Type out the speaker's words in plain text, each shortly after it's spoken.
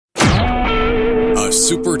A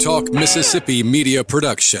Super Talk Mississippi media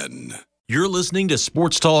production. You're listening to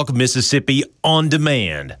Sports Talk Mississippi On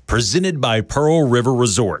Demand, presented by Pearl River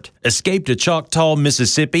Resort. Escape to Choctaw,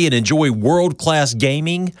 Mississippi and enjoy world-class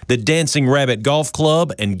gaming, the Dancing Rabbit Golf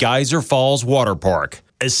Club, and Geyser Falls Water Park.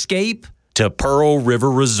 Escape to Pearl River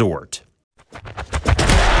Resort. To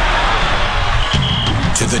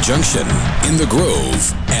the junction, in the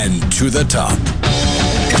Grove, and to the top.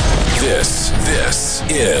 This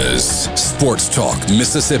is Sports Talk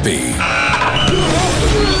Mississippi.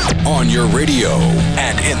 On your radio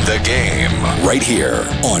and in the game, right here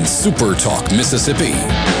on Super Talk Mississippi.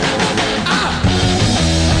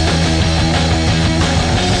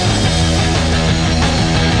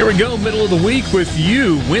 Here we go, middle of the week with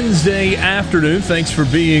you, Wednesday afternoon. Thanks for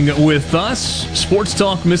being with us. Sports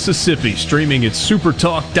Talk Mississippi, streaming at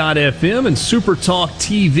supertalk.fm and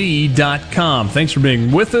supertalktv.com. Thanks for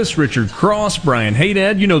being with us. Richard Cross, Brian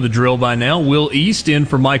Haydad, you know the drill by now. Will East in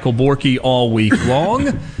for Michael Borky all week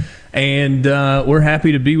long. And we're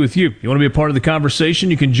happy to be with you. You want to be a part of the conversation?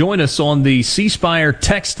 You can join us on the C Spire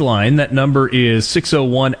text line. That number is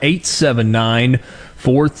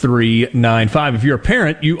 601-879-4395. If you're a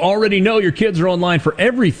parent, you already know your kids are online for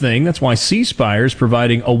everything. That's why C Spire is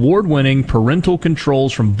providing award-winning parental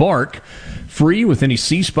controls from Bark, free with any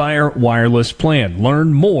C Spire wireless plan.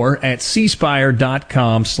 Learn more at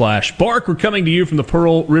cspire.com/Bark. We're coming to you from the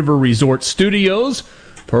Pearl River Resort Studios.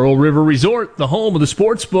 Pearl River Resort, the home of the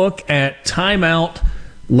sports book at Timeout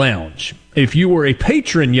Lounge. If you were a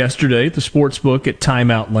patron yesterday at the sports book at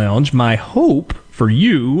Timeout Lounge, my hope for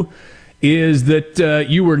you is that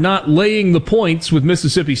you were not laying the points with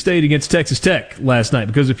Mississippi State against Texas Tech last night.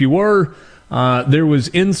 Because if you were, there was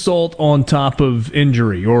insult on top of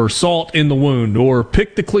injury, or salt in the wound, or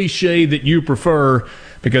pick the cliche that you prefer,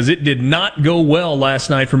 because it did not go well last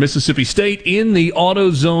night for Mississippi State in the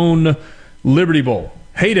AutoZone Liberty Bowl.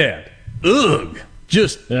 Hey, Dad. Ugh.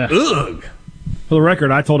 Ugh. For the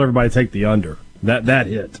record, I told everybody to take the under. That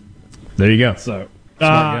hit. There you go. So,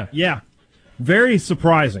 yeah, very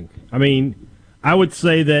surprising. I mean, I would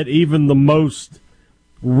say that even the most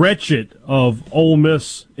wretched of Ole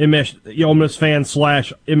Miss fans /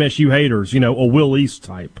 MSU haters, a Will East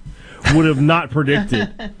type, would have not predicted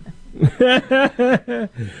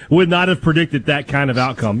that kind of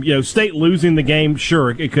outcome. State losing the game,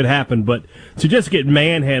 sure, it could happen, but to just get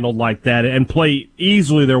manhandled like that and play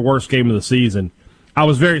easily their worst game of the season, I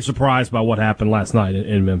was very surprised by what happened last night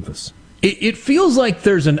in Memphis. It feels like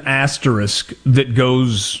there's an asterisk that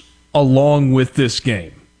goes along with this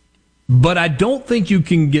game, but I don't think you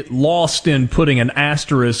can get lost in putting an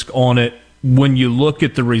asterisk on it when you look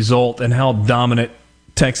at the result and how dominant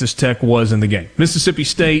Texas Tech was in the game. Mississippi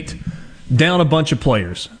State down a bunch of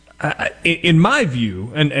players. In my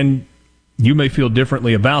view, and you may feel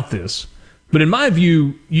differently about this, but in my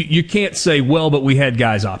view, you can't say, well, but we had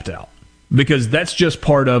guys opt out, because that's just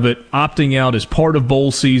part of it. Opting out is part of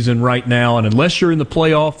bowl season right now, and unless you're in the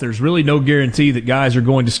playoff, there's really no guarantee that guys are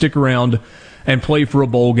going to stick around and play for a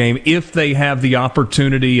bowl game if they have the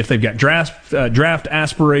opportunity, if they've got draft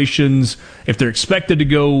aspirations, if they're expected to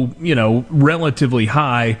go, relatively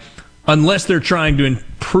high, unless they're trying to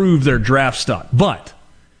improve their draft stock. But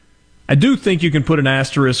I do think you can put an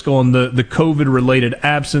asterisk on the COVID-related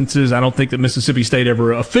absences. I don't think that Mississippi State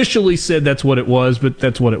ever officially said that's what it was, but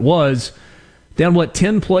that's what it was. Down,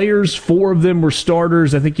 10 players? 4 of them were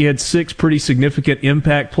starters. I think you had 6 pretty significant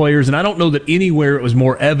impact players, and I don't know that anywhere it was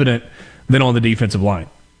more evident than on the defensive line.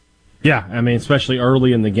 Yeah, I mean, especially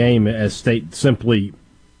early in the game, as State simply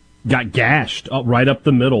got gashed right up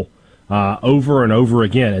the middle over and over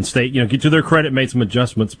again. And State, to their credit, made some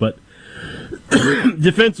adjustments, but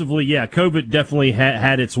defensively, yeah, COVID definitely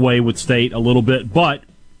had its way with State a little bit. But,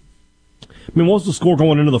 I mean, what was the score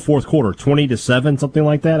going into the fourth quarter? 20-7, something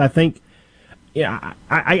like that, I think. Yeah,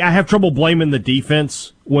 I have trouble blaming the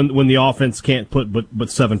defense when the offense can't put but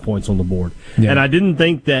 7 points on the board. Yeah. And I didn't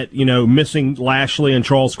think that, missing Lashley and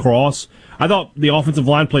Charles Cross, I thought the offensive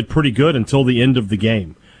line played pretty good until the end of the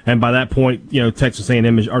game. And by that point, Texas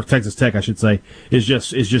A&M, or Texas Tech, I should say, is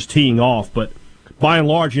just teeing off. But by and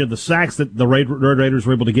large, the sacks that the Red Raiders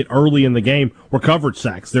were able to get early in the game were coverage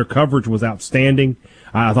sacks. Their coverage was outstanding.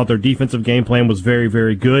 I thought their defensive game plan was very,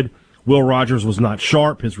 very good. Will Rogers was not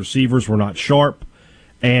sharp. His receivers were not sharp.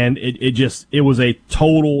 And it was a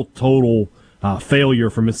total failure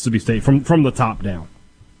for Mississippi State from the top down.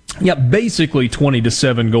 Yeah, basically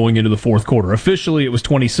 20-7 going into the fourth quarter. Officially, it was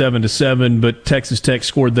 27-7, but Texas Tech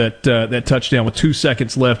scored that touchdown with 2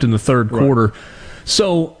 seconds left in the third quarter.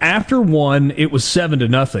 So after one, it was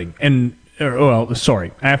 7-0. And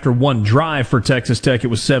after one drive for Texas Tech, it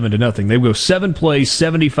was 7-0. They would go 7 plays,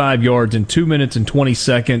 75 yards in 2 minutes and 20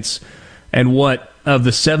 seconds. And of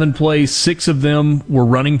the 7 plays, 6 of them were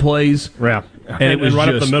running plays. Yeah. And it was right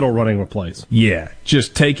up the middle running plays. Yeah,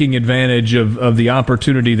 just taking advantage of the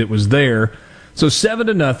opportunity that was there. So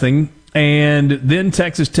 7-0, and then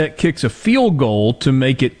Texas Tech kicks a field goal to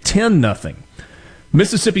make it 10-0.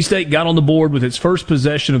 Mississippi State got on the board with its first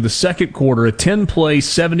possession of the second quarter, a 10-play,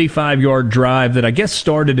 75-yard drive that I guess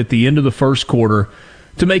started at the end of the first quarter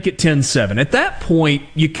to make it 10-7. At that point,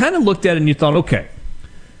 you kind of looked at it and you thought, okay,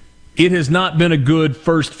 it has not been a good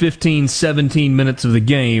first 15, 17 minutes of the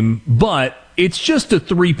game, but it's just a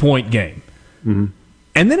 3-point game. Mm-hmm.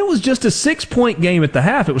 And then it was just a 6-point game at the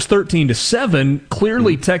half. It was 13-7.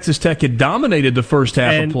 Clearly, Texas Tech had dominated the first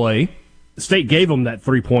half of play. State gave them that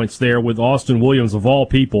 3 points there with Austin Williams, of all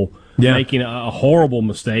people, making a horrible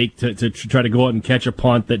mistake to try to go out and catch a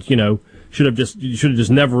punt that, should have just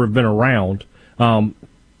never have been around.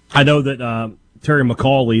 I know that Terry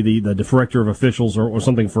McCauley, the director of officials or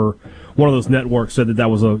something for one of those networks, said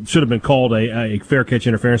that should have been called a fair catch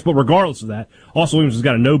interference. But regardless of that, Austin Williams has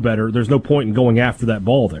got to know better. There's no point in going after that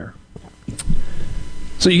ball there.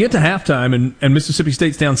 So you get to halftime, and Mississippi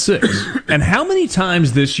State's down 6. And how many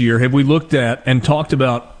times this year have we looked at and talked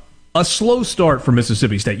about a slow start for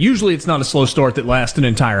Mississippi State? Usually it's not a slow start that lasts an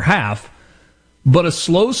entire half, but a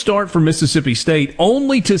slow start for Mississippi State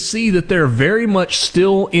only to see that they're very much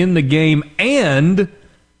still in the game and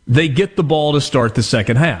they get the ball to start the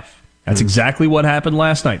second half. That's exactly what happened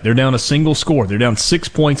last night. They're down a single score. They're down 6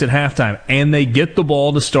 points at halftime, and they get the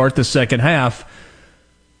ball to start the second half.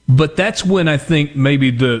 But that's when I think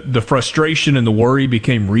maybe the frustration and the worry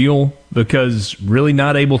became real, because really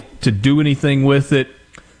not able to do anything with it,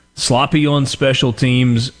 sloppy on special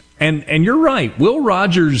teams. And you're right, Will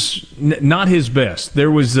Rogers, not his best.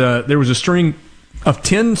 There was a string of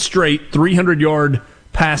 10 straight 300-yard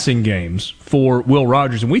passing games for Will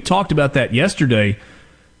Rogers, and we talked about that yesterday.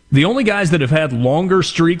 The only guys that have had longer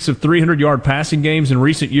streaks of 300-yard passing games in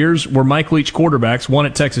recent years were Mike Leach quarterbacks, one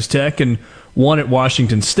at Texas Tech and one at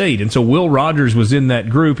Washington State. And so Will Rogers was in that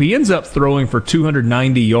group. He ends up throwing for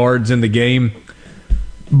 290 yards in the game,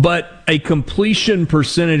 but a completion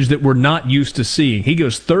percentage that we're not used to seeing. He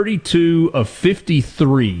goes 32 of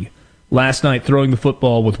 53 last night throwing the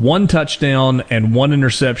football with 1 touchdown and 1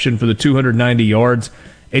 interception for the 290 yards.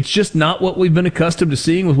 It's just not what we've been accustomed to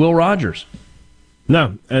seeing with Will Rogers.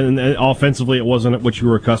 No, and offensively it wasn't what you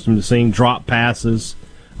were accustomed to seeing. Drop passes,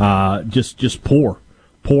 just poor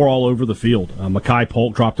all over the field. Makai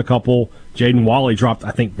Polk dropped a couple. Jaden Walley dropped,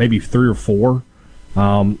 I think, maybe 3 or 4.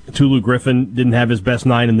 Tulu Griffin didn't have his best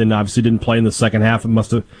night, and then obviously didn't play in the second half. It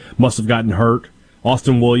must have gotten hurt.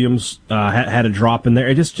 Austin Williams had a drop in there.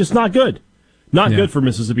 It's just not good. Not good for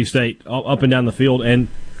Mississippi State up and down the field. And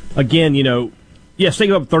again, yes, they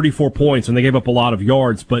gave up 34 points and they gave up a lot of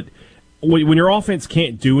yards, but when your offense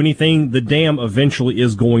can't do anything, the dam eventually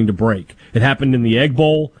is going to break. It happened in the Egg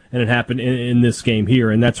Bowl, and it happened in this game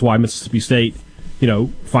here, and that's why Mississippi State,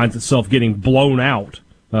 finds itself getting blown out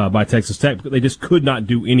by Texas Tech, because they just could not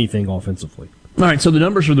do anything offensively. All right, so the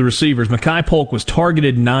numbers for the receivers. Makai Polk was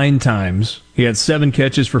targeted 9 times. He had 7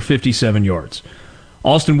 catches for 57 yards.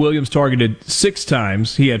 Austin Williams targeted 6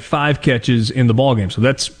 times. He had 5 catches in the ballgame. So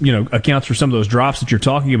that's, accounts for some of those drops that you're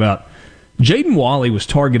talking about. Jaden Walley was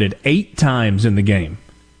targeted 8 times in the game,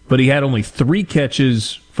 but he had only 3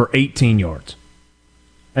 catches for 18 yards.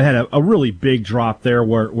 And had a really big drop there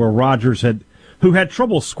where Rogers who had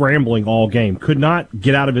trouble scrambling all game, could not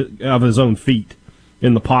get out of his own feet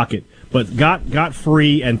in the pocket, but got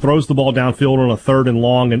free and throws the ball downfield on a 3rd and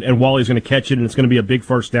long, and Wally's going to catch it, and it's going to be a big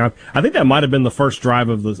first down. I think that might have been the first drive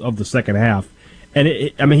of the second half.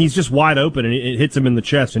 And he's just wide open, and it hits him in the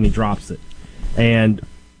chest, and he drops it. And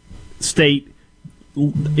State,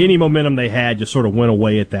 any momentum they had just sort of went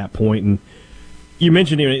away at that point. And you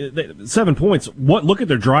mentioned 7 points. Look at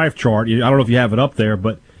their drive chart. I don't know if you have it up there,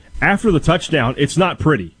 but after the touchdown, it's not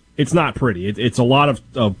pretty. It's not pretty. It's a lot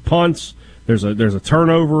of punts. There's a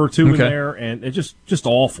turnover or 2 in there, and it's just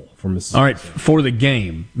awful for Mississippi. All right, for the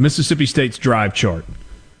game, Mississippi State's drive chart.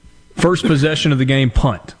 First possession of the game,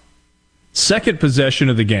 punt. Second possession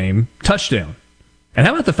of the game, touchdown. And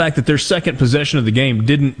how about the fact that their second possession of the game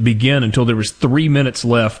didn't begin until there was 3 minutes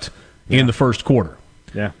left in the first quarter?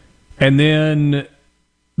 Yeah. And then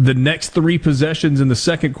the next 3 possessions in the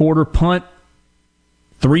second quarter, punt,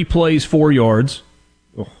 3 plays, 4 yards.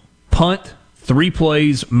 Punt, 3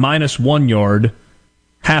 plays, -1 yard.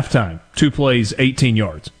 Halftime, 2 plays, 18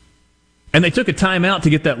 yards. And they took a timeout to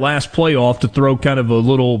get that last play off to throw kind of a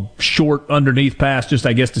little short underneath pass, just,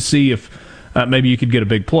 I guess, to see if maybe you could get a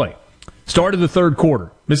big play. Start of the third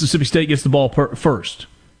quarter. Mississippi State gets the ball first.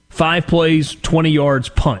 5 plays, 20 yards,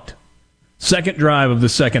 punt. Second drive of the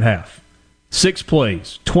second half. 6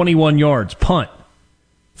 plays, 21 yards, punt.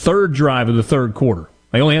 Third drive of the third quarter.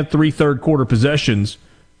 They only had 3 third-quarter possessions.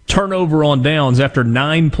 Turnover on downs after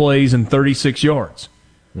 9 plays and 36 yards.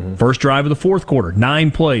 Mm-hmm. First drive of the fourth quarter,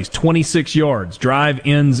 9 plays, 26 yards. Drive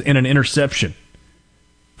ends in an interception.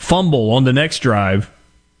 Fumble on the next drive,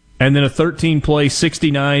 and then a 13-play,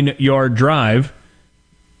 69-yard drive.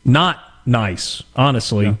 Not nice,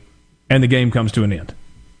 honestly, yeah. And the game comes to an end.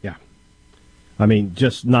 Yeah. I mean,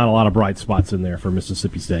 just not a lot of bright spots in there for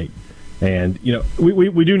Mississippi State. And, you know,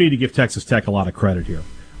 we do need to give Texas Tech a lot of credit here.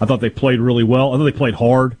 I thought they played really well. I thought they played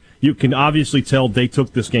hard. You can obviously tell they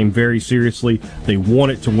took this game very seriously. They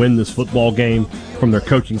wanted to win this football game from their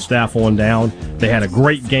coaching staff on down. They had a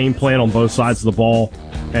great game plan on both sides of the ball,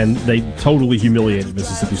 and they totally humiliated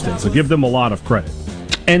Mississippi State. So give them a lot of credit.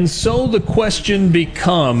 And so the question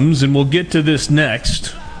becomes, and we'll get to this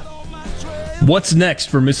next, what's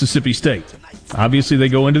next for Mississippi State? Obviously, they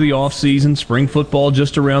go into the offseason, spring football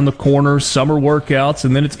just around the corner, summer workouts,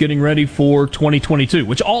 and then it's getting ready for 2022,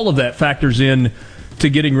 which all of that factors in to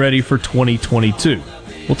getting ready for 2022.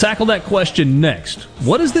 We'll tackle that question next.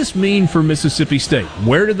 What does this mean for Mississippi State?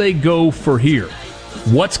 Where do they go for here?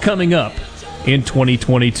 What's coming up in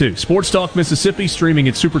 2022? Sports Talk Mississippi, streaming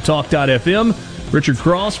at supertalk.fm. Richard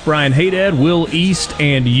Cross, Brian Haydad, Will East,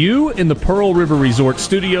 and you in the Pearl River Resort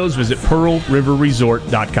studios. Visit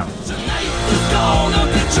pearlriverresort.com.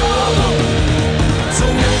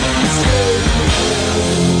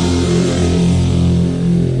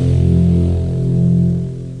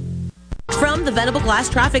 From the Venable Glass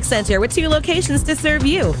Traffic Center with 2 locations to serve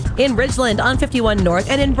you. In Ridgeland on 51 North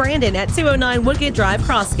and in Brandon at 209 Woodgate Drive,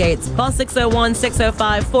 Crossgates. Call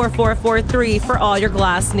 601-605-4443 for all your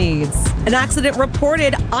glass needs. An accident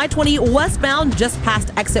reported I-20 westbound just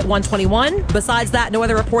past exit 121. Besides that, no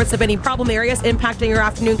other reports of any problem areas impacting your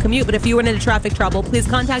afternoon commute. But if you run into traffic trouble, please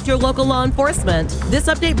contact your local law enforcement. This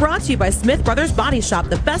update brought to you by Smith Brothers Body Shop,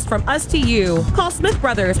 the best from us to you. Call Smith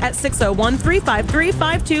Brothers at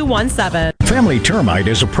 601-353-5217. Family Termite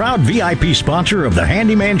is a proud VIP sponsor of the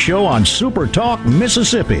Handyman Show on Super Talk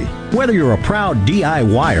Mississippi. Whether you're a proud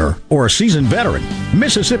DIYer or a seasoned veteran,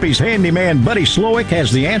 Mississippi's handyman Buddy Slowick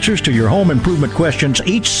has the answers to your home improvement questions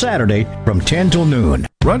each Saturday from 10 till noon.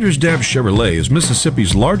 Rogers Dabbs Chevrolet is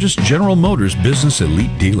Mississippi's largest General Motors business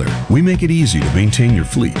elite dealer. We make it easy to maintain your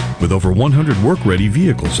fleet with over 100 work-ready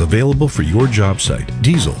vehicles available for your job site.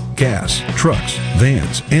 Diesel, gas, trucks,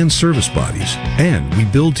 vans, and service bodies. And we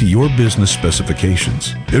build to your business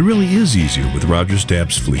specifications. It really is easier with Rogers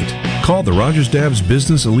Dabbs Fleet. Call the Rogers Dabbs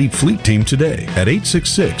Business Elite Fleet Team today at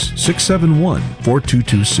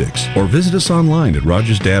 866-671-4226 or visit us online at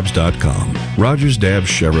rogersdabbs.com. Rogers Dabbs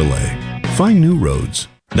Chevrolet. Find new roads.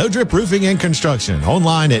 No Drip Roofing and Construction.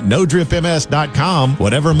 Online at NoDripMS.com.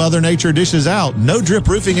 Whatever Mother Nature dishes out, No Drip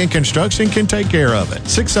Roofing and Construction can take care of it.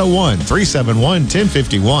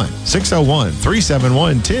 601-371-1051.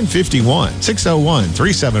 601-371-1051.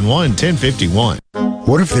 601-371-1051.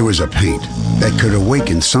 What if there was a paint that could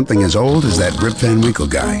awaken something as old as that Rip Van Winkle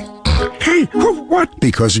guy? Hey, what?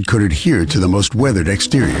 Because it could adhere to the most weathered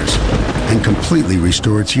exteriors and completely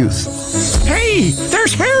restore its youth. Hey,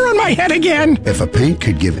 there's hair on my head again! If a paint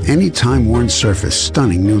could give any time-worn surface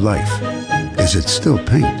stunning new life, is it still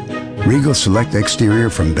paint? Regal Select Exterior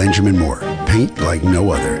from Benjamin Moore. Paint like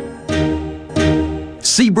no other.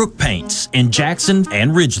 Seabrook Paints in Jackson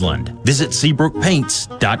and Ridgeland. Visit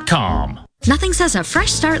SeabrookPaints.com. Nothing says a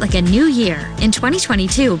fresh start like a new year. In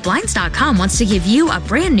 2022, Blinds.com wants to give you a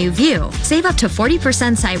brand new view. Save up to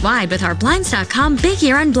 40% site-wide with our Blinds.com Big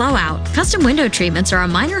Year-End Blowout. Custom window treatments are a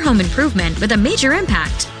minor home improvement with a major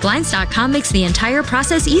impact. Blinds.com makes the entire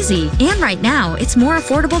process easy. And right now, it's more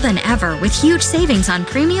affordable than ever with huge savings on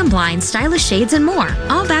premium blinds, stylish shades, and more.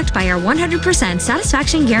 All backed by our 100%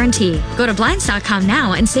 satisfaction guarantee. Go to Blinds.com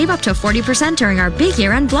now and save up to 40% during our Big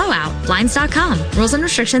Year-End Blowout. Blinds.com. Rules and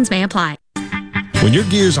restrictions may apply. When your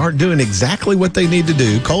gears aren't doing exactly what they need to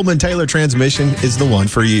do, Coleman Taylor Transmission is the one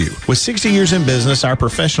for you. With 60 years in business, our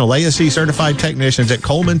professional ASE certified technicians at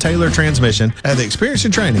Coleman Taylor Transmission have the experience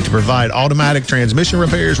and training to provide automatic transmission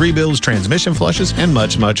repairs, rebuilds, transmission flushes, and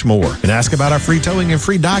much, much more. And ask about our free towing and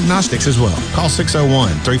free diagnostics as well. Call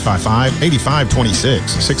 601-355-8526,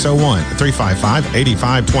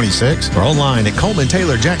 601-355-8526, or online at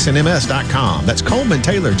ColemanTaylorJacksonMS.com. That's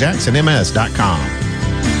ColemanTaylorJacksonMS.com.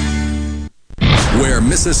 Where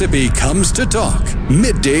Mississippi comes to talk.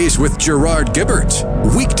 Middays with Gerard Gibbert.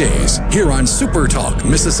 Weekdays here on Super Talk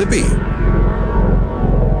Mississippi.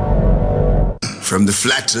 from the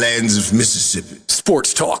flatlands of Mississippi.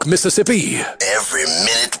 Sports Talk Mississippi. Every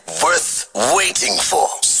minute worth waiting for.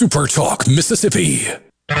 Super Talk Mississippi.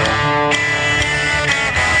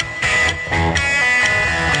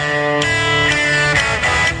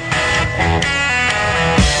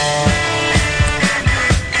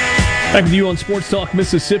 Back with you on Sports Talk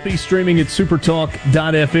Mississippi, streaming at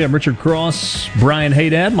supertalk.fm. Richard Cross, Brian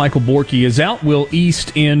Haydad, Michael Borky is out. Will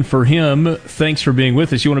East in for him. Thanks for being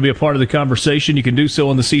with us. You want to be a part of the conversation, you can do so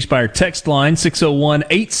on the C Spire text line,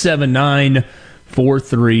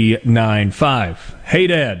 601-879-4395.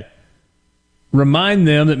 Haydad, remind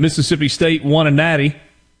them that Mississippi State won a natty.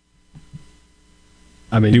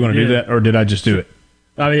 I mean, do you want to do that, or did I just do it?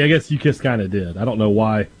 I mean, I guess you just kind of did. I don't know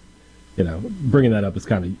why. Bringing that up is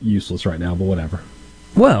kind of useless right now, but whatever.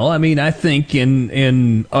 Well, I mean, I think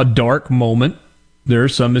in a dark moment, there are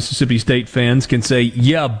some Mississippi State fans can say,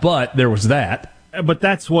 yeah, but there was that. But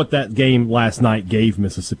that's what that game last night gave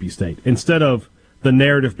Mississippi State. Instead of the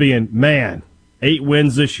narrative being, man, 8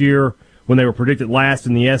 wins this year when they were predicted last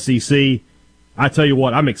in the SEC, I tell you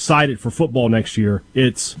what, I'm excited for football next year.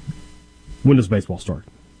 It's, when does baseball start?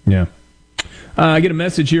 Yeah. I get a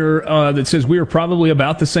message here that says we are probably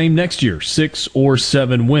about the same next year, 6 or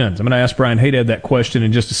 7 wins. I'm going to ask Brian Haydad that question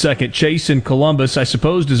in just a second. Chase in Columbus, I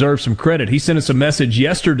suppose, deserves some credit. He sent us a message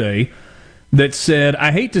yesterday that said,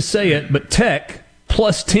 I hate to say it, but Tech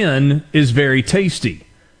plus 10 is very tasty.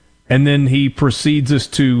 And then he proceeds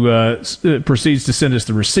to send us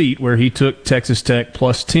the receipt where he took Texas Tech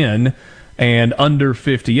plus 10 and under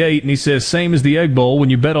 58. And he says, same as the Egg Bowl, when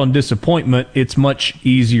you bet on disappointment, it's much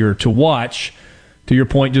easier to watch. To your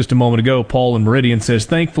point just a moment ago, Paul in Meridian says,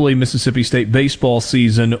 thankfully, Mississippi State baseball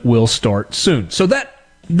season will start soon. So that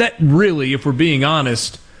really, if we're being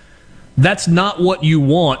honest, that's not what you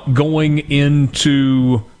want going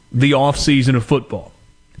into the offseason of football.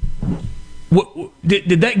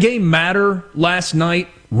 Did that game matter last night?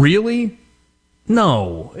 Really?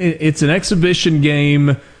 No. It's an exhibition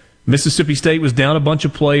game. Mississippi State was down a bunch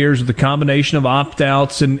of players with a combination of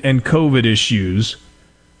opt-outs and COVID issues.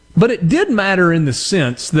 But it did matter in the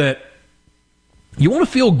sense that you want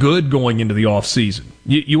to feel good going into the offseason.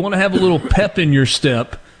 You want to have a little pep in your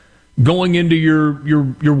step going into your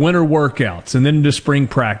winter workouts and then into spring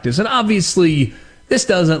practice. And obviously, this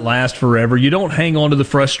doesn't last forever. You don't hang on to the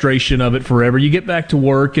frustration of it forever. You get back to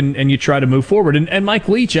work and you try to move forward. And Mike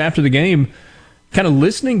Leach, after the game, kind of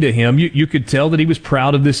listening to him, you could tell that he was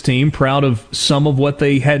proud of this team, proud of some of what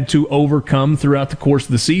they had to overcome throughout the course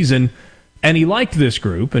of the season. And he liked this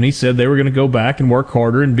group, and he said they were going to go back and work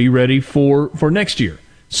harder and be ready for next year.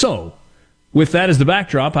 So, with that as the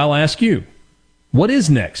backdrop, I'll ask you, what is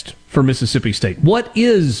next for Mississippi State? What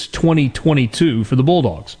is 2022 for the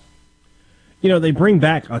Bulldogs? They bring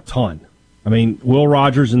back a ton. I mean, Will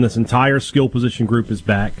Rogers and this entire skill position group is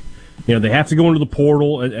back. They have to go into the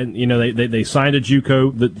portal, and they signed a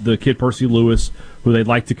JUCO, the kid Percy Lewis, who they'd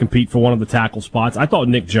like to compete for one of the tackle spots. I thought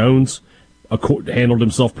Nick Jones handled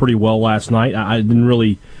himself pretty well last night.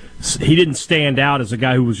 He didn't stand out as a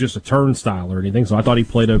guy who was just a turnstile or anything, so I thought he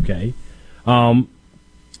played okay. They'll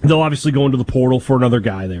obviously go into the portal for another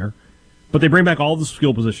guy there. But they bring back all the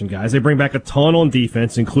skill position guys. They bring back a ton on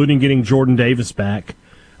defense, including getting Jordan Davis back,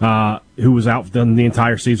 who was out the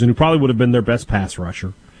entire season, who probably would have been their best pass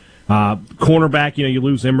rusher. Cornerback, you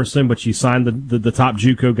lose Emerson, but you signed the top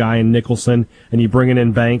JUCO guy in Nicholson, and you bring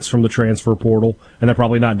in Banks from the transfer portal, and they're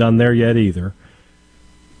probably not done there yet either.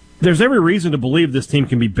 There's every reason to believe this team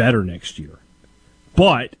can be better next year.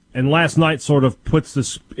 But, and last night sort of puts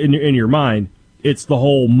this in your mind, it's the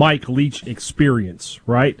whole Mike Leach experience,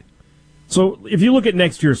 right? So if you look at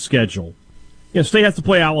next year's schedule, State has to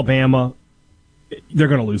play Alabama. They're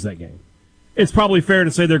going to lose that game. It's probably fair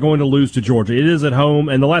to say they're going to lose to Georgia. It is at home,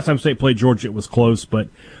 and the last time State played Georgia, it was close, but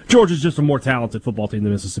Georgia's just a more talented football team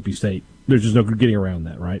than Mississippi State. There's just no getting around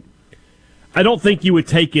that, right? I don't think you would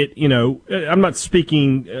take it, I'm not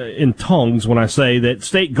speaking in tongues when I say that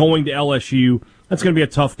State going to LSU, that's going to be a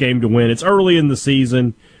tough game to win. It's early in the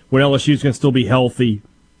season when LSU's going to still be healthy.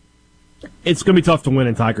 It's going to be tough to win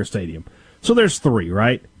in Tiger Stadium. So there's 3,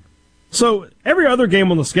 right? So every other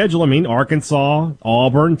game on the schedule, Arkansas,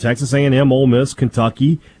 Auburn, Texas A&M, Ole Miss,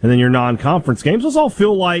 Kentucky, and then your non-conference games, those all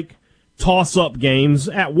feel like toss-up games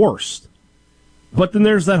at worst. But then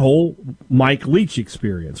there's that whole Mike Leach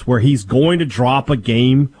experience where he's going to drop a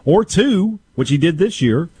game or 2, which he did this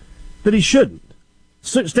year, that he shouldn't.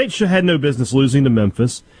 State had no business losing to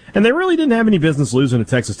Memphis, and they really didn't have any business losing to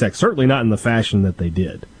Texas Tech, certainly not in the fashion that they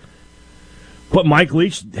did. But Mike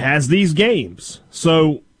Leach has these games.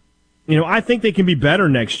 So, I think they can be better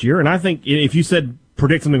next year, and I think if you said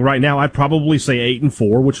predict something right now, I'd probably say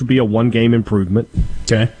 8-4, which would be a 1-game improvement.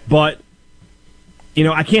 Okay. But,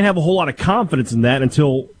 I can't have a whole lot of confidence in that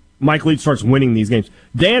until Mike Leach starts winning these games.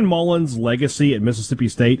 Dan Mullen's legacy at Mississippi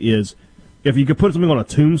State is, if you could put something on a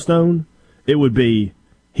tombstone, it would be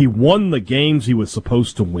he won the games he was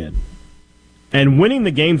supposed to win. And winning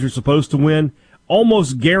the games you're supposed to win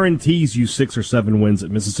almost guarantees you 6 or 7 wins at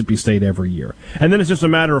Mississippi State every year. And then it's just a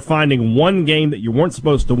matter of finding one game that you weren't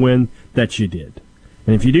supposed to win that you did.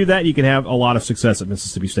 And if you do that, you can have a lot of success at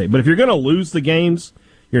Mississippi State. But if you're going to lose the games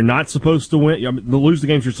you're not supposed to win, lose the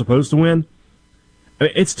games you're supposed to win,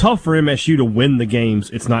 it's tough for MSU to win the games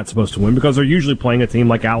it's not supposed to win because they're usually playing a team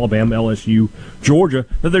like Alabama, LSU, Georgia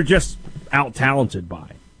that they're just out-talented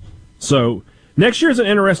by. So next year is an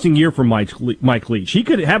interesting year for Mike Leach. He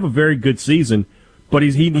could have a very good season, but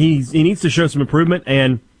he needs to show some improvement,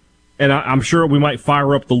 and I'm sure we might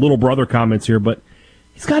fire up the little brother comments here, but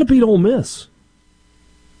he's got to beat Ole Miss.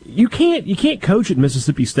 You can't coach at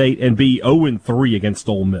Mississippi State and be 0-3 against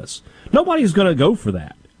Ole Miss. Nobody's going to go for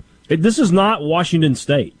that. This is not Washington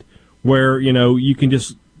State, where you can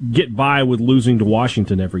just get by with losing to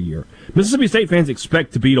Washington every year. Mississippi State fans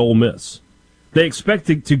expect to beat Ole Miss. They expect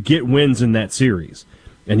to get wins in that series,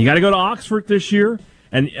 and you got to go to Oxford this year.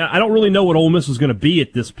 And I don't really know what Ole Miss is going to be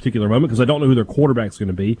at this particular moment because I don't know who their quarterback's going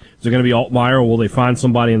to be. Is it going to be Altmaier, or will they find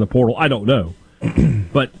somebody in the portal? I don't know.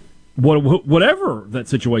 But whatever that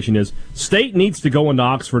situation is, State needs to go into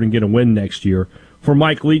Oxford and get a win next year for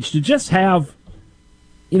Mike Leach to just have,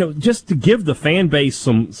 just to give the fan base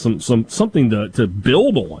some something to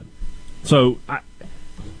build on. So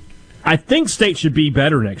I think State should be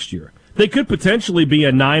better next year. They could potentially be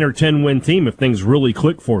a 9 or 10 win team if things really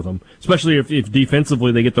click for them, especially if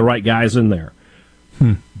defensively they get the right guys in there.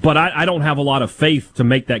 But I don't have a lot of faith to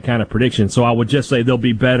make that kind of prediction, so I would just say they'll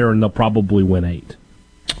be better and they'll probably win 8.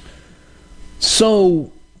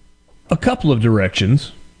 So, a couple of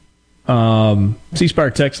directions.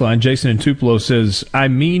 C-Spire text line, Jason in Tupelo says, I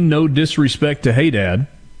mean no disrespect to Haydad.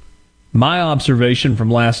 My observation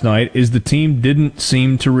from last night is the team didn't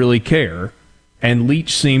seem to really care, and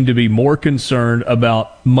Leach seemed to be more concerned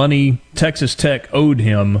about money Texas Tech owed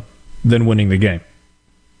him than winning the game.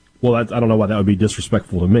 Well, I don't know why that would be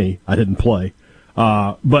disrespectful to me. I didn't play.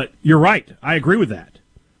 But you're right. I agree with that.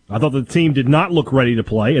 I thought the team did not look ready to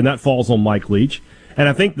play, and that falls on Mike Leach. And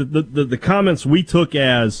I think the comments we took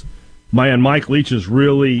as, man, Mike Leach is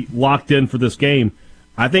really locked in for this game,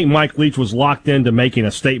 I think Mike Leach was locked into making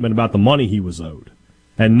a statement about the money he was owed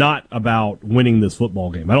and not about winning this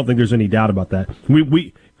football game. I don't think there's any doubt about that.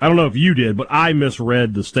 I don't know if you did, but I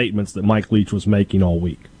misread the statements that Mike Leach was making all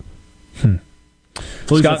week.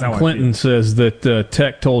 Scott Clinton says that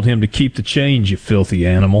Tech told him to keep the change, you filthy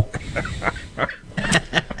animal.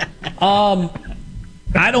 I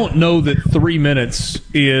don't know that 3 minutes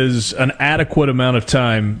is an adequate amount of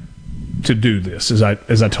time to do this as I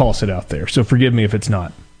toss it out there. So forgive me if it's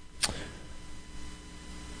not.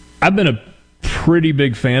 I've been a pretty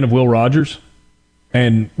big fan of Will Rogers,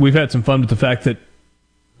 and we've had some fun with the fact that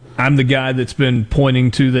I'm the guy that's been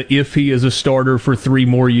pointing to the if he is a starter for 3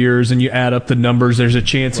 more years and you add up the numbers, there's a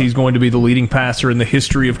chance he's going to be the leading passer in the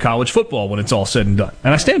history of college football when it's all said and done.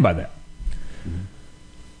 And I stand by that.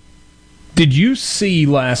 Did you see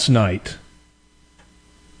last night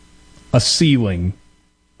a ceiling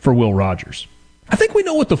for Will Rogers? I think we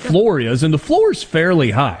know what the floor is, and the floor is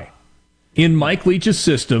fairly high. In Mike Leach's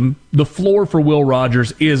system, the floor for Will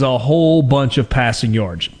Rogers is a whole bunch of passing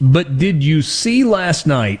yards. But did you see last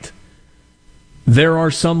night there are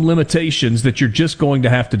some limitations that you're just going to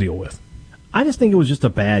have to deal with? I just think it was just a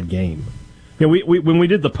bad game. We when we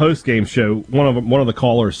did the post-game show, one of the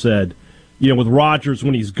callers said, with Rodgers,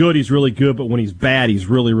 when he's good, he's really good, but when he's bad, he's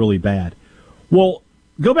really, really bad. Well,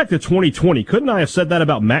 go back to 2020. Couldn't I have said that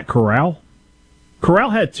about Matt Corral?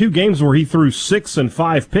 Corral had 2 games where he threw 6 and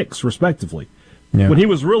 5 picks, respectively. Yeah. When he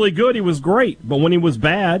was really good, he was great, but when he was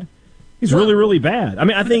bad, he's really, really bad. I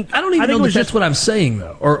mean, I don't even know that's what I'm saying,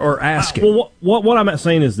 though, or asking. Well, what I'm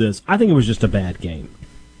saying is this. I think it was just a bad game.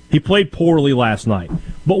 He played poorly last night.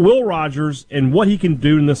 But Will Rogers and what he can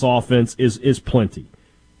do in this offense is plenty.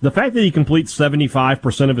 The fact that he completes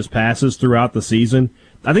 75% of his passes throughout the season,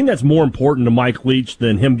 I think that's more important to Mike Leach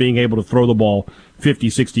than him being able to throw the ball 50,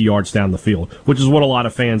 60 yards down the field, which is what a lot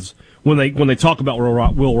of fans, when they talk about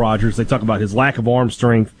Will Rogers, they talk about his lack of arm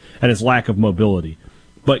strength and his lack of mobility.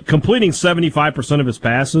 But completing 75% of his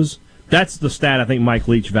passes, that's the stat I think Mike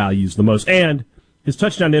Leach values the most. And his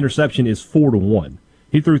touchdown to interception is 4-1.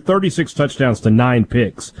 He threw 36 touchdowns to 9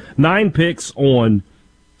 picks. 9 picks on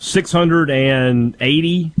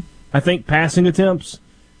 680, I think, passing attempts.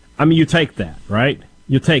 I mean, you take that, right?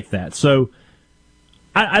 You take that. So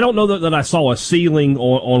I don't know that I saw a ceiling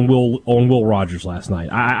on Will Rogers last night.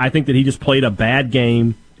 I think that he just played a bad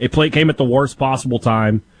game. Came at the worst possible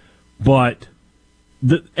time, but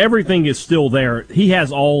everything is still there. He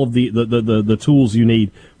has all of the tools you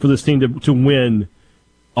need for this team to win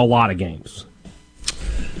a lot of games.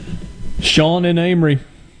 Sean and Amory,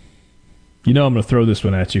 I'm going to throw this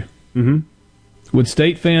one at you. Mm-hmm. Would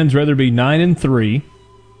State fans rather be 9-3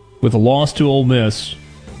 with a loss to Ole Miss,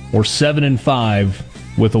 or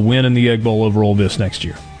 7-5 with a win in the Egg Bowl over Ole Miss next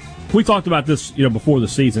year? We talked about this, before the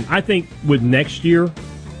season. I think with next year,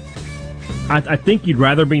 I think you'd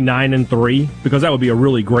rather be 9-3 because that would be a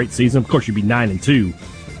really great season. Of course, you'd be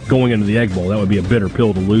 9-2 going into the Egg Bowl. That would be a bitter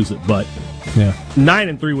pill to lose it. But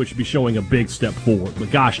 9-3 would be showing a big step forward.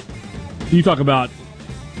 But gosh, you talk about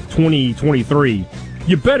 2023.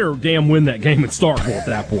 You better damn win that game at Starkville at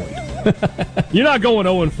that point. You're not going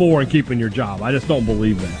 0-4 and keeping your job. I just don't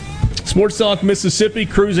believe that. Sports Talk Mississippi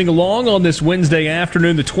cruising along on this Wednesday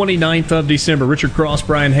afternoon, the 29th of December. Richard Cross,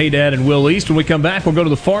 Brian Haydad, and Will East. When we come back, we'll go to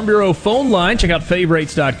the Farm Bureau phone line, check out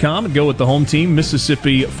favorites.com, and go with the home team,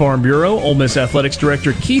 Mississippi Farm Bureau. Ole Miss Athletics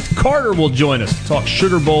Director Keith Carter will join us to talk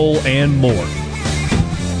Sugar Bowl and more.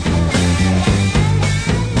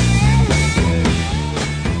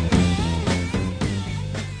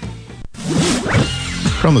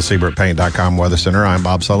 From the SeabrookPaint.com Weather Center, I'm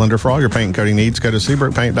Bob Sullender. For all your paint and coating needs, go to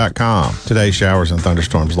SeabrookPaint.com. Today, showers and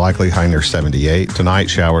thunderstorms likely, high near 78. Tonight,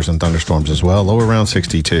 showers and thunderstorms as well, low around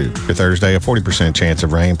 62. For Thursday, a 40% chance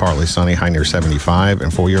of rain, partly sunny, high near 75.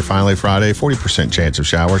 And for your finally Friday, 40% chance of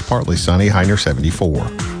showers, partly sunny, high near 74.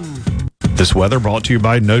 This weather brought to you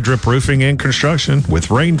by No Drip Roofing and Construction.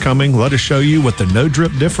 With rain coming, let us show you what the No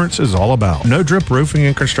Drip difference is all about. No Drip Roofing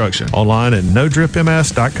and Construction. Online at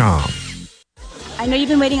NoDripMS.com. I know you've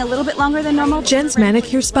been waiting a little bit longer than normal. Jen's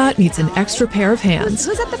manicure spot needs an extra pair of hands.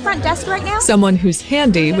 Who's at the front desk right now? Someone who's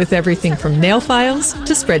handy with everything from nail files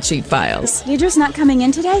to spreadsheet files. Deidre's not coming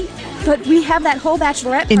in today, but we have that whole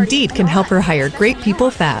bachelorette party. Indeed can help her hire great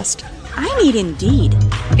people fast. I need Indeed.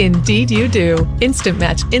 Indeed you do. Instant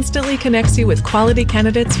Match instantly connects you with quality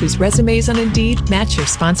candidates whose resumes on Indeed match your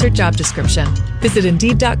sponsored job description. Visit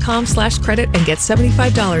Indeed.com/credit and get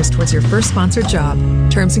 $75 towards your first sponsored job.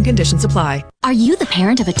 Terms and conditions apply. Are you the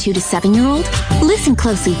parent of a 2 to 7-year-old? Listen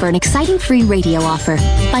closely for an exciting free radio offer.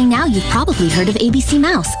 By now, you've probably heard of ABC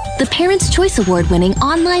Mouse, the Parents' Choice Award-winning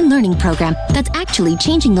online learning program that's actually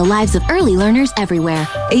changing the lives of early learners everywhere.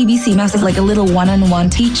 ABC Mouse is like a little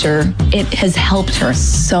one-on-one teacher. It has helped her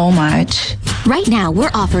so much. Right now,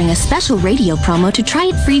 we're offering a special radio promo to try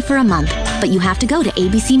it free for a month. But you have to go to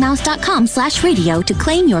abcmouse.com/radio to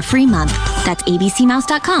claim your free month. That's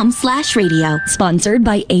abcmouse.com/radio. Sponsored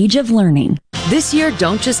by Age of Learning. This year,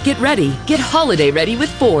 don't just get ready. Get holiday ready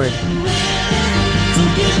with Ford.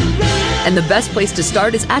 And the best place to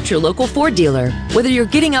start is at your local Ford dealer. Whether you're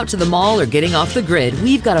getting out to the mall or getting off the grid,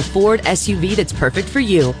 we've got a Ford SUV that's perfect for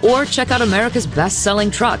you. Or check out America's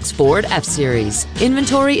best-selling trucks, Ford F-Series.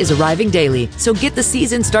 Inventory is arriving daily, so get the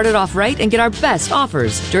season started off right and get our best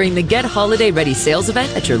offers during the Get Holiday Ready sales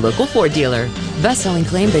event at your local Ford dealer. Best-selling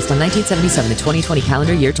claim based on 1977 to 2020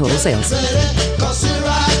 calendar year total sales.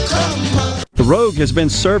 The Rogue has been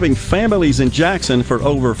serving families in Jackson for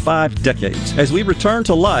over 5 decades. As we return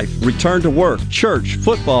to life, return to work, church,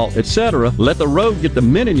 football, etc., let the Rogue get the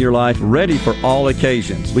men in your life ready for all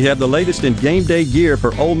occasions. We have the latest in game day gear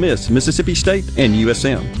for Ole Miss, Mississippi State, and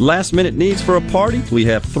USM. Last minute needs for a party? We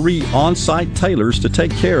have 3 on-site tailors to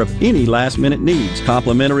take care of any last minute needs.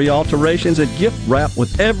 Complimentary alterations and gift wrap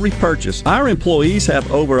with every purchase. Our employees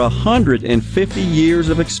have over 150 years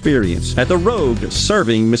of experience at the Rogue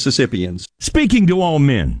serving Mississippians. Speaking to all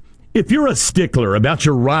men, if you're a stickler about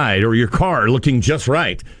your ride or your car looking just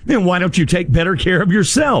right, then why don't you take better care of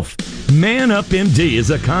yourself? Man Up MD is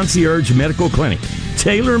a concierge medical clinic,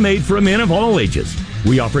 tailor-made for men of all ages.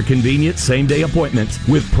 We offer convenient same-day appointments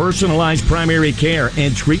with personalized primary care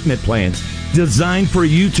and treatment plans designed for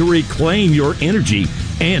you to reclaim your energy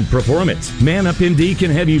and performance. Man Up MD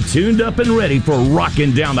can have you tuned up and ready for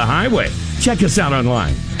rocking down the highway. Check us out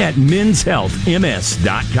online at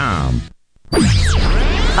menshealthms.com.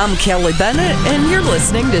 I'm Kelly Bennett, and you're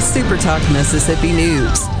listening to Super Talk Mississippi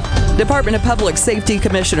News. Department of Public Safety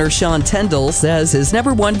Commissioner Sean Tindall says his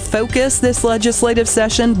number one focus this legislative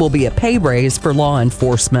session will be a pay raise for law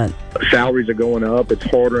enforcement. Salaries are going up. It's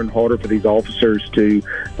harder and harder for these officers to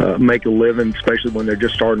make a living, especially when they're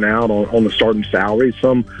just starting out on the starting salary.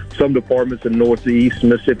 Some departments in Northeast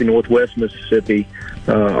Mississippi, Northwest Mississippi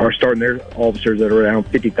are starting their officers at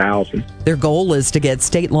around $50,000. Their goal is to get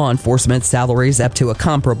state law enforcement salaries up to a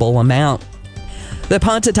comparable amount. The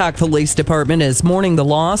Pontotoc Police Department is mourning the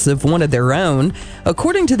loss of one of their own.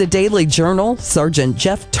 According to the Daily Journal, Sergeant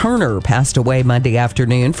Jeff Turner passed away Monday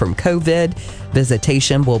afternoon from COVID.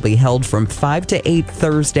 Visitation will be held from 5 to 8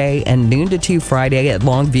 Thursday and noon to 2 Friday at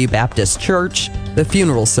Longview Baptist Church. The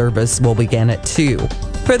funeral service will begin at 2.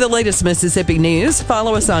 For the latest Mississippi news,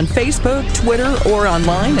 follow us on Facebook, Twitter, or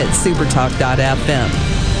online at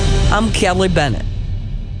supertalk.fm. I'm Kelly Bennett.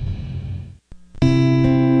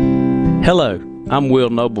 Hello, I'm Will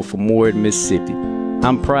Noble from Ward, Mississippi.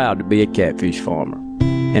 I'm proud to be a catfish farmer,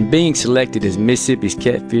 and being selected as Mississippi's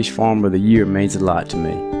Catfish Farmer of the Year means a lot to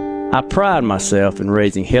me. I pride myself in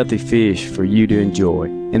raising healthy fish for you to enjoy,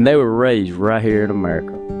 and they were raised right here in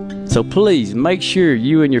America. So please make sure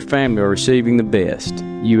you and your family are receiving the best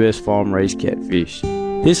U.S. farm-raised catfish.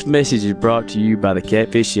 This message is brought to you by the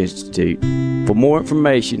Catfish Institute. For more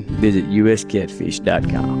information, visit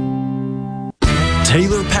uscatfish.com.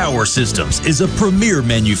 Taylor Power Systems is a premier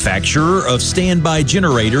manufacturer of standby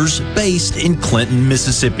generators based in Clinton,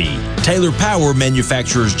 Mississippi. Taylor Power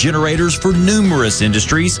manufactures generators for numerous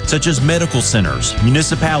industries such as medical centers,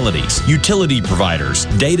 municipalities, utility providers,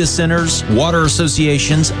 data centers, water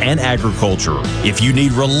associations, and agriculture. If you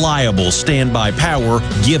need reliable standby power,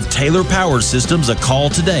 give Taylor Power Systems a call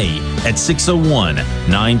today at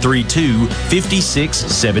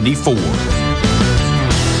 601-932-5674.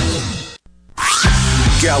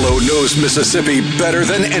 Gallo knows Mississippi better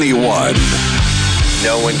than anyone.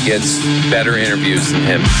 No one gets better interviews than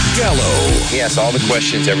him. Gallo. He asks all the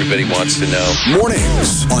questions everybody wants to know.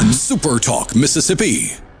 Mornings on Super Talk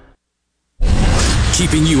Mississippi.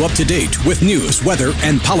 Keeping you up to date with news, weather,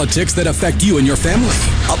 and politics that affect you and your family.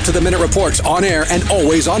 Up-to-the-minute reports on air and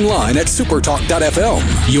always online at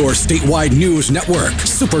supertalk.fm. Your statewide news network.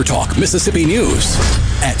 Supertalk Mississippi News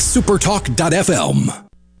at supertalk.fm.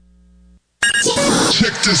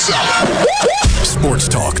 Check this out. Sports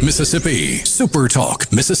Talk Mississippi. Super Talk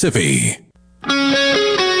Mississippi.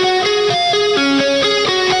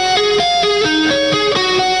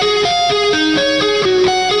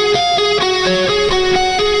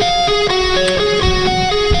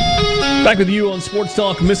 Back with you on Sports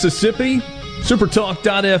Talk Mississippi.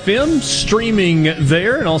 Supertalk.fm, streaming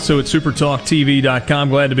there, and also at supertalktv.com.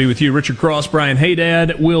 Glad to be with you. Richard Cross, Brian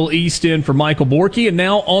Haydad, Will Easton for Michael Borky. And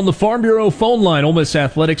now on the Farm Bureau phone line, Ole Miss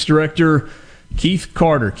Athletics Director Keith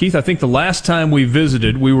Carter. Keith, I think the last time we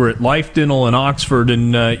visited, we were at Life Dental in Oxford,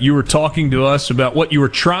 and you were talking to us about what you were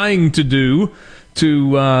trying to do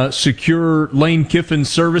to secure Lane Kiffin's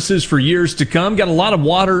services for years to come. Got a lot of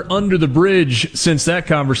water under the bridge since that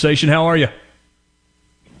conversation. How are you?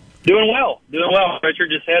 Doing well,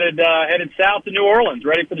 Richard. Just headed south to New Orleans,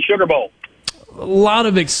 ready for the Sugar Bowl. A lot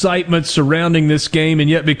of excitement surrounding this game, and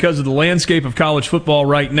yet because of the landscape of college football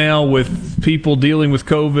right now with people dealing with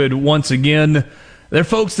COVID once again, there are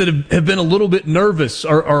folks that have been a little bit nervous.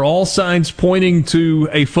 Are all signs pointing to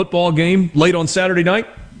a football game late on Saturday night?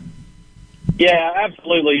 Yeah,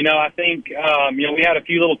 absolutely. I think we had a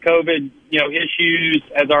few little COVID issues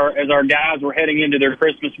as our guys were heading into their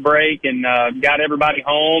Christmas break and got everybody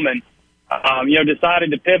home and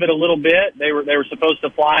decided to pivot a little bit. They were supposed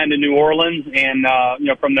to fly into New Orleans and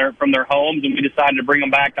from their homes, and we decided to bring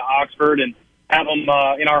them back to Oxford and have them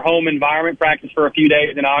in our home environment, practice for a few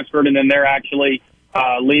days in Oxford, and then they're actually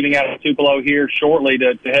leaving out of Tupelo here shortly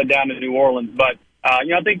to head down to New Orleans. But I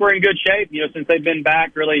think we're in good shape. Since they've been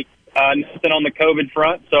back, really. Nothing on the COVID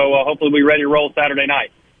front, so hopefully we're ready to roll Saturday night.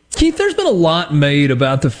 Keith, there's been a lot made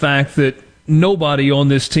about the fact that nobody on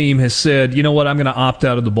this team has said, you know what, I'm going to opt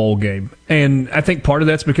out of the bowl game. And I think part of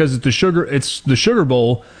that's because it's the Sugar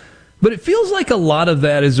Bowl, but it feels like a lot of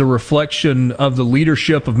that is a reflection of the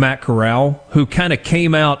leadership of Matt Corral, who kind of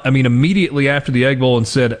came out, immediately after the Egg Bowl and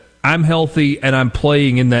said, I'm healthy and I'm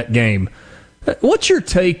playing in that game. What's your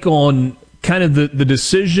take on kind of the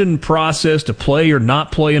decision process to play or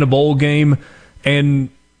not play in a bowl game, and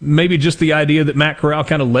maybe just the idea that Matt Corral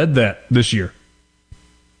kind of led that this year?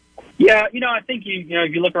 Yeah, I think if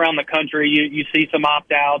you look around the country, you see some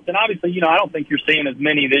opt-outs, and obviously, I don't think you're seeing as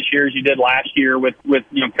many this year as you did last year with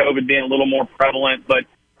COVID being a little more prevalent. But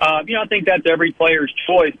I think that's every player's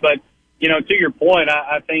choice. But to your point,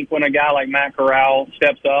 I think when a guy like Matt Corral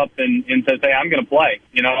steps up and says, "Hey, I'm going to play,"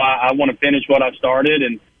 I want to finish what I've started,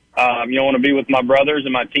 and I want to be with my brothers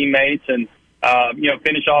and my teammates, and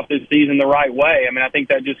finish off this season the right way. I think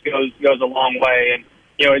that just goes a long way, and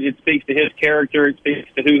it speaks to his character. It speaks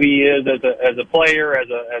to who he is as a player, as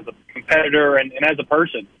a competitor, and as a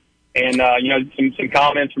person. And some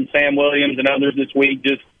comments from Sam Williams and others this week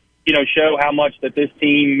just show how much that this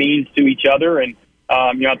team means to each other. And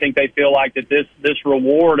I think they feel like that this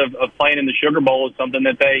reward of playing in the Sugar Bowl is something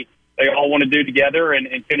that they they all want to do together and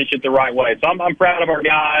finish it the right way. So I'm proud of our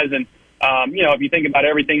guys. And, if you think about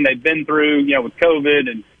everything they've been through, with COVID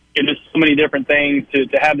and just so many different things, to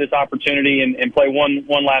have this opportunity and play one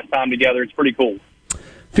last time together, it's pretty cool.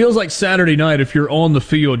 Feels like Saturday night, if you're on the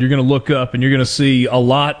field, you're going to look up and you're going to see a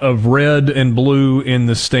lot of red and blue in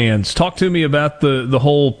the stands. Talk to me about the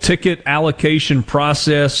whole ticket allocation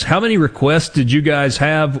process. How many requests did you guys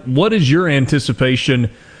have? What is your anticipation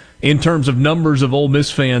in terms of numbers of Ole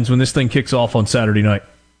Miss fans when this thing kicks off on Saturday night?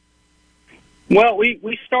 Well,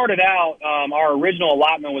 we started out, our original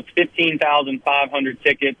allotment was 15,500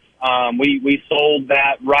 tickets. We sold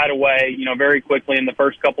that right away, very quickly in the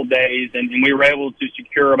first couple days, and we were able to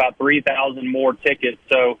secure about 3,000 more tickets.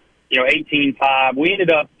 So, 18.5. We ended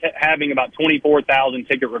up having about 24,000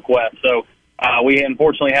 ticket requests. So, we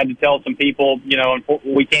unfortunately had to tell some people,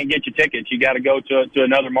 we can't get you tickets. You got to go to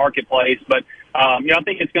another marketplace. But, I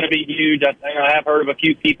think it's going to be huge. I have heard of a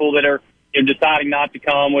few people that are deciding not to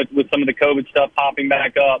come with some of the COVID stuff popping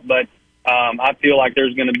back up. But I feel like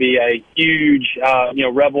there's going to be a huge,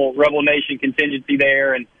 Rebel Nation contingency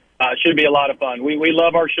there, and it should be a lot of fun. We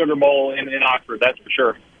love our Sugar Bowl in Oxford, that's for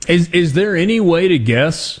sure. Is there any way to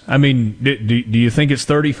guess? I mean, do you think it's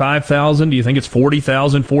 35,000? Do you think it's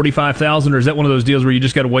 40,000, 45,000? Or is that one of those deals where you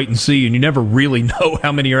just got to wait and see and you never really know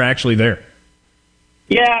how many are actually there?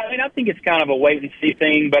 Yeah, I think it's kind of a wait-and-see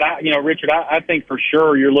thing. But, Richard, I think for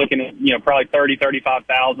sure you're looking at, probably 30,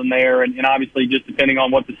 35,000 there. And obviously just depending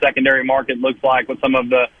on what the secondary market looks like with some of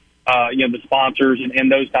the, the sponsors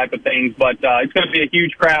and those type of things. But it's going to be a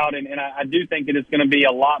huge crowd, and I do think that it's going to be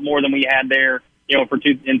a lot more than we had there,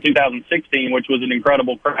 in 2016, which was an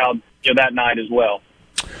incredible crowd, that night as well.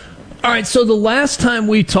 All right, so the last time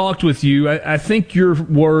we talked with you, I think your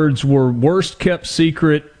words were worst kept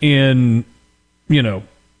secret in –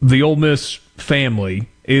 the Ole Miss family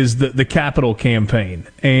is the capital campaign.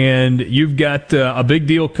 And you've got a big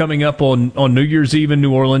deal coming up on New Year's Eve in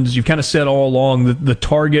New Orleans. You've kind of said all along that the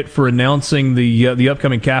target for announcing the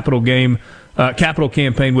upcoming capital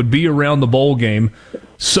campaign would be around the bowl game.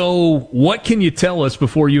 So what can you tell us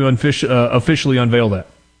before you officially unveil that?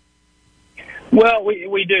 Well,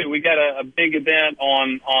 we do. We got a big event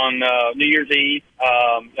on New Year's Eve,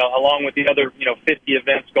 along with the other 50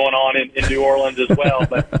 events going on in New Orleans as well.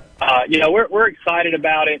 But we're excited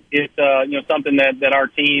about it. It's something that our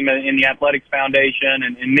team in the Athletics Foundation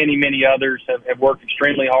and many others have worked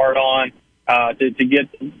extremely hard on to get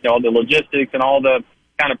the logistics and all the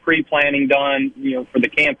kind of pre-planning done for the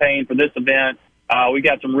campaign for this event. We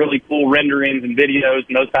got some really cool renderings and videos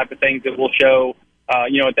and those type of things that we'll show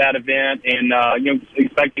at that event, and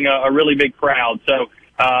expecting a really big crowd. So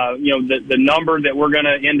the number that we're going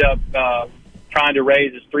to end up trying to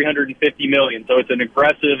raise is $350 million. So it's an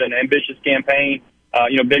aggressive and ambitious campaign,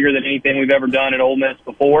 bigger than anything we've ever done at Ole Miss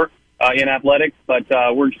before in athletics. But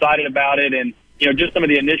we're excited about it, and just some of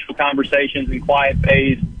the initial conversations and quiet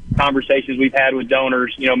phase conversations we've had with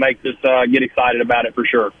donors, makes us get excited about it for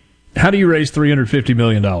sure. How do you raise $350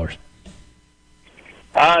 million?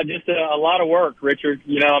 Just a lot of work, Richard.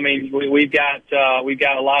 We've got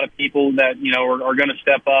a lot of people that are going to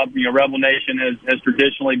step up. Rebel Nation has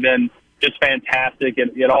traditionally been just fantastic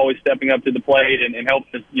at always stepping up to the plate and help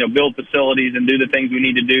us build facilities and do the things we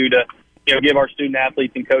need to do to give our student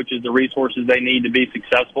athletes and coaches the resources they need to be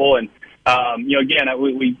successful. And again,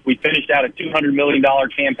 we finished out a $200 million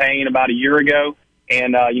campaign about a year ago.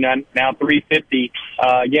 And, now 350,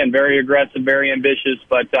 again, very aggressive, very ambitious,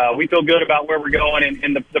 but we feel good about where we're going,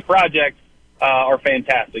 and the projects are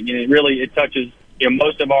fantastic. It touches,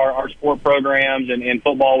 most of our sport programs and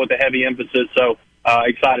football with a heavy emphasis, so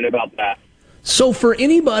excited about that. So for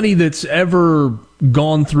anybody that's ever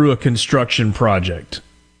gone through a construction project,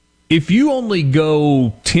 if you only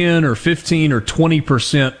go 10 or 15 or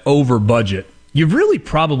 20% over budget, you've really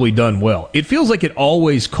probably done well. It feels like it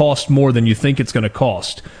always costs more than you think it's going to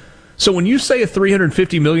cost. So when you say a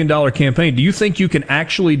 $350 million campaign, do you think you can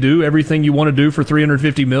actually do everything you want to do for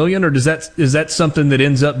 $350 million, or is that something that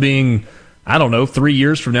ends up being, 3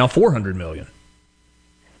 years from now, $400 million?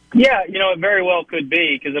 Yeah, it very well could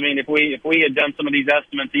be, because if we had done some of these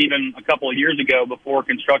estimates even a couple of years ago before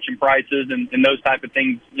construction prices and those type of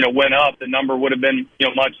things went up, the number would have been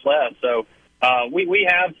much less. So. We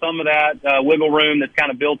have some of that wiggle room that's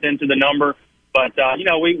kind of built into the number, but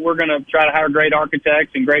we're going to try to hire great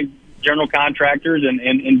architects and great general contractors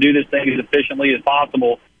and do this thing as efficiently as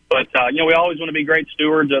possible. But we always want to be great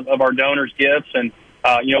stewards of our donors' gifts, and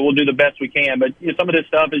we'll do the best we can. But some of this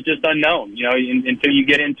stuff is just unknown, until you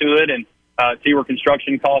get into it and see where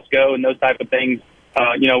construction costs go and those type of things.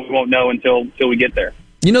 We won't know until we get there.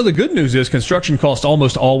 The good news is construction costs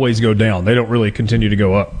almost always go down. They don't really continue to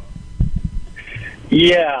go up.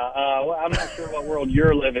 Yeah, well, I'm not sure what world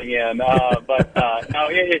you're living in, but no,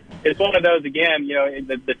 it's one of those, again,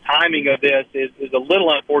 the timing of this is a little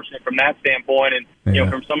unfortunate from that standpoint. And,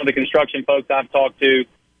 from some of the construction folks I've talked to,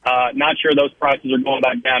 not sure those prices are going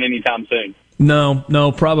back down anytime soon.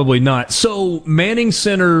 No, probably not. So Manning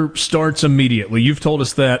Center starts immediately. You've told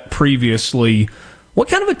us that previously. What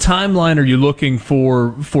kind of a timeline are you looking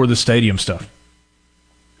for the stadium stuff?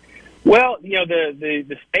 Well,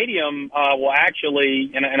 the stadium will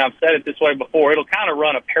actually, and I've said it this way before, it'll kind of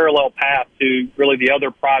run a parallel path to really the other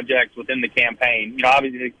projects within the campaign.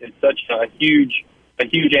 Obviously it's such a huge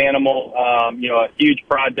animal, a huge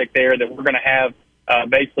project there that we're going to have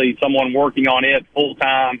basically someone working on it full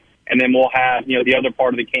time, and then we'll have the other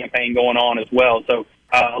part of the campaign going on as well. So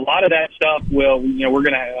a lot of that stuff we're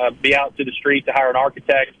going to be out to the street to hire an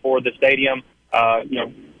architect for the stadium,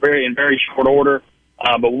 in very short order.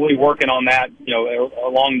 But we'll be working on that,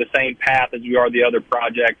 along the same path as we are the other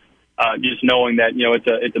projects, just knowing that,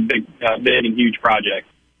 it's a big and huge project.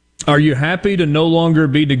 Are you happy to no longer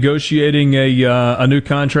be negotiating a new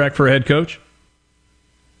contract for a head coach?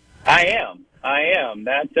 I am.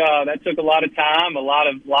 That took a lot of time, a lot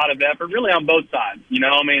of effort, really on both sides, and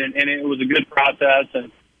it was a good process.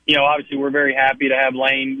 And, obviously we're very happy to have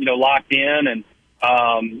Lane, locked in and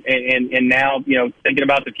now, thinking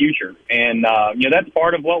about the future. And, that's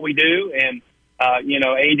part of what we do. And,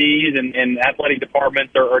 ADs and athletic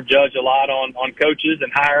departments are judged a lot on coaches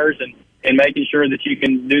and hires and making sure that you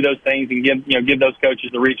can do those things and give those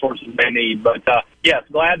coaches the resources they need. But, yes,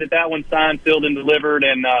 glad that one's signed, sealed, and delivered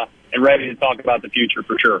and ready to talk about the future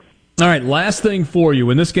for sure. All right, last thing for you.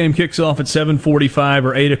 When this game kicks off at 7:45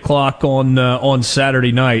 or 8 o'clock on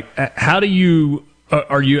Saturday night, are you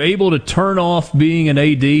able to turn off being an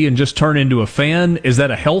AD and just turn into a fan? Is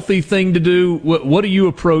that a healthy thing to do? What do you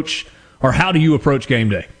approach, or how do you approach game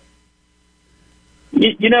day?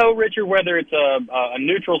 Richard, whether it's a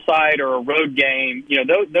neutral site or a road game,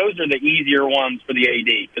 those are the easier ones for the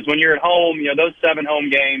AD. Because when you're at home, those 7 home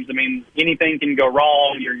games, anything can go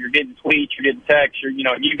wrong. You're getting tweets, you're getting texts.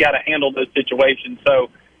 You've got to handle those situations. So,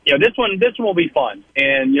 this one will be fun.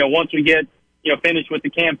 And once we get finished with the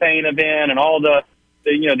campaign event and all the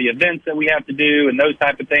events that we have to do and those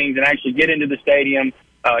type of things, and actually get into the stadium,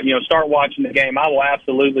 start watching the game, I will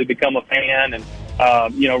absolutely become a fan and,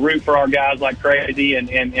 root for our guys like crazy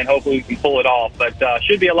and hopefully we can pull it off. But,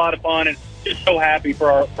 should be a lot of fun, and just so happy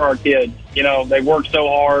for our kids. They work so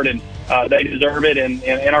hard and, they deserve it,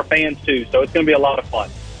 and our fans too. So it's going to be a lot of fun.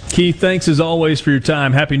 Keith, thanks as always for your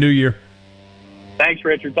time. Happy New Year. Thanks,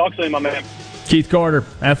 Richard. Talk soon, my man. Keith Carter,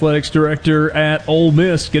 athletics director at Ole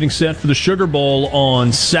Miss, getting set for the Sugar Bowl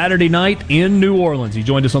on Saturday night in New Orleans. He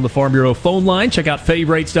joined us on the Farm Bureau phone line. Check out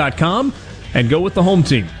favorites.com and go with the home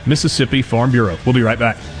team, Mississippi Farm Bureau. We'll be right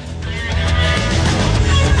back.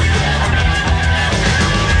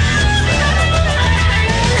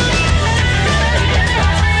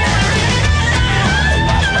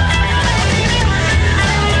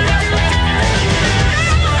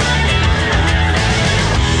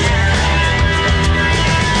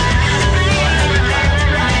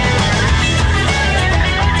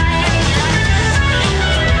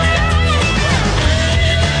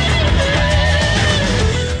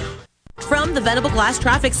 Venable Glass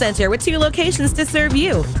Traffic Center with 2 locations to serve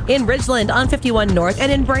you. In Ridgeland on 51 North and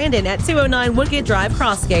in Brandon at 209 Woodgate Drive,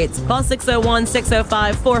 Crossgates. Call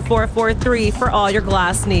 601-605-4443 for all your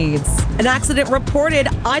glass needs. An accident reported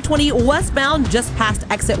I-20 westbound just past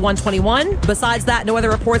exit 121. Besides that, no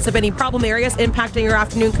other reports of any problem areas impacting your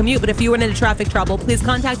afternoon commute, but if you run into traffic trouble, please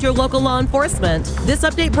contact your local law enforcement. This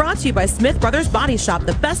update brought to you by Smith Brothers Body Shop,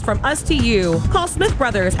 the best from us to you. Call Smith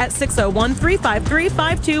Brothers at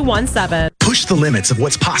 601-353-5217. Push the limits of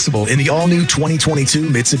what's possible in the all-new 2022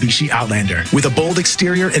 Mitsubishi Outlander. With a bold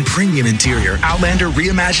exterior and premium interior, Outlander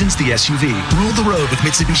reimagines the SUV. Rule the road with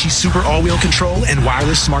Mitsubishi's super all-wheel control and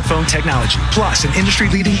wireless smartphone technology. Plus, an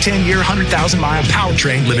industry-leading 10-year, 100,000-mile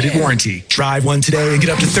powertrain limited warranty. Drive one today and get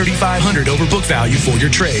up to $3,500 over book value for your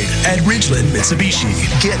trade. At Ridgeland Mitsubishi,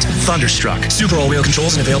 get Thunderstruck. Super all-wheel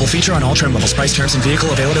controls and available feature on all trim levels. Price, terms, and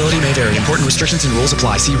vehicle availability may vary. Important restrictions and rules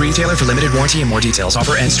apply. See retailer for limited warranty and more details.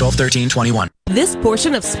 Offer ends 12/13/21. This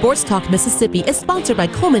portion of Sports Talk Mississippi is sponsored by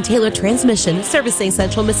Coleman Taylor Transmission, servicing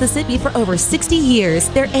Central Mississippi for over 60 years.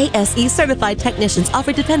 Their ASE certified technicians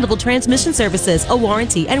offer dependable transmission services, a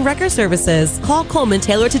warranty, and record services. Call Coleman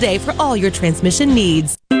Taylor today for all your transmission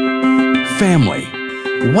needs. Family.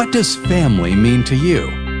 What does family mean to you?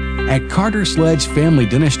 At Carter Sledge Family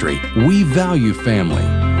Dentistry, we value family.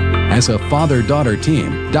 As a father-daughter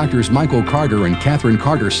team, Doctors Michael Carter and Catherine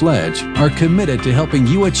Carter Sledge are committed to helping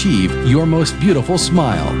you achieve your most beautiful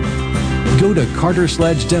smile. Go to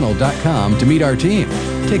CarterSledgeDental.com to meet our team,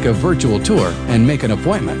 take a virtual tour, and make an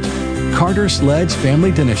appointment. Carter Sledge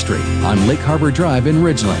Family Dentistry on Lake Harbor Drive in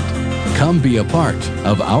Ridgeland. Come be a part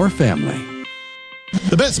of our family.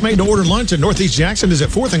 The best made-to-order lunch in Northeast Jackson is at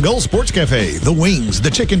 4th and Gold Sports Cafe. The wings, the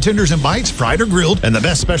chicken tenders and bites, fried or grilled, and the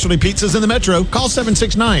best specialty pizzas in the metro. Call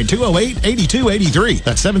 769-208-8283.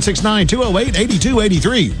 That's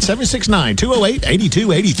 769-208-8283.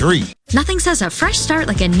 769-208-8283. Nothing says a fresh start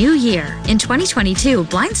like a new year. In 2022,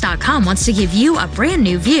 Blinds.com wants to give you a brand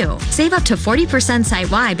new view. Save up to 40%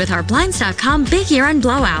 site-wide with our Blinds.com Big Year-End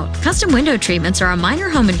Blowout. Custom window treatments are a minor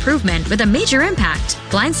home improvement with a major impact.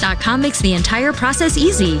 Blinds.com makes the entire process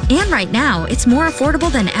easy. And right now, it's more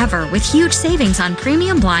affordable than ever with huge savings on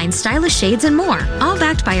premium blinds, stylish shades, and more. All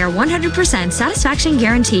backed by our 100% satisfaction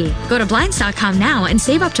guarantee. Go to Blinds.com now and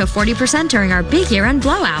save up to 40% during our Big Year-End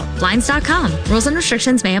Blowout. Blinds.com. Rules and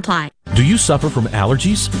restrictions may apply. Do you suffer from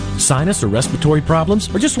allergies, sinus, or respiratory problems,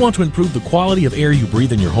 or just want to improve the quality of air you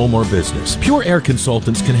breathe in your home or business? Pure Air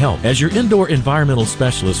Consultants can help. As your indoor environmental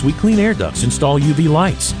specialists, we clean air ducts, install UV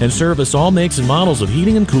lights, and service all makes and models of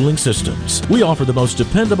heating and cooling systems. We offer the most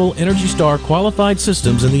dependable Energy Star qualified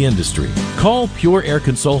systems in the industry. Call Pure Air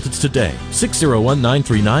Consultants today,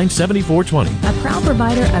 601-939-7420. A proud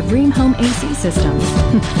provider of Rheem Home AC systems.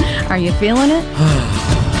 Are you feeling it?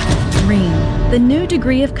 Rheem, the new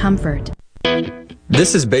degree of comfort.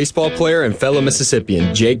 This is baseball player and fellow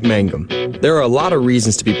Mississippian Jake Mangum. There are a lot of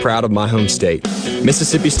reasons to be proud of my home state.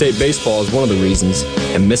 Mississippi State Baseball is one of the reasons,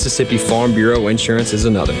 and Mississippi Farm Bureau Insurance is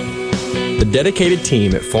another. The dedicated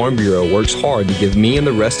team at Farm Bureau works hard to give me and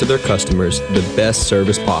the rest of their customers the best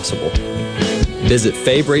service possible. Visit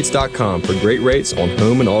favrates.com for great rates on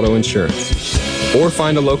home and auto insurance, or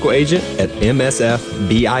find a local agent at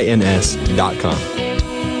msfbins.com.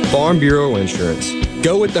 Farm Bureau Insurance.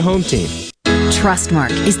 Go with the home team.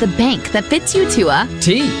 Trustmark is the bank that fits you to a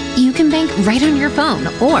T. You can bank right on your phone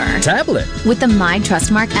or tablet with the My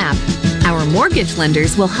Trustmark app. Our mortgage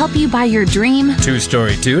lenders will help you buy your dream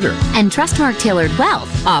two-story tutor. And Trustmark Tailored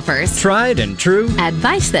Wealth offers tried and true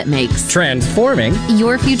advice that makes transforming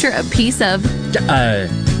your future a piece of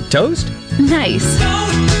toast. Nice.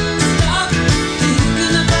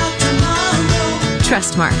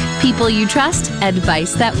 Trustmark. People you trust.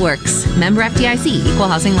 Advice that works. Member FDIC. Equal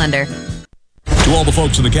housing lender. To all the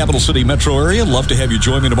folks in the Capital City metro area, love to have you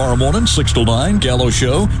join me tomorrow morning, 6 till 9, Gallo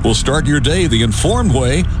Show. We'll start your day the informed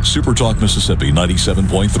way. Super Talk Mississippi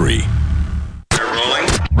 97.3.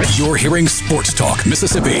 You're hearing Sports Talk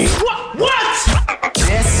Mississippi. What?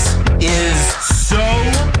 This is so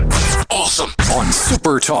awesome on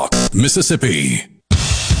Super Talk Mississippi.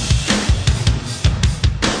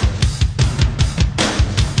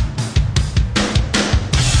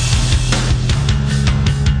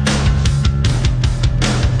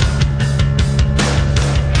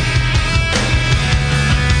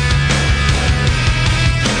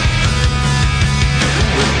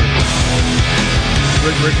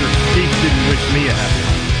 Richard, Keith didn't wish me a happy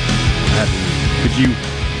New Year.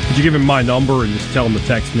 Could you give him my number and just tell him to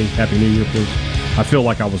text me Happy New Year, please? I feel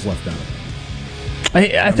like I was left out.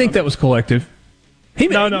 I think that was collective. He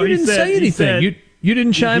didn't say anything. You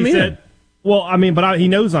didn't chime in. Well, I mean, but he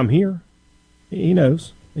knows I'm here. He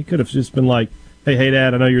knows. He could have just been like, hey,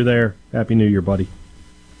 Dad, I know you're there. Happy New Year, buddy.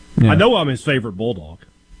 Yeah. I know I'm his favorite Bulldog.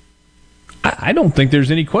 I don't think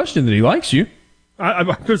there's any question that he likes you.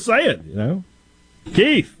 I'm just saying, you know.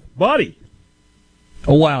 Keith, buddy.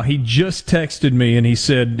 Oh, wow. He just texted me, and he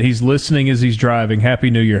said he's listening as he's driving.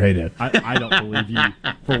 Happy New Year, hey, Dad. I don't believe you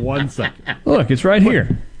for 1 second. Look, it's right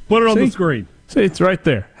here. Put it on the screen. See, it's right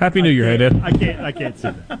there. Happy New Year, hey, Dad. I can't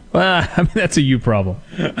see that. I mean, that's a you problem.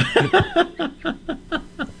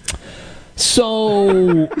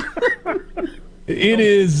 So, it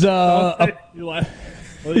is... Don't make me laugh.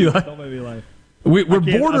 We're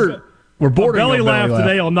bordered... We're bordering belly laugh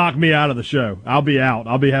today will knock me out of the show. I'll be out.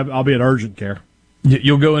 I'll be in urgent care.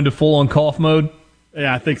 You'll go into full on cough mode.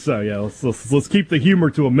 Yeah, I think so. Yeah, let's keep the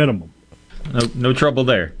humor to a minimum. No trouble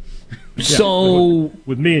there. So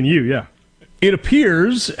with me and you, yeah. It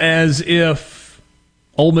appears as if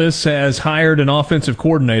Ole Miss has hired an offensive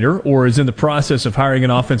coordinator or is in the process of hiring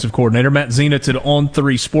an offensive coordinator. Matt Zenitz at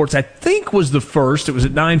On3 Sports, I think, was the first. It was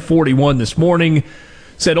at 9:41 this morning.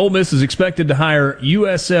 Said Ole Miss is expected to hire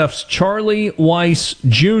USF's Charlie Weiss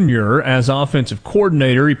Jr. as offensive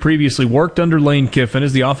coordinator. He previously worked under Lane Kiffin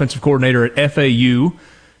as the offensive coordinator at FAU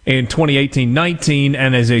in 2018-19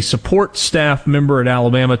 and as a support staff member at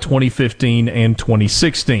Alabama 2015 and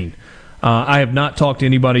 2016. I have not talked to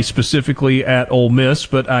anybody specifically at Ole Miss,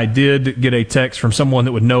 but I did get a text from someone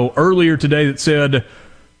that would know earlier today that said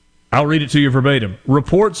I'll read it to you verbatim.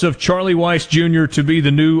 Reports of Charlie Weis Jr. to be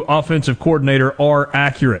the new offensive coordinator are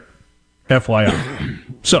accurate. FYI.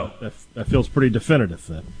 So that feels pretty definitive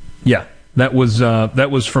then. Yeah, that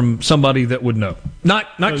was from somebody that would know. Not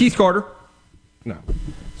Keith Carter. No.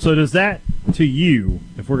 So does that, to you,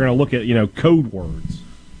 if we're going to look at, code words,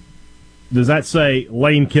 does that say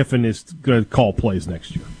Lane Kiffin is going to call plays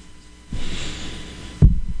next year?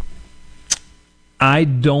 I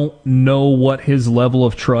don't know what his level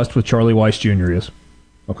of trust with Charlie Weis Jr. is.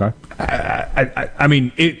 Okay. I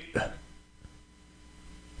mean,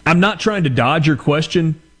 I'm not trying to dodge your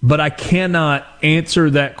question, but I cannot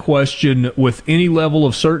answer that question with any level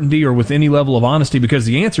of certainty or with any level of honesty because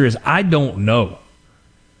the answer is I don't know.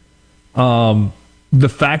 The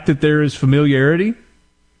fact that there is familiarity,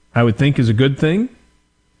 I would think, is a good thing.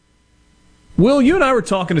 Will, you and I were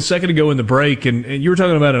talking a second ago in the break, and you were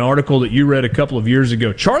talking about an article that you read a couple of years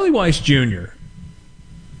ago. Charlie Weis Jr.,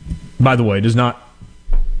 by the way, does not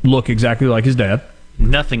look exactly like his dad.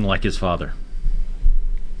 Nothing like his father.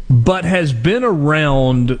 But has been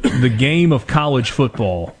around the game of college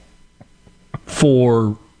football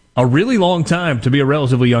for a really long time to be a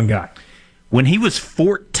relatively young guy. When he was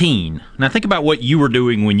 14, now think about what you were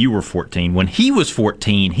doing when you were 14. When he was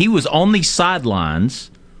 14, he was on the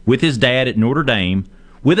sidelines with his dad at Notre Dame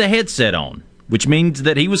with a headset on, which means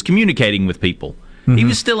that he was communicating with people. Mm-hmm. He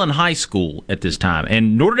was still in high school at this time.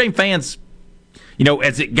 And Notre Dame fans,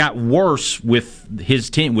 as it got worse with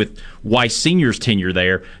with Weis Sr.'s tenure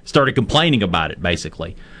there, started complaining about it,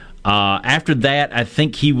 basically. After that, I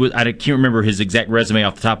think I can't remember his exact resume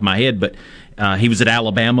off the top of my head, but he was at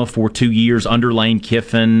Alabama for 2 years under Lane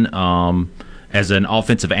Kiffin as an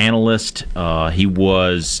offensive analyst. He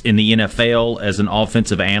was in the NFL as an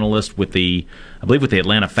offensive analyst with the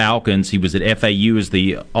Atlanta Falcons. He was at FAU as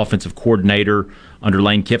the offensive coordinator under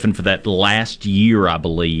Lane Kiffin for that last year, I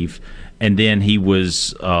believe. And then he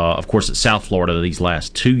was, of course, at South Florida these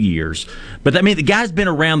last 2 years. But the guy's been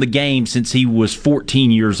around the game since he was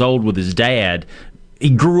 14 years old with his dad.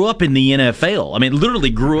 He grew up in the NFL.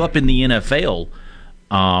 Literally grew up in the NFL.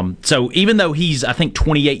 So even though he's, I think,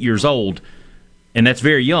 28 years old, and that's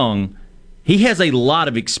very young, he has a lot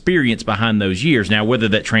of experience behind those years. Now, whether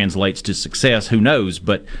that translates to success, who knows?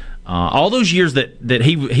 But all those years that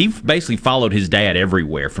he basically followed his dad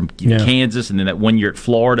everywhere, from Kansas, and then that 1 year at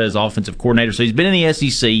Florida as offensive coordinator. So he's been in the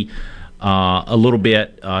SEC a little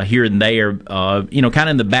bit here and there, kind of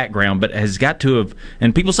in the background, but has got to have.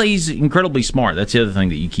 And people say he's incredibly smart. That's the other thing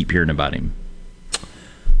that you keep hearing about him.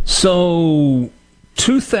 So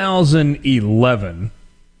 2011.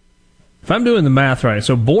 If I'm doing the math right,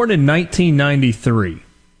 so born in 1993,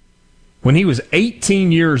 when he was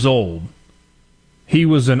 18 years old, he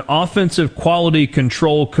was an offensive quality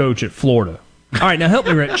control coach at Florida. All right, now help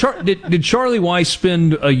me, Rick. Did Charlie Weis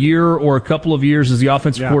spend a year or a a couple of years as the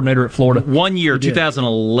offensive coordinator at Florida? 1 year,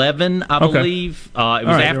 2011, I believe. It was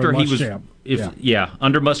after he was,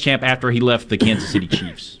 under Muschamp after he left the Kansas City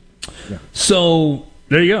Chiefs. Yeah. So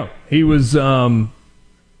there you go. He was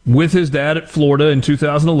with his dad at Florida in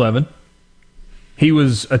 2011. He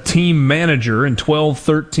was a team manager in 12,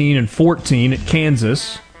 13, and 14 at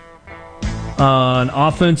Kansas. An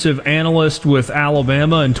offensive analyst with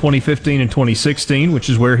Alabama in 2015 and 2016, which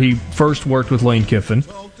is where he first worked with Lane Kiffin.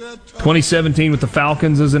 2017 with the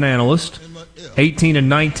Falcons as an analyst. 18 and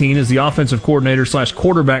 19 as the offensive coordinator /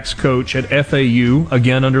 quarterbacks coach at FAU,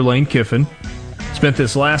 again under Lane Kiffin. Spent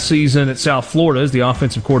this last season at South Florida as the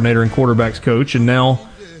offensive coordinator and quarterbacks coach, and now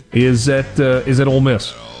is at Ole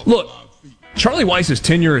Miss. Look, Charlie Weis's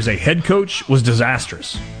tenure as a head coach was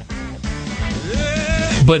disastrous.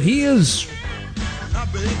 But he is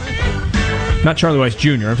not Charlie Weis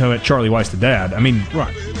Jr., I'm talking about Charlie Weis the dad.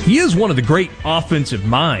 He is one of the great offensive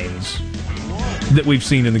minds that we've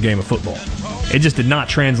seen in the game of football. It just did not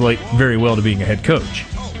translate very well to being a head coach.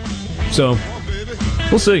 So,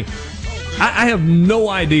 we'll see. I have no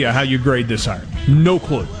idea how you grade this hire. No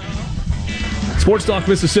clue. Sports Talk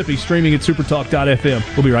Mississippi, streaming at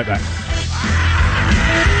supertalk.fm. We'll be right back.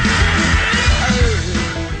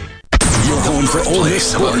 Home for Ole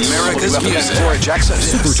Miss sports. America's music.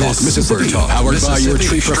 Super Talk Mississippi. Powered by your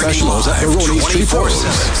tree professionals at Baroni's Tree Pros.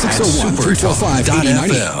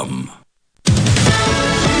 601-345-8090.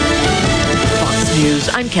 News.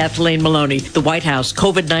 I'm Kathleen Maloney. The White House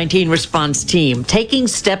COVID-19 response team taking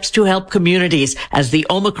steps to help communities as the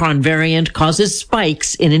Omicron variant causes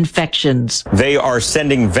spikes in infections. They are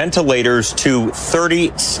sending ventilators to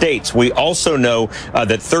 30 states. We also know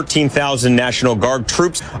that 13,000 National Guard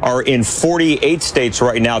troops are in 48 states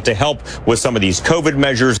right now to help with some of these COVID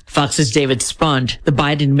measures. Fox's David Spund. The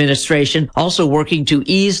Biden administration also working to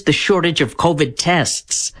ease the shortage of COVID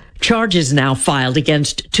tests. Charges now filed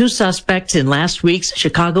against 2 suspects in last week's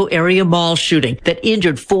Chicago area mall shooting that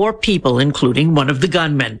injured 4 people, including one of the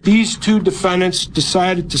gunmen. These 2 defendants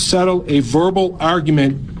decided to settle a verbal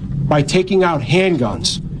argument by taking out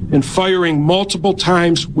handguns and firing multiple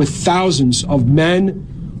times with thousands of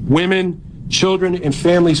men, women, children, and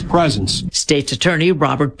families present. State's Attorney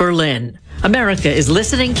Robert Berlin. America is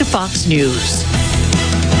listening to Fox News.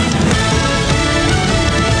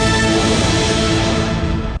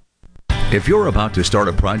 If you're about to start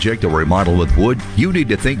a project or remodel with wood, you need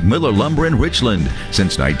to think Miller Lumber in Richland.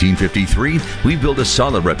 Since 1953, we've built a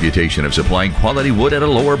solid reputation of supplying quality wood at a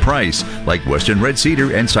lower price, like Western Red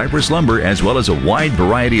Cedar and Cypress Lumber, as well as a wide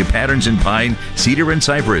variety of patterns in pine, cedar, and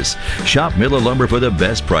cypress. Shop Miller Lumber for the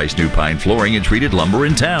best price new pine flooring and treated lumber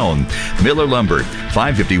in town. Miller Lumber,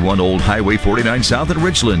 551 Old Highway 49 South in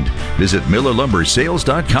Richland. Visit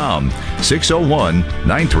MillerLumberSales.com,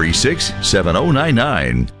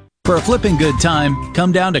 601-936-7099. For a flipping good time,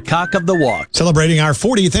 come down to Cock of the Walk. Celebrating our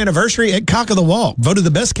 40th anniversary at Cock of the Walk. Voted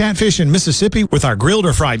the best catfish in Mississippi with our grilled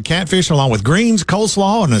or fried catfish along with greens,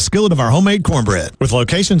 coleslaw, and a skillet of our homemade cornbread. With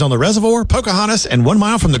locations on the Reservoir, Pocahontas, and 1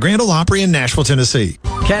 mile from the Grand Ole Opry in Nashville, Tennessee.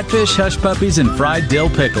 Catfish, hush puppies, and fried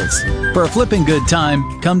dill pickles. For a flipping good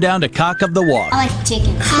time, come down to Cock of the Walk. I like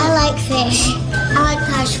chicken. I like fish. I like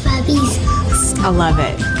hush puppies. I love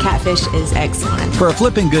it. Catfish is excellent. For a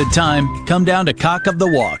flipping good time, come down to Cock of the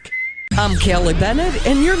Walk. I'm Kelly Bennett,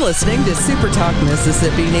 and you're listening to Super Talk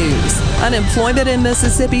Mississippi News. Unemployment in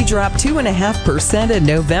Mississippi dropped 2.5% in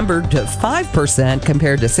November to 5%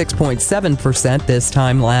 compared to 6.7% this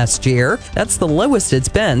time last year. That's the lowest it's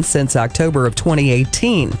been since October of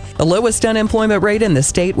 2018. The lowest unemployment rate in the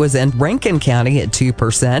state was in Rankin County at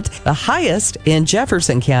 2%, the highest in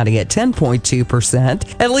Jefferson County at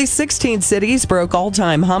 10.2%. At least 16 cities broke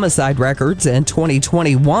all-time homicide records in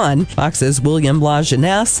 2021. Fox's William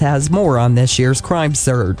LaJeunesse has more on this year's crime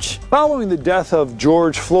surge. Following the death of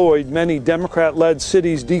George Floyd, many Democrat-led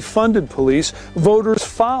cities defunded police. Voters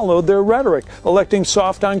followed their rhetoric, electing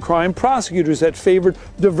soft-on-crime prosecutors that favored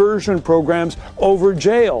diversion programs over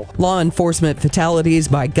jail. Law enforcement fatalities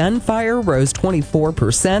by gunfire rose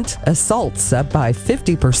 24%, assaults up by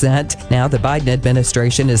 50%. Now the Biden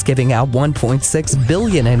administration is giving out $1.6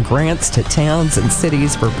 billion in grants to towns and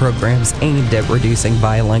cities for programs aimed at reducing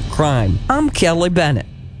violent crime. I'm Kelly Bennett.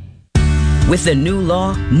 With the new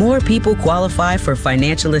law, more people qualify for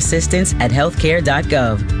financial assistance at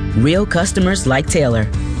healthcare.gov. Real customers like Taylor.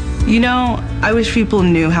 You know, I wish people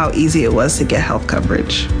knew how easy it was to get health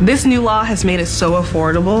coverage. This new law has made it so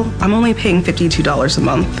affordable. I'm only paying $52 a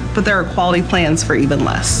month, but there are quality plans for even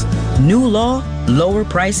less. New law, lower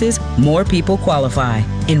prices, more people qualify.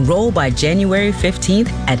 Enroll by January 15th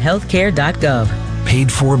at healthcare.gov.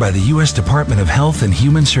 Paid for by the U.S. Department of Health and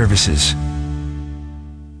Human Services.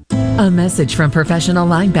 A message from professional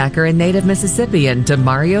linebacker and native Mississippian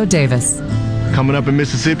Demario Davis. Coming up in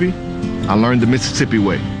Mississippi, I learned the Mississippi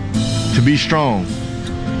way. To be strong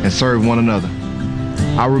and serve one another.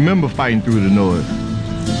 I remember fighting through the noise.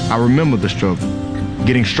 I remember the struggle.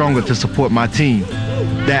 Getting stronger to support my team.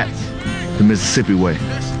 That's the Mississippi way.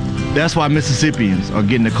 That's why Mississippians are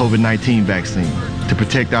getting the COVID-19 vaccine. To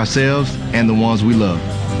protect ourselves and the ones we love.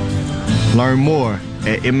 Learn more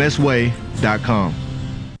at msway.com.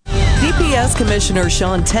 DPS Commissioner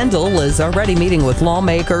Sean Tindall is already meeting with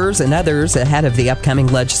lawmakers and others ahead of the upcoming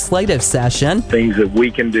legislative session. Things that we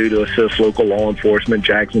can do to assist local law enforcement,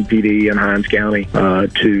 Jackson PD and Hinds County,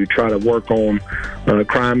 to try to work on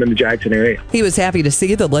crime in the Jackson area. He was happy to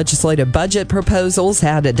see the legislative budget proposals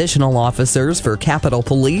had additional officers for Capitol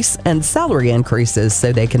Police and salary increases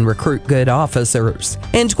so they can recruit good officers.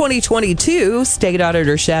 In 2022, State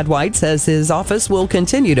Auditor Shad White says his office will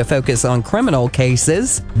continue to focus on criminal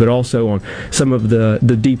cases, but also on some of the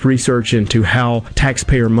deep research into how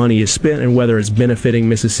taxpayer money is spent and whether it's benefiting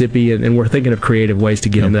Mississippi, and we're thinking of creative ways to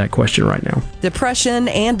get into that question right now. Depression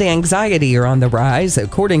and anxiety are on the rise,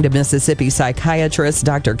 according to Mississippi psychiatrist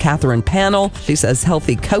Dr. Catherine Pannell. She says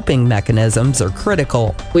healthy coping mechanisms are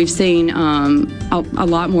critical. We've seen a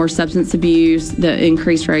lot more substance abuse, the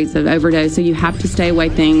increased rates of overdose, so you have to stay away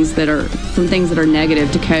from things that are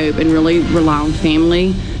negative to cope and really rely on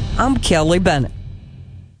family. I'm Kelly Bennett.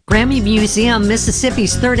 Grammy Museum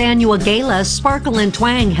Mississippi's third annual gala, Sparkle and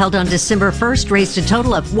Twang, held on December 1st, raised a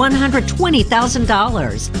total of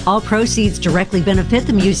 $120,000. All proceeds directly benefit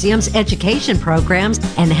the museum's education programs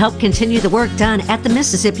and help continue the work done at the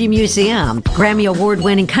Mississippi Museum. Grammy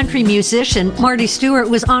Award-winning country musician Marty Stewart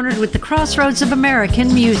was honored with the Crossroads of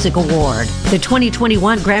American Music Award. The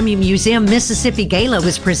 2021 Grammy Museum Mississippi Gala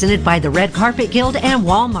was presented by the Red Carpet Guild and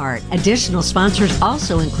Walmart. Additional sponsors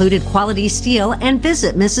also included Quality Steel and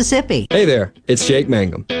Visit Mississippi. Mississippi. Hey there, it's Jake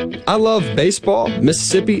Mangum. I love baseball,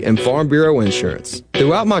 Mississippi, and Farm Bureau insurance.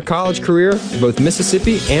 Throughout my college career, both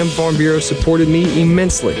Mississippi and Farm Bureau supported me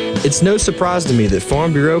immensely. It's no surprise to me that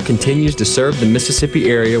Farm Bureau continues to serve the Mississippi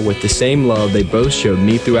area with the same love they both showed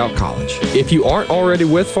me throughout college. If you aren't already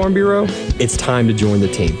with Farm Bureau, it's time to join the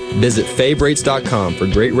team. Visit favrates.com for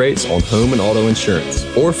great rates on home and auto insurance,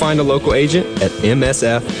 or find a local agent at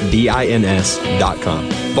msfbins.com.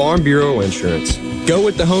 Farm Bureau Insurance. Go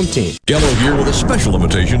with the home team. Gallo here with a special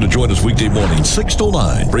invitation to join us weekday morning, 6 to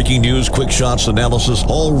 9. Breaking news, quick shots, analysis,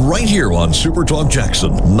 all right here on Super Talk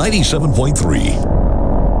Jackson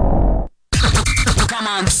 97.3. Come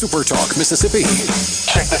on. Super Talk Mississippi.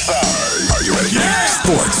 Check this out. Are you ready? Yeah.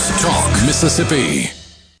 Sports Talk Mississippi.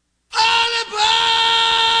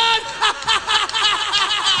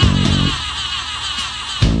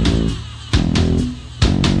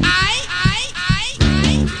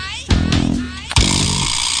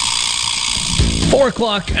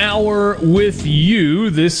 O'clock hour with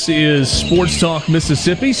you. This is Sports Talk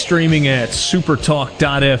Mississippi, streaming at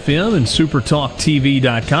supertalk.fm and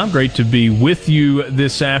supertalktv.com. Great to be with you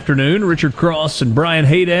this afternoon. Richard Cross and Brian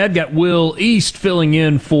Haydad, got Will East filling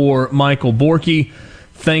in for Michael Borky.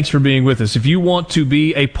 Thanks for being with us. If you want to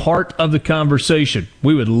be a part of the conversation,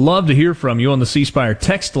 we would love to hear from you on the C Spire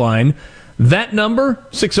text line. That number,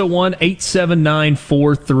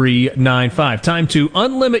 601-879-4395. Time to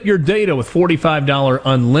unlimit your data with $45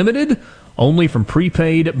 unlimited, only from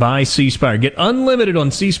prepaid by C Spire. Get unlimited on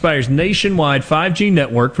C Spire's nationwide 5G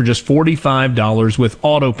network for just $45 with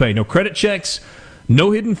autopay. No credit checks, no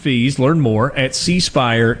hidden fees. Learn more at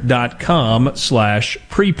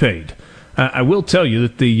cspire.com/prepaid. I will tell you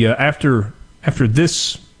that the after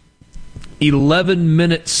this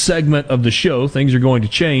 11-minute segment of the show, things are going to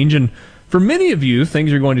change, and for many of you,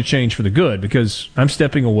 things are going to change for the good, because I'm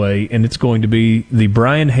stepping away, and it's going to be the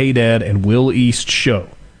Brian Haydad and Will East show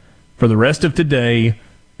for the rest of today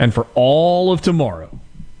and for all of tomorrow.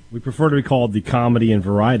 We prefer to be called the Comedy and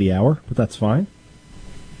Variety Hour, but that's fine.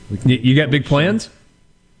 You got big plans?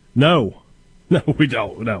 No, we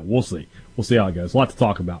don't. No, we'll see. We'll see how it goes. A lot to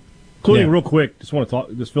talk about. Including, real quick, just want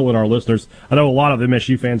to just fill in our listeners. I know a lot of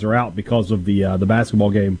MSU fans are out because of the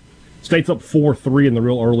basketball game. State's up 4-3 in the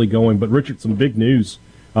real early going, but Richard, some big news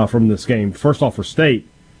from this game. First off, for State,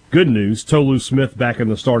 good news. Tolu Smith back in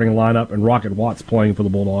the starting lineup, and Rocket Watts playing for the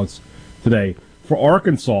Bulldogs today. For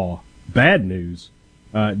Arkansas, bad news.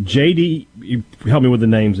 J.D., help me with the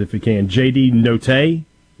names if you can. J.D. Note,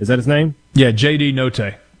 is that his name? Yeah, J.D.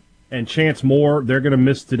 Note. And Chance Moore, they're going to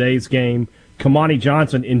miss today's game. Kamani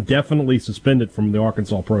Johnson indefinitely suspended from the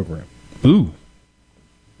Arkansas program. Ooh.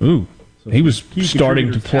 So he was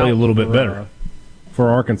starting to play a little bit better for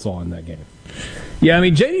Arkansas in that game. Yeah, I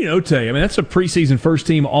mean, J.D. Note, that's a preseason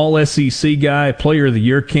first-team All-SEC guy, Player of the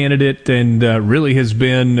Year candidate, and really has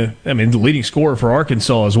been, the leading scorer for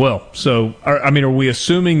Arkansas as well. So, are we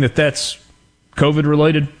assuming that that's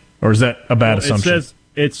COVID-related, or is that a bad assumption?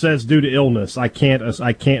 It says due to illness. I can't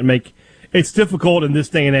make. It's difficult in this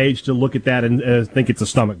day and age to look at that and think it's a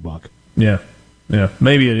stomach bug. Yeah,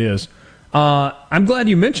 maybe it is. I'm glad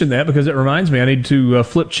you mentioned that, because it reminds me I need to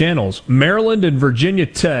flip channels. Maryland and Virginia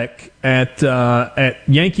Tech at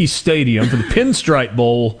Yankee Stadium for the Pinstripe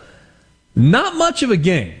Bowl. Not much of a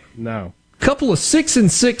game. No. Couple of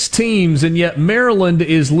 6-6 teams, and yet Maryland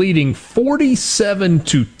is leading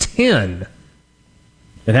 47-10.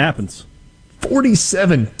 It happens.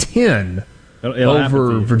 47-10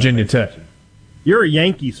 over Virginia Tech. You're a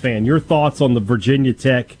Yankees fan. Your thoughts on the Virginia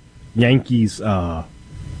Tech Yankees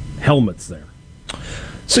helmets there?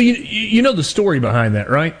 So you know the story behind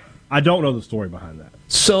that, right? I don't know the story behind that.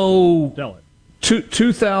 So tell it.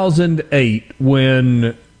 2008,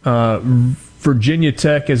 when Virginia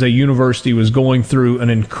Tech as a university was going through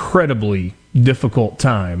an incredibly difficult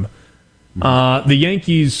time, the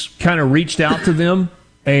Yankees kind of reached out to them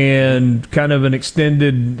and kind of an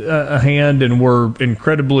extended a hand, and were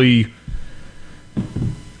incredibly...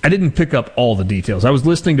 I didn't pick up all the details. I was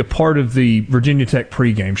listening to part of the Virginia Tech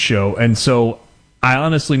pregame show, and so I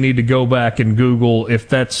honestly need to go back and Google if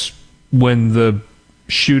that's when the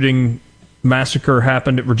shooting massacre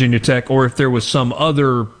happened at Virginia Tech, or if there was some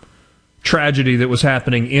other tragedy that was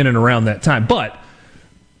happening in and around that time. But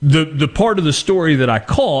the part of the story that I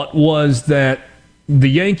caught was that the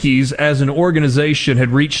Yankees, as an organization, had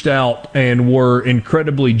reached out and were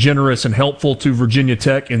incredibly generous and helpful to Virginia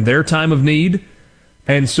Tech in their time of need.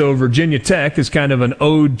 And so Virginia Tech, as kind of an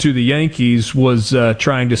ode to the Yankees, was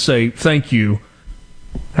trying to say thank you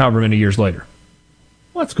however many years later.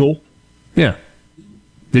 Well, that's cool. Yeah.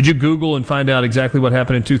 Did you Google and find out exactly what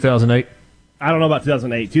happened in 2008? I don't know about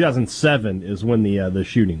 2008. 2007 is when the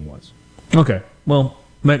shooting was. Okay. Well,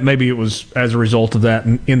 maybe it was as a result of that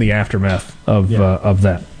in the aftermath of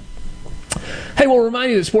that. Hey, we'll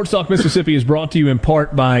remind you that Sports Talk Mississippi is brought to you in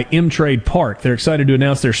part by M-Trade Park. They're excited to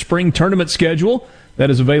announce their spring tournament schedule that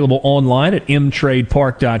is available online at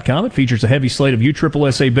mtradepark.com. It features a heavy slate of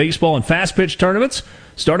USSSA baseball and fast pitch tournaments,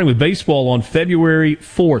 starting with baseball on February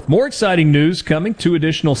 4th. More exciting news coming. 2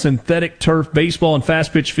 additional synthetic turf baseball and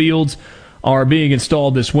fast pitch fields are being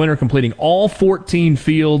installed this winter, completing all 14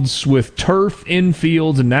 fields with turf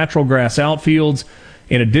infields and natural grass outfields.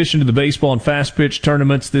 In addition to the baseball and fast pitch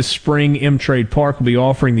tournaments, this spring M-Trade Park will be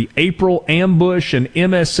offering the April Ambush and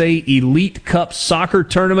MSA Elite Cup soccer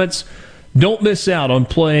tournaments. Don't miss out on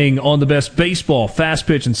playing on the best baseball, fast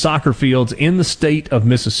pitch, and soccer fields in the state of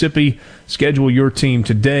Mississippi. Schedule your team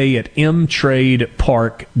today at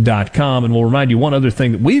mtradepark.com. And we'll remind you one other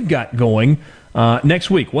thing that we've got going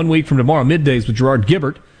next week, 1 week from tomorrow, middays with Gerard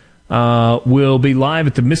Gibbert. Will be live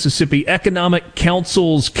at the Mississippi Economic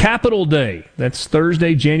Council's Capital Day. That's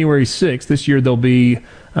Thursday, January 6th. This year they'll be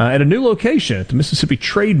at a new location at the Mississippi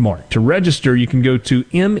Trademark. To register, you can go to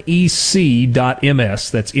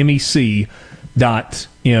mec.ms. That's mec.ms.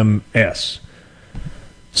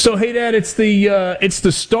 So, hey, Dad, it's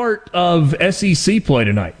the start of SEC play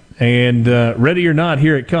tonight. And ready or not,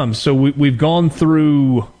 here it comes. So we've gone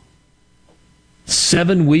through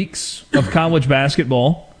 7 weeks of college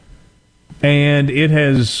basketball. And it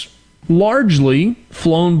has largely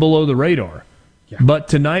flown below the radar. Yeah. But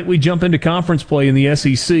tonight we jump into conference play in the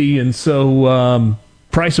SEC, and so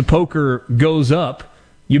price of poker goes up.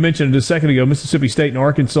 You mentioned it a second ago, Mississippi State and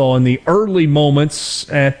Arkansas in the early moments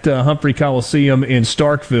at Humphrey Coliseum in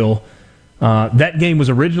Starkville. That game was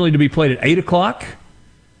originally to be played at 8 o'clock.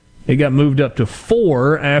 It got moved up to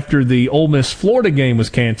 4 after the Ole Miss-Florida game was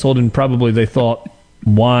canceled, and probably they thought,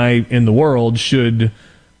 why in the world should...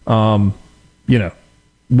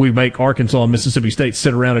 we make Arkansas and Mississippi State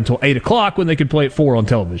sit around until 8 o'clock when they could play at 4 on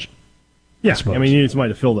television. Yeah, I mean, you need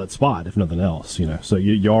somebody to fill that spot, if nothing else. So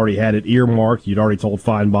you already had it earmarked. You'd already told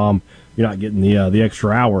Feinbaum you're not getting the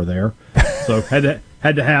extra hour there. So had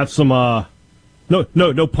to have some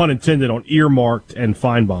no pun intended on earmarked and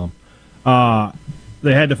Feinbaum.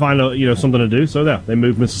 They had to find something to do. So they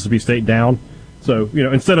moved Mississippi State down. So,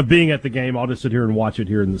 instead of being at the game, I'll just sit here and watch it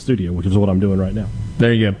here in the studio, which is what I'm doing right now.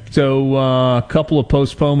 There you go. So, a couple of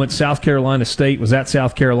postponements. South Carolina State was at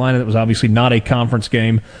South Carolina. That was obviously not a conference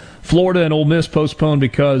game. Florida and Ole Miss postponed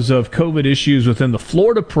because of COVID issues within the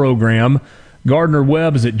Florida program.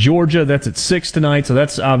 Gardner-Webb is at Georgia. That's at 6 tonight, so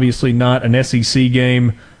that's obviously not an SEC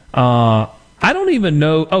game. I don't even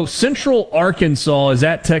know. Oh, Central Arkansas is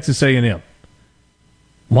at Texas A&M.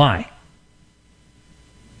 Why?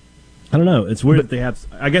 I don't know. It's weird that they have.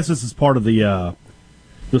 I guess this is part of the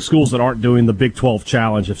schools that aren't doing the Big 12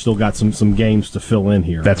 Challenge have still got some games to fill in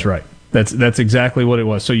here. That's right. That's exactly what it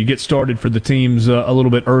was. So you get started for the teams a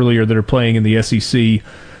little bit earlier that are playing in the SEC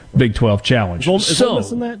Big 12 Challenge. Is Ole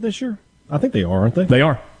Miss in that this year? I think they are, aren't they? They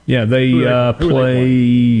are. Yeah, they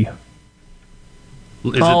play.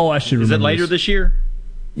 I should remember. Is it later this year?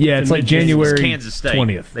 Yeah, it's like January Kansas State.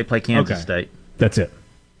 20th. They play Kansas State. That's it.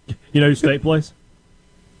 You know who State plays?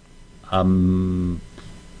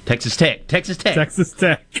 Texas Tech. Texas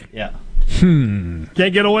Tech. Yeah. Can't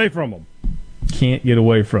get away from them. Can't get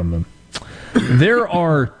away from them. There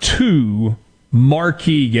are 2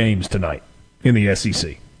 marquee games tonight in the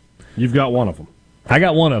SEC. You've got one of them. I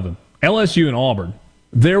got one of them. LSU and Auburn.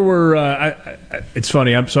 There were. It's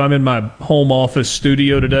funny. I'm in my home office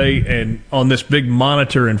studio today, and on this big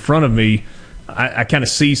monitor in front of me, I kind of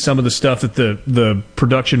see some of the stuff that the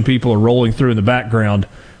production people are rolling through in the background.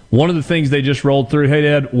 One of the things they just rolled through, hey,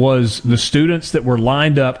 Dad, was the students that were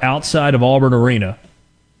lined up outside of Auburn Arena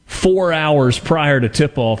 4 hours prior to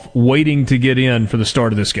tip-off waiting to get in for the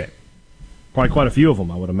start of this game. Probably quite a few of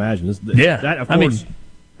them, I would imagine. Yeah. Of course,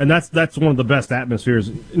 and that's one of the best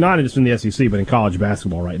atmospheres, not just in the SEC, but in college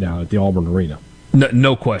basketball right now at the Auburn Arena.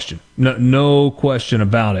 No question. No question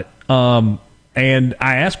about it. And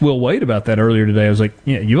I asked Will Wade about that earlier today. I was like,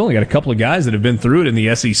 you've only got a couple of guys that have been through it in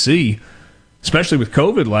the SEC, especially with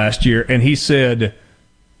COVID last year, and he said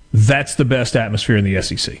that's the best atmosphere in the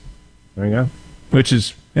SEC. There you go. Which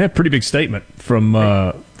is a pretty big statement from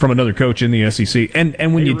another coach in the SEC.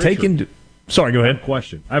 And when you take into... Sorry, go ahead.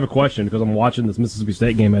 I have a question because I'm watching this Mississippi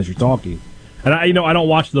State game as you're talking. And I don't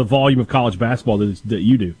watch the volume of college basketball that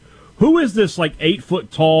you do. Who is this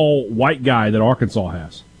 8-foot-tall white guy that Arkansas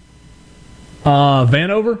has?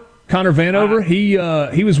 Vanover. Connor Vanover,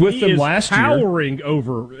 he was with them last year. Towering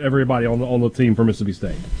over everybody on the team for Mississippi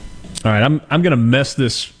State. All right, I'm going to mess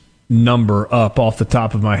this number up off the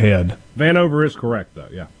top of my head. Vanover is correct, though,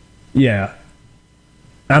 yeah. Yeah.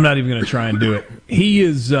 I'm not even going to try and do it.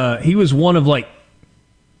 He was one of like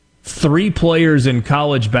 3 players in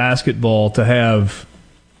college basketball to have...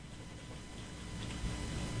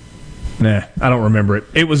 I don't remember it.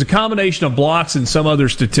 It was a combination of blocks and some other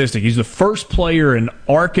statistic. He's the first player in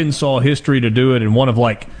Arkansas history to do it and one of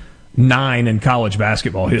like 9 in college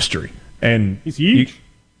basketball history. And he's huge.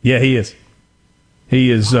 Yeah, he is.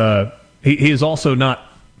 He is. He is also not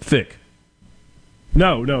thick.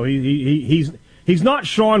 No, he's not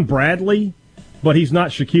Sean Bradley, but he's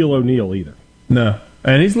not Shaquille O'Neal either. No,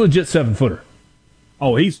 and he's a legit 7-footer.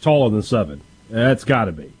 Oh, he's taller than 7. That's got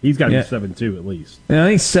to be. He's got to be 7'2" at least. Yeah, I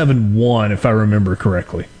think 7'1" if I remember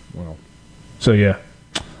correctly. Wow. So yeah,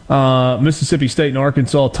 Mississippi State and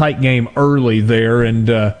Arkansas, tight game early there,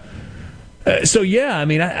 and so yeah, I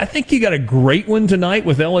mean, I think you got a great one tonight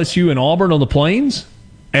with LSU and Auburn on the Plains,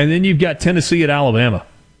 and then you've got Tennessee at Alabama.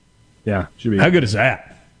 Yeah, should be. How good is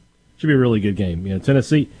that? Should be a really good game. Yeah,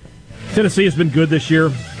 Tennessee has been good this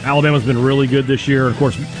year. Alabama's been really good this year. Of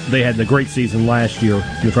course, they had the great season last year.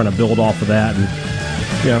 You're trying to build off of that, and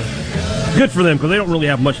good for them because they don't really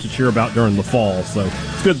have much to cheer about during the fall. So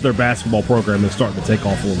it's good that their basketball program is starting to take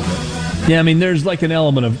off a little bit. Yeah, I mean, there's like an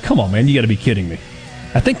element of, come on, man, you got to be kidding me.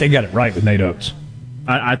 I think they got it right with Nate Oates.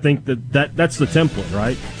 I think that's the template,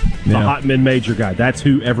 right? The hot mid-major guy. That's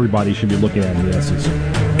who everybody should be looking at in the SEC.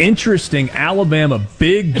 Interesting. Alabama,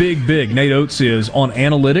 big. Nate Oates is on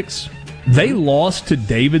analytics. They lost to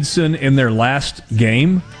Davidson in their last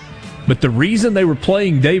game, but the reason they were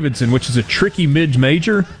playing Davidson, which is a tricky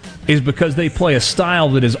mid-major, is because they play a style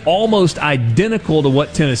that is almost identical to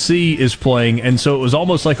what Tennessee is playing, and so it was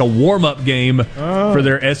almost like a warm-up game for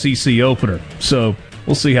their SEC opener. So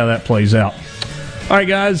we'll see how that plays out. All right,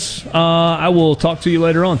 guys, I will talk to you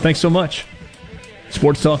later on. Thanks so much.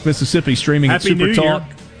 Sports Talk Mississippi streaming Happy at Super New Talk.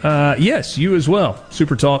 Yes, you as well.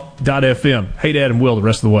 Supertalk.fm. Hey, Dad, and Will the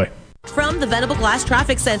rest of the way. From the Venable Glass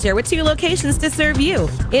Traffic Center with 2 locations to serve you.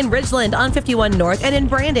 In Ridgeland on 51 North and in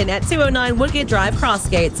Brandon at 209 Woodgate Drive,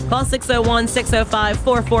 Crossgates. Call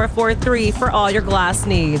 601-605-4443 for all your glass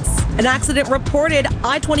needs. An accident reported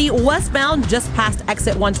I-20 westbound just past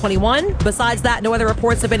exit 121. Besides that, no other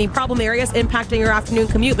reports of any problem areas impacting your afternoon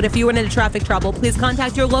commute. But if you run into traffic trouble, please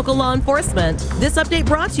contact your local law enforcement. This update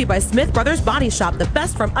brought to you by Smith Brothers Body Shop, the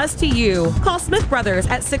best from us to you. Call Smith Brothers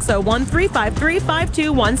at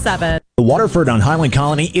 601-353-5217. The Waterford on Highland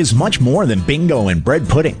Colony is much more than bingo and bread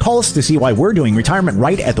pudding. Call us to see why we're doing retirement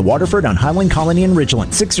right at the Waterford on Highland Colony in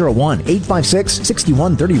Ridgeland.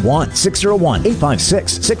 601-856-6131.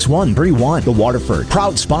 601-856-6131. The Waterford,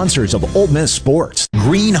 proud sponsors of Ole Miss Sports.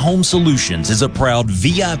 Green Home Solutions is a proud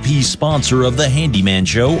VIP sponsor of the Handyman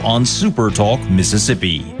Show on Super Talk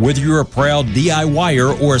Mississippi. Whether you're a proud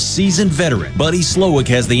DIYer or a seasoned veteran, Buddy Slowick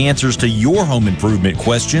has the answers to your home improvement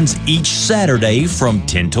questions each Saturday from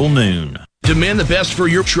 10 till noon. Demand the best for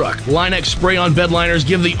your truck. Line-X spray-on bed liners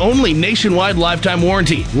give the only nationwide lifetime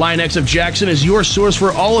warranty. Line-X of Jackson is your source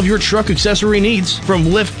for all of your truck accessory needs. From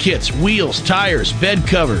lift kits, wheels, tires, bed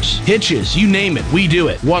covers, hitches, you name it, we do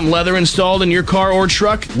it. Want leather installed in your car or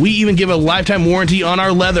truck? We even give a lifetime warranty on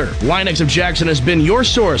our leather. Line-X of Jackson has been your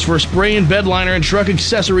source for spray and bed liner and truck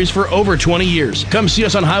accessories for over 20 years. Come see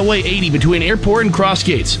us on Highway 80 between Airport and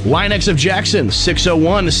Crossgates. Line-X of Jackson,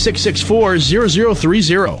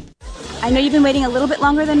 601-664-0030. I know you've been waiting a little bit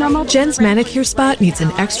longer than normal. Jen's manicure spot needs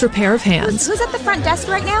an extra pair of hands. Who's at the front desk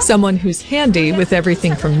right now? Someone who's handy with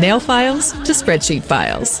everything from nail files to spreadsheet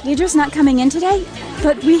files. Deidre's not coming in today,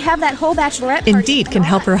 but we have that whole bachelorette party. Indeed can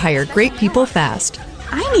help her hire great people fast.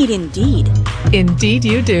 I need Indeed. Indeed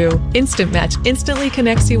you do. Instant Match instantly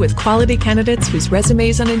connects you with quality candidates whose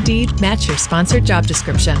resumes on Indeed match your sponsored job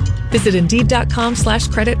description. Visit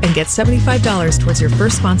Indeed.com/credit and get $75 towards your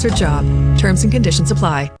first sponsored job. Terms and conditions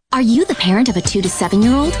apply. Are you the parent of a 2 to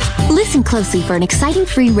 7-year-old? Listen closely for an exciting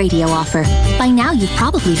free radio offer. By now, you've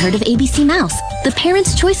probably heard of ABC Mouse, the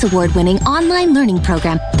Parents' Choice Award-winning online learning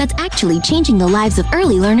program that's actually changing the lives of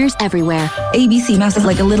early learners everywhere. ABC Mouse is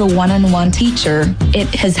like a little one-on-one teacher.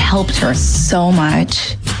 It has helped her so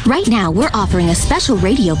much. Right now, we're offering a special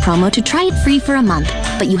radio promo to try it free for a month.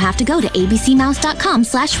 But you have to go to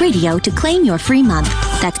abcmouse.com/radio to claim your free month.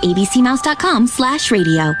 That's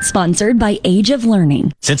abcmouse.com/radio. Sponsored by Age of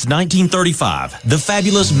Learning. Since 1935, the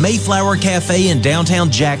fabulous Mayflower Cafe in downtown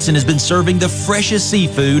Jackson has been serving the freshest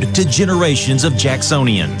seafood to generations of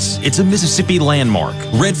Jacksonians. It's a Mississippi landmark.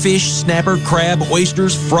 Redfish, snapper, crab,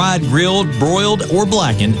 oysters, fried, grilled, broiled, or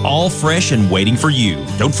blackened, all fresh and waiting for you.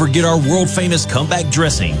 Don't forget our world-famous comeback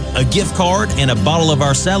dressing, a gift card, and a bottle of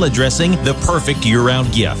our salad dressing, the perfect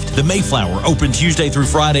year-round gift. The Mayflower, open Tuesday through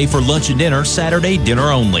Friday for lunch and dinner, Saturday, dinner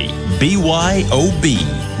only. BYOB,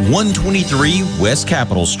 123 West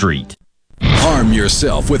Capitol Street. Arm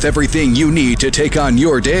yourself with everything you need to take on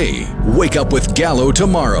your day. Wake up with Gallo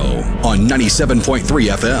tomorrow on 97.3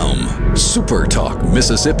 FM. Super Talk,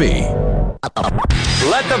 Mississippi.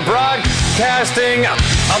 Let the broadcasting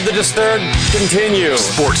of the disturbed continue.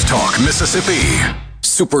 Sports Talk, Mississippi.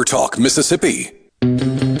 Super Talk, Mississippi.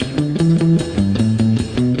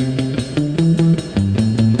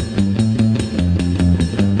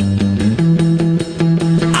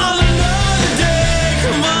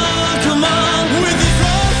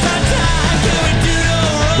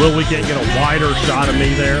 Will we can't get a wider shot of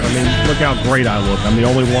me there? I mean, look how great I look. I'm the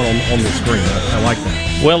only one on the screen. I like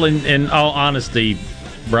that. Well, in all honesty,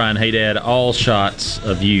 Brian Haydad, all shots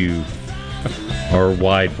of you are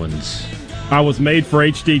wide ones. I was made for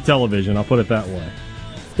HD television. I'll put it that way.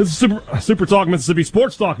 This is Super Talk Mississippi,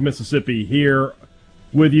 Sports Talk Mississippi, here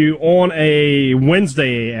with you on a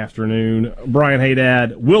Wednesday afternoon. Brian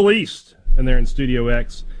Haydad, Will East, and they're in Studio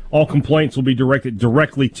X. All complaints will be directed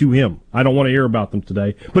directly to him. I don't want to hear about them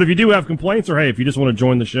today. But if you do have complaints, or hey, if you just want to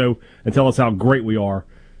join the show and tell us how great we are,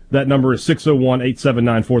 that number is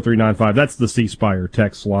 601-879-4395. That's the C Spire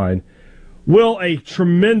text line. Will, a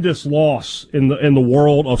tremendous loss in the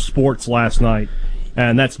world of sports last night,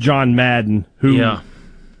 and that's John Madden, who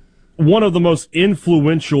one of the most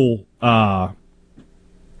influential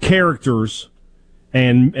characters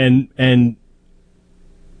and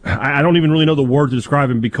I don't even really know the word to describe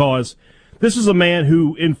him, because this is a man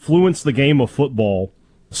who influenced the game of football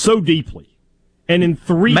so deeply, and in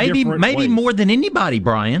three different ways. More than anybody,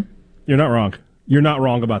 Brian. You're not wrong. You're not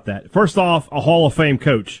wrong about that. First off, a Hall of Fame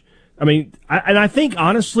coach. I mean, I think,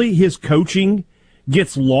 honestly, his coaching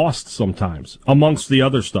gets lost sometimes amongst the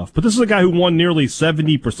other stuff. But this is a guy who won nearly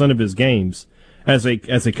 70% of his games as a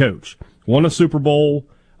coach. Won a Super Bowl.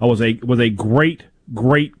 Was a great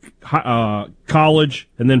college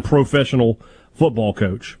and then professional football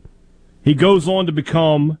coach. He goes on to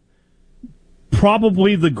become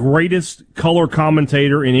probably the greatest color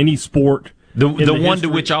commentator in any sport. The one to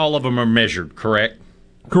which all of them are measured, correct?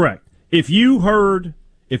 Correct. If you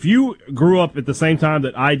grew up at the same time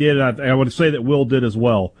that I did, and I would say that Will did as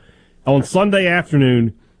well, on Sunday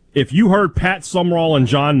afternoon, if you heard Pat Summerall and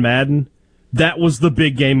John Madden, that was the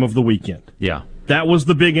big game of the weekend. Yeah. That was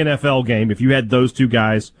the big NFL game if you had those two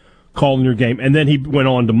guys calling your game. And then he went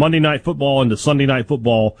on to Monday Night Football and to Sunday Night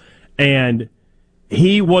Football, and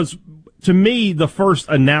he was, to me, the first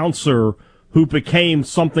announcer who became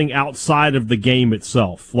something outside of the game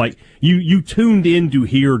itself. Like, you tuned in to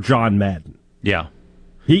hear John Madden. Yeah.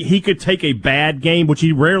 He could take a bad game, which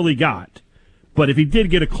he rarely got, but if he did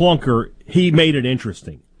get a clunker, he made it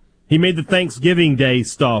interesting. He made the Thanksgiving Day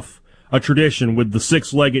stuff a tradition with the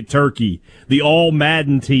six-legged turkey. The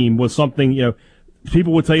all-Madden team was something,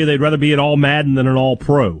 people would tell you they'd rather be an all-Madden than an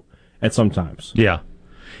all-pro at sometimes. Yeah.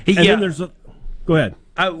 Then there's go ahead.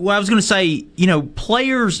 I was going to say,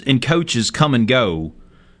 players and coaches come and go,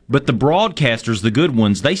 but the broadcasters, the good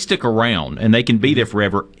ones, they stick around, and they can be there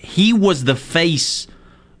forever. He was the face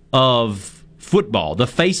of football, the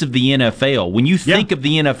face of the NFL. When you think of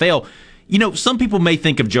the NFL, some people may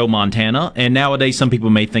think of Joe Montana, and nowadays some people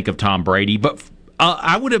may think of Tom Brady, but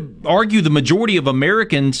I would argue the majority of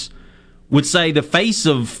Americans would say the face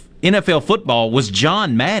of NFL football was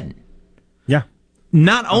John Madden. Yeah.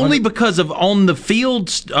 Not only because of on the field,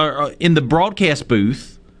 in the broadcast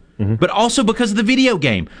booth, but also because of the video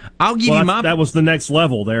game. I'll give you my... That was the next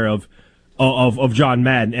level there of John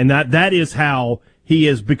Madden, and that is how he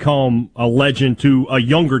has become a legend to a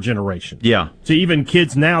younger generation. Yeah. To even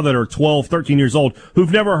kids now that are 12, 13 years old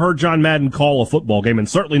who've never heard John Madden call a football game and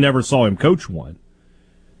certainly never saw him coach one,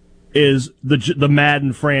 is the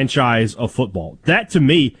Madden franchise of football. That, to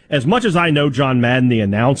me, as much as I know John Madden, the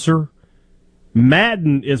announcer,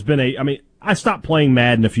 Madden has been I stopped playing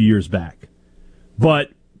Madden a few years back,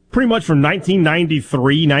 but pretty much from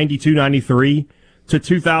 1993, 92, 93 to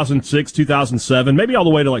 2006, 2007, maybe all the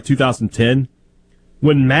way to like 2010,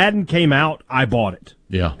 when Madden came out, I bought it.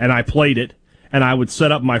 Yeah. And I played it, and I would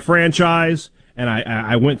set up my franchise, and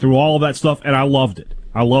I went through all of that stuff, and I loved it.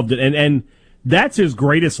 And that's his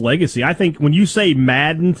greatest legacy. I think when you say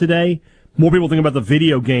Madden today, more people think about the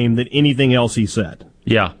video game than anything else he said.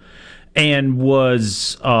 Yeah. And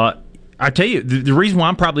I tell you, the reason why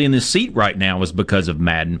I'm probably in this seat right now is because of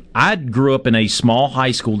Madden. I grew up in a small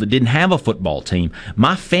high school that didn't have a football team.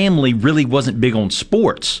 My family really wasn't big on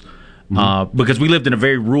sports because we lived in a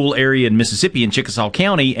very rural area in Mississippi, in Chickasaw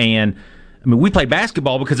County, and we played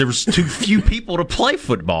basketball because there was too few people to play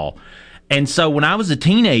football. And so when I was a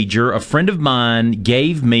teenager, a friend of mine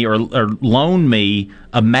gave me or loaned me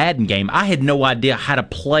a Madden game. I had no idea how to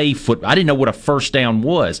play football. I didn't know what a first down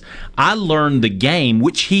was. I learned the game,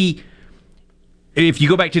 which if you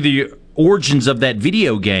go back to the origins of that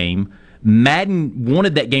video game, Madden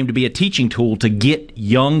wanted that game to be a teaching tool to get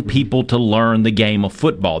young people to learn the game of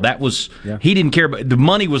football. He didn't care, but the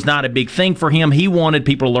money was not a big thing for him. He wanted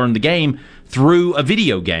people to learn the game through a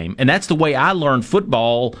video game. And that's the way I learned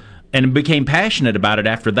football and became passionate about it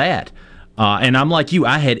after that. And I'm like you,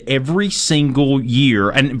 I had every single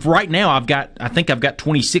year. And right now I think I've got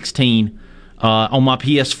 2016 on my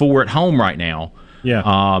PS4 at home right now.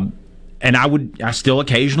 Yeah. And I still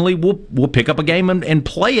occasionally will pick up a game and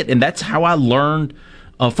play it, and that's how I learned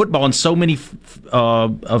football. And so many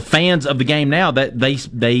fans of the game now that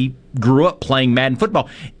they grew up playing Madden football.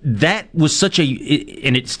 That was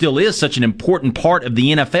and it still is such an important part of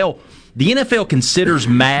the NFL. The NFL considers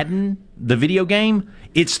Madden, the video game,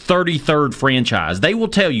 its 33rd franchise. They will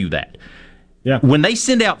tell you that. Yeah. When they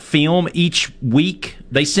send out film each week,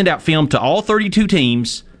 they send out film to all 32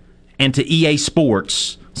 teams and to EA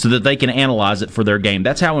Sports, so that they can analyze it for their game.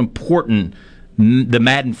 That's how important the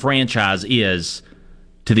Madden franchise is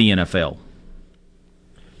to the NFL.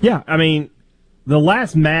 Yeah, I mean, the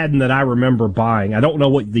last Madden that I remember buying, I don't know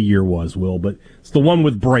what the year was, Will, but it's the one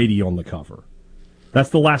with Brady on the cover. That's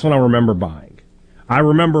the last one I remember buying. I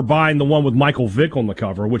remember buying the one with Michael Vick on the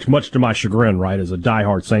cover, which much to my chagrin, right, as a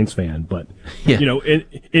diehard Saints fan. But,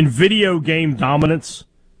 in video game dominance,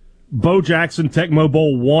 Bo Jackson Tecmo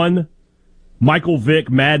Bowl 1, Michael Vick,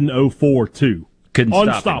 Madden 04-2.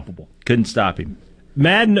 Unstoppable. Couldn't stop him.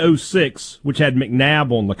 Madden 06, which had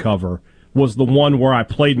McNabb on the cover, was the one where I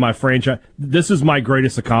played my franchise. This is my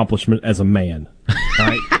greatest accomplishment as a man.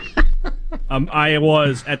 Right? I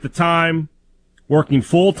was, at the time, working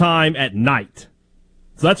full-time at night.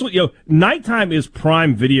 So that's what, nighttime is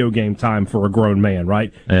prime video game time for a grown man,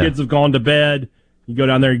 right? Yeah. Kids have gone to bed. You go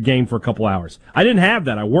down there and game for a couple hours. I didn't have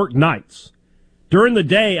that. I worked nights. During the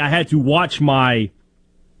day, I had to watch my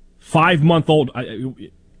 5-month-old.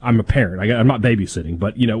 I'm a parent. I'm not babysitting,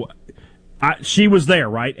 but she was there,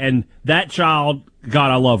 right? And that child,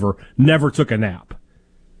 God, I love her, never took a nap.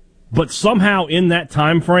 But somehow in that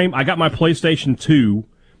time frame, I got my PlayStation 2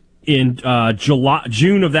 in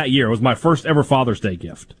June of that year. It was my first ever Father's Day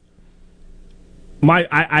gift.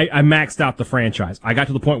 I maxed out the franchise. I got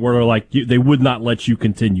to the point where they would not let you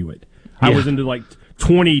continue it. I was into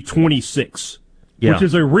 2026. Yeah. Which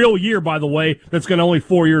is a real year, by the way, that's going to only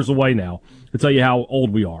 4 years away now, to tell you how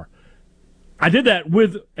old we are. I did that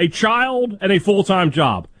with a child and a full-time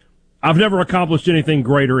job. I've never accomplished anything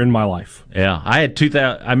greater in my life. Yeah, I had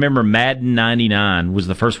 2000. I remember Madden 99 was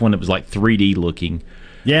the first one that was 3D looking.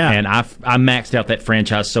 Yeah. And I maxed out that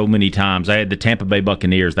franchise so many times. I had the Tampa Bay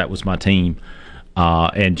Buccaneers. That was my team.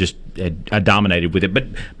 And just I dominated with it.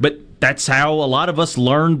 But that's how a lot of us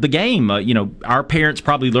learned the game. Our parents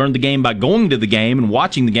probably learned the game by going to the game and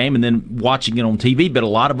watching the game and then watching it on TV. But a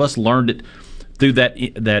lot of us learned it through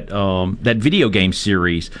that video game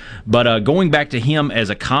series. But going back to him as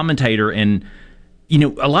a commentator, and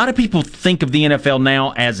a lot of people think of the NFL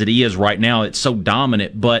now as it is right now. It's so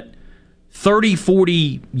dominant, but 30,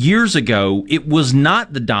 40 years ago, it was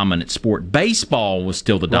not the dominant sport. Baseball was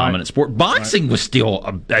still the dominant sport. Boxing was still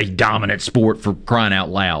a dominant sport, for crying out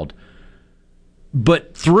loud.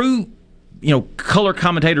 But through, color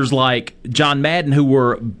commentators like John Madden, who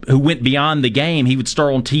went beyond the game, he would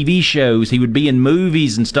star on TV shows, he would be in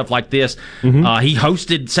movies and stuff like this. Mm-hmm. He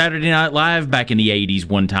hosted Saturday Night Live back in the 80s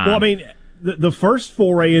one time. Well, I mean, the first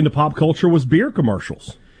foray into pop culture was beer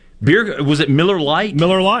commercials. Beer, was it Miller Lite?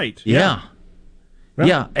 Miller Lite, yeah.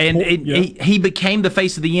 Yeah, and he became the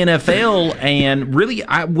face of the NFL, and really,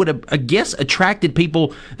 I would have, I guess, attracted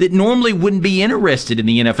people that normally wouldn't be interested in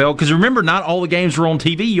the NFL. Because remember, not all the games were on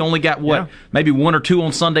TV. You only got, maybe 1 or 2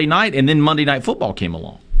 on Sunday night, and then Monday Night Football came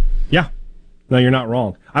along. Yeah. No, you're not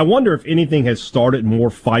wrong. I wonder if anything has started more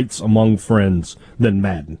fights among friends than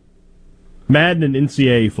Madden. Madden and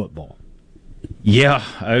NCAA football. Yeah.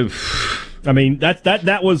 I mean,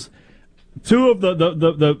 that was two of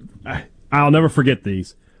the I'll never forget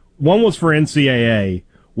these. One was for NCAA,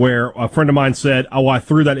 where a friend of mine said, I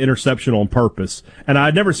threw that interception on purpose. And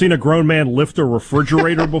I'd never seen a grown man lift a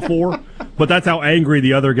refrigerator before, but that's how angry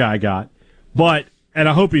the other guy got. But, and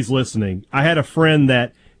I hope he's listening, I had a friend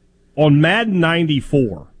that on Madden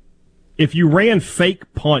 94, if you ran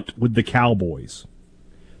fake punt with the Cowboys,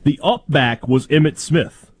 the up-back was Emmitt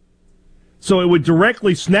Smith. So it would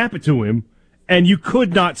directly snap it to him, and you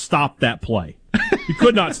could not stop that play. You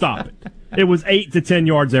could not stop it. It was 8 to 10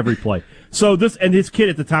 yards every play. So this, and his kid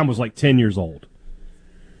at the time was 10 years old.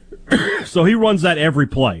 So he runs that every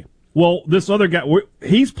play. Well, this other guy,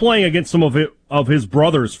 he's playing against some of his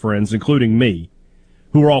brother's friends, including me,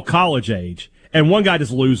 who are all college age, and one guy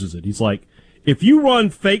just loses it. He's like, if you run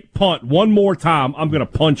fake punt one more time, I'm going to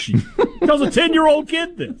punch you. He tells a 10-year-old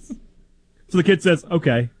kid this. So the kid says,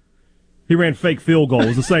 okay. He ran fake field goal. It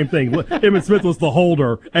was the same thing. Emmitt Smith was the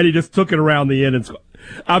holder, and he just took it around the end.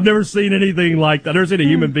 I've never seen anything like that. I've never seen a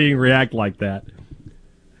human being react like that.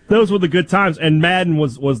 Those were the good times, and Madden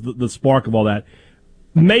was the spark of all that.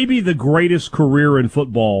 Maybe the greatest career in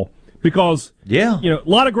football because, a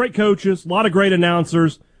lot of great coaches, a lot of great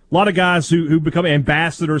announcers, a lot of guys who become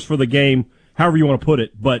ambassadors for the game, however you want to put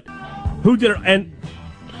it. But who did it? And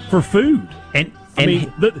for food.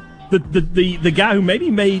 The guy who maybe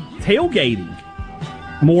made tailgating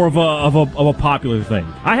more of a popular thing.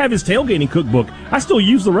 I have his tailgating cookbook. I still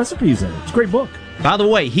use the recipes in it. It's a great book. By the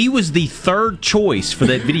way, he was the third choice for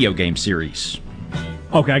that video game series.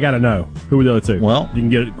 Okay, I got to know. Who were the other two? Well, you can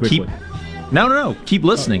get it quickly. No. Keep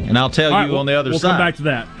listening, and I'll tell you on the other side. We'll come back to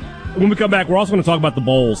that. When we come back, we're also going to talk about the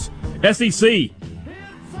bowls. SEC.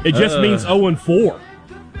 It just means 0-4.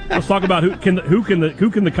 Let's talk about who can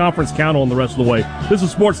the conference count on the rest of the way. This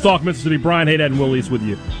is Sports Talk Mississippi. Brian Haydad and Will East with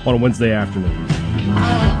you on a Wednesday afternoon.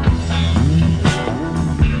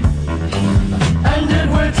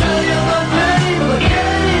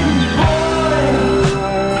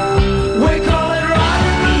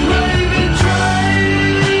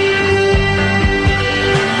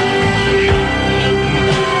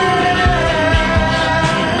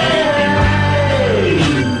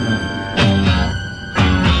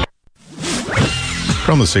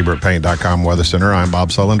 From the SeabrookPaint.com Weather Center, I'm Bob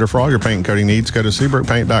Sullender. For all your paint and coating needs, go to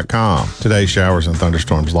SeabrookPaint.com. Today, showers and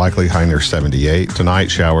thunderstorms likely, high near 78.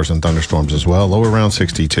 Tonight, showers and thunderstorms as well, low around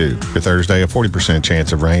 62. For Thursday, a 40%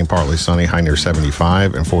 chance of rain, partly sunny, high near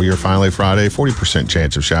 75. And for your finally Friday, 40%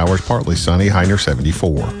 chance of showers, partly sunny, high near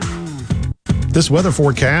 74. This weather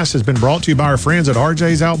forecast has been brought to you by our friends at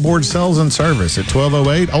RJ's Outboard Sales and Service at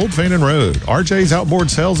 1208 Old Fannin Road. RJ's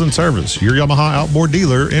Outboard Sales and Service, your Yamaha outboard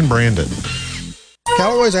dealer in Brandon.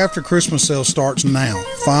 Callaway's After Christmas sale starts now.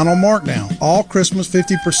 Final markdown. All Christmas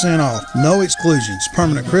 50% off. No exclusions.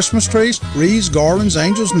 Permanent Christmas trees, wreaths, garlands,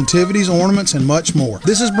 angels, nativities, ornaments, and much more.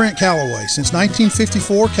 This is Brent Callaway. Since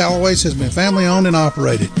 1954, Callaway's has been family owned and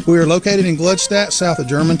operated. We are located in Gluckstadt, south of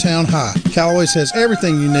Germantown High. Callaway's has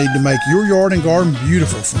everything you need to make your yard and garden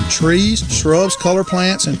beautiful, from trees, shrubs, color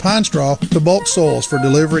plants, and pine straw to bulk soils for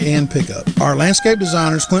delivery and pickup. Our landscape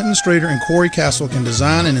designers, Clinton Streeter and Corey Castle, can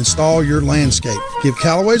design and install your landscape. Give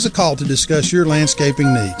Callaway's a call to discuss your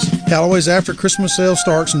landscaping needs. Callaway's After Christmas sale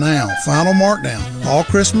starts now. Final markdown. All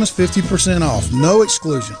Christmas 50% off. No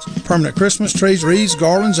exclusions. Permanent Christmas trees, wreaths,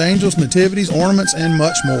 garlands, angels, nativities, ornaments, and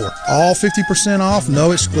much more. All 50% off.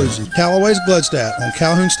 No exclusions. Callaway's Gluckstadt on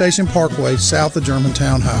Calhoun Station Parkway, south of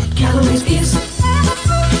Germantown High. Callaway's is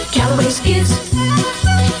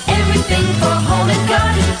everything for home and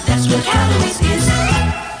garden. That's what Callaway's is.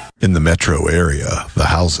 In the metro area, the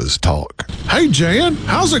houses talk. Hey, Jan,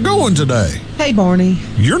 how's it going today? Hey, Barney.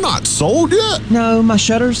 You're not sold yet? No, my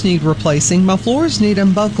shutters need replacing, my floors need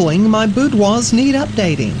unbuckling, my boudoirs need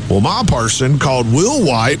updating. Well, my person called Will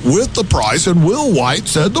White with the price, and Will White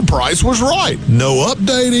said the price was right. No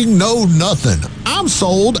updating, no nothing. I'm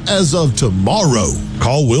sold as of tomorrow.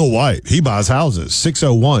 Call Will White. He buys houses.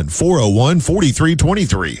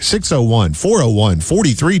 601-401-4323.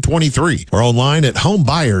 601-401-4323. Or online at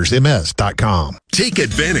homebuyersms.com. Take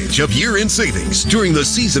advantage of year-end savings during the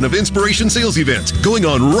Season of Inspiration sales event going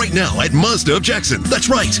on right now at Mazda of Jackson. That's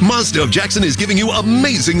right, Mazda of Jackson is giving you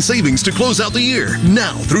amazing savings to close out the year.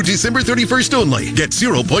 Now through December 31st only. Get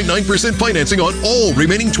 0.9% financing on all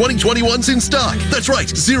remaining 2021s in stock. That's right,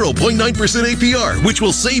 0.9% APR, which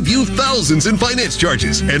will save you thousands in finance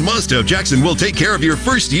charges. And Mazda of Jackson will take care of your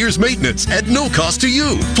first year's maintenance at no cost to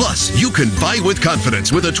you. Plus, you can buy with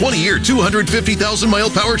confidence with a 20-year, 250,000-mile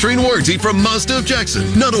powertrain warranty from Mazda of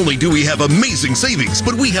Jackson. Not only do we have amazing savings,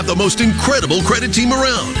 but we have the most incredible credit team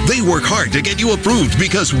around. They work hard to get you approved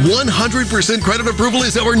because 100% credit approval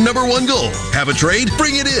is our #1 goal. Have a trade?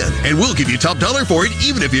 Bring it in, and we'll give you top dollar for it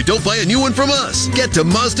even if you don't buy a new one from us. Get to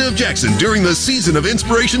Mazda of Jackson during the Season of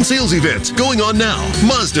Inspiration sales event going on now.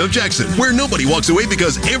 Mazda of Jackson, where nobody walks away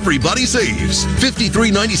because everybody saves.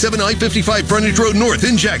 5397 I-55 Frontage Road North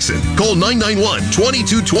in Jackson. Call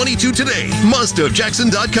 991-2222 today.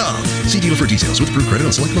 MazdaofJackson.com. See dealer for details with approved credit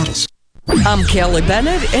on select models. I'm Kelly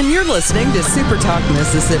Bennett, and you're listening to Super Talk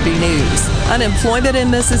Mississippi News. Unemployment in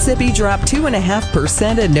Mississippi dropped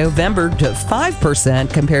 2.5% in November to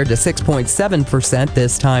 5% compared to 6.7%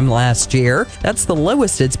 this time last year. That's the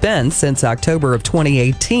lowest it's been since October of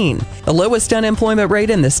 2018. The lowest unemployment rate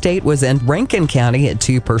in the state was in Rankin County at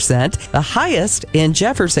 2%, the highest in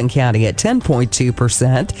Jefferson County at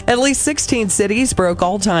 10.2%. At least 16 cities broke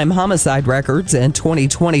all-time homicide records in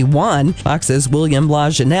 2021. Fox's William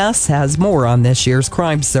LaJeunesse has more on this year's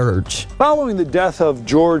crime surge. Following the death of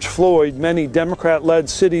George Floyd, many Democrat-led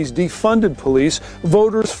cities defunded police.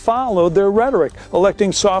 Voters followed their rhetoric,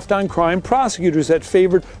 electing soft-on-crime prosecutors that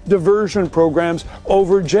favored diversion programs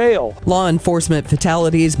over jail. Law enforcement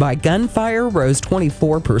fatalities by gunfire rose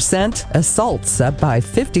 24%, assaults up by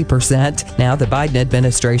 50%. Now the Biden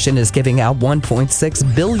administration is giving out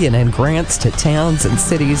 $1.6 billion in grants to towns and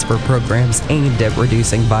cities for programs aimed at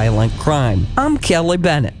reducing violent crime. I'm Kelly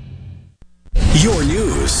Bennett. Your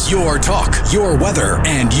news, your talk, your weather,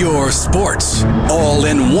 and your sports. All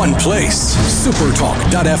in one place.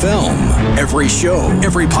 Supertalk.fm. Every show,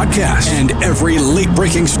 every podcast, and every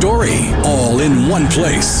late-breaking story. All in one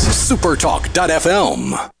place.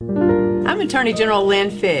 Supertalk.fm. I'm Attorney General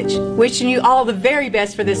Lynn Fitch, wishing you all the very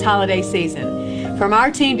best for this holiday season. From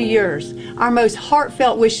our team to yours, our most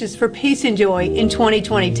heartfelt wishes for peace and joy in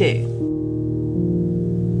 2022.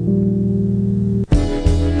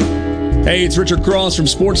 Hey, it's Richard Cross from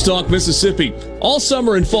Sports Talk Mississippi. All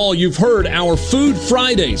summer and fall, you've heard our Food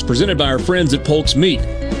Fridays presented by our friends at Polk's Meat.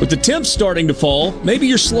 With the temps starting to fall, maybe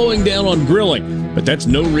you're slowing down on grilling, but that's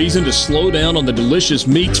no reason to slow down on the delicious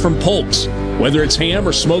meats from Polk's. Whether it's ham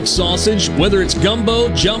or smoked sausage, whether it's gumbo,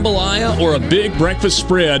 jambalaya, or a big breakfast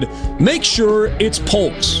spread, make sure it's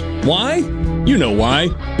Polk's. Why? You know why.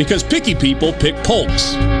 Because picky people pick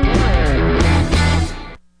Polk's.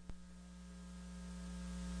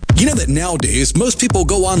 You know that nowadays, most people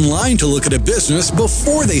go online to look at a business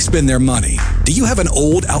before they spend their money. Do you have an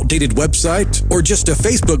old, outdated website or just a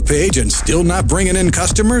Facebook page and still not bringing in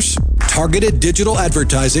customers? Targeted digital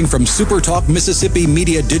advertising from SuperTalk Mississippi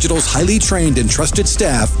Media Digital's highly trained and trusted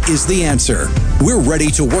staff is the answer. We're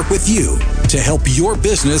ready to work with you to help your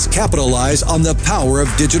business capitalize on the power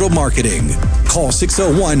of digital marketing. Call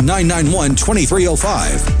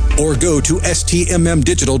 601-991-2305 or go to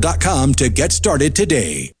stmmdigital.com to get started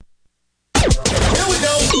today. Here we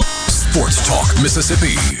go. Sports Talk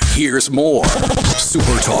Mississippi. Here's more.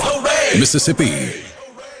 Super Talk Mississippi.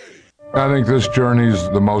 I think this journey's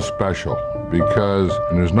the most special because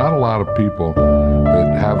there's not a lot of people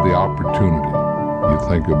that have the opportunity. You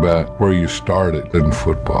think about where you started in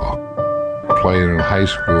football, playing in high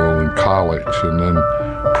school and college and then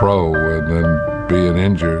pro and then being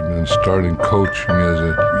injured and then starting coaching as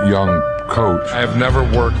a young coach. I've never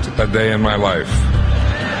worked a day in my life.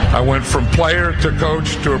 I went from player to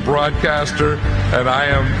coach to a broadcaster, and I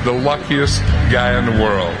am the luckiest guy in the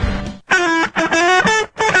world.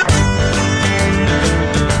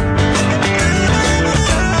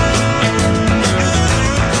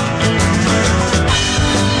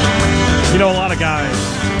 You know, a lot of guys,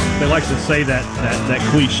 they like to say that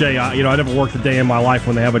cliche, I never worked a day in my life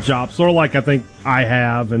when they have a job. Sort of like I think I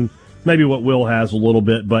have, and maybe what Will has a little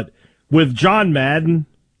bit. But with John Madden,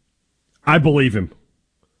 I believe him.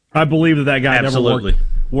 I believe that guy Absolutely. never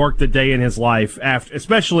worked a day in his life after,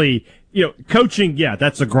 especially, coaching. Yeah,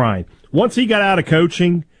 that's a grind. Once he got out of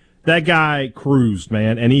coaching, that guy cruised,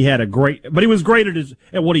 man, and he had but he was great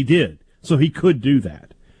at what he did, so he could do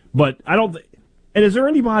that. But and is there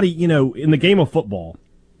anybody, in the game of football,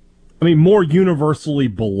 more universally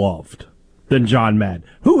beloved than John Madden?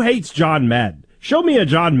 Who hates John Madden? Show me a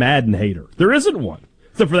John Madden hater. There isn't one.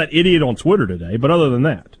 Except for that idiot on Twitter today, but other than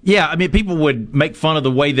that. Yeah, people would make fun of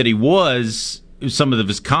the way that he was, some of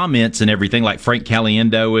his comments and everything, like Frank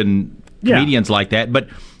Caliendo and comedians like that, but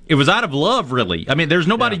it was out of love, really. There's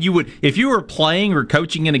nobody you would, if you were playing or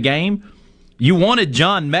coaching in a game, you wanted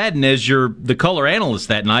John Madden as the color analyst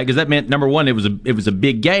that night, because that meant, number one, it was a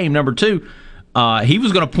big game. Number two, he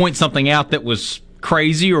was going to point something out that was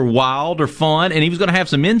crazy or wild or fun, and he was going to have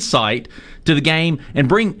some insight to the game and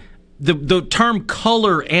bring the term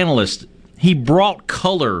color analyst. He brought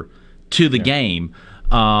color to the game,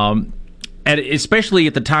 especially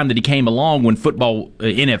at the time that he came along when football,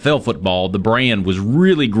 NFL football, the brand was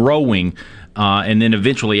really growing, and then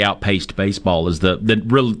eventually outpaced baseball as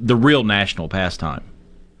the real national pastime.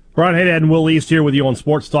 Brian Haydad and Will East here with you on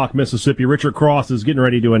Sports Talk Mississippi. Richard Cross is getting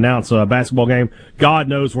ready to announce a basketball game. God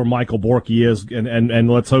knows where Michael Borky is, and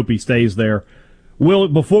let's hope he stays there. Will,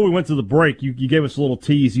 before we went to the break, you gave us a little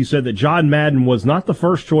tease. You said that John Madden was not the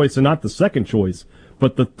first choice and not the second choice,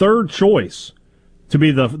 but the third choice to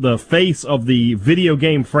be the face of the video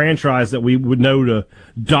game franchise that we would know to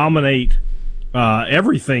dominate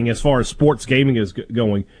everything as far as sports gaming is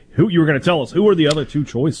going. Who you were going to tell us? Who are the other two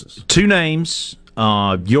choices? Two names.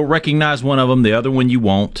 You'll recognize one of them. The other one you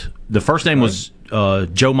won't. The first name was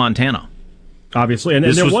Joe Montana. Obviously, and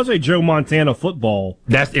there was a Joe Montana football.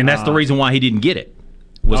 That's the reason why he didn't get it.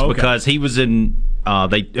 Because he was in.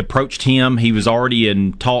 They approached him. He was already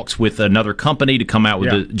in talks with another company to come out with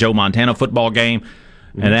the Joe Montana football game,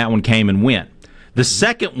 and that one came and went. The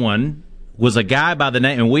second one was a guy by the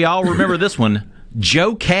name, and we all remember this one,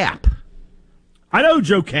 Joe Kapp. I know who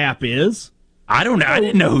Joe Kapp is. I don't know. I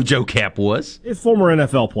didn't know who Joe Kapp was. He's a former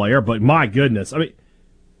NFL player, but my goodness, I mean,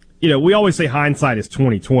 we always say hindsight is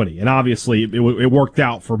 20/20, and obviously it worked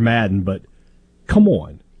out for Madden. But come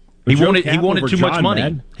on, he wanted too much money.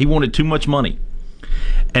 Madden? He wanted too much money,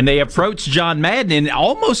 and they approached John Madden, and it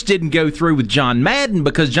almost didn't go through with John Madden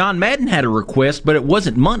because John Madden had a request, but it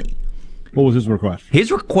wasn't money. What was his request? His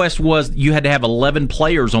request was you had to have 11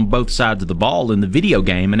 players on both sides of the ball in the video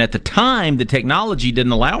game, and at the time, the technology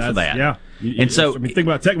didn't allow for that. Yeah. So think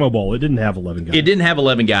about Tecmo Bowl. It didn't have 11 guys. It didn't have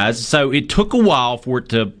 11 guys, so it took a while for it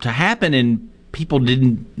to happen, and people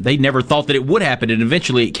they never thought that it would happen, and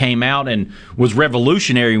eventually it came out and was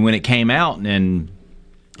revolutionary when it came out, and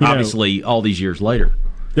obviously all these years later.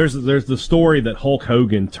 There's the story that Hulk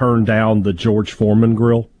Hogan turned down the George Foreman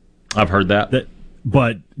grill. I've heard that.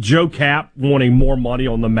 But Joe Kapp wanting more money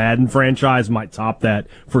on the Madden franchise might top that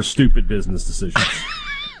for stupid business decisions.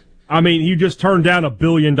 I mean, you just turned down $1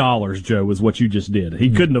 billion, Joe, is what you just did.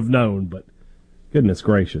 He couldn't have known, but goodness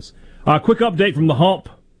gracious. Quick update from the Hump.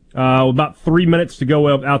 About 3 minutes to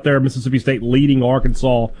go out there. Mississippi State leading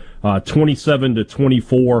Arkansas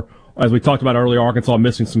 27-24. As we talked about earlier, Arkansas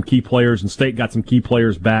missing some key players, and State got some key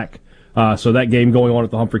players back. So that game going on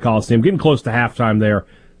at the Humphrey Coliseum, getting close to halftime there.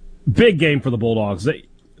 Big game for the Bulldogs.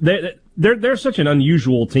 They're such an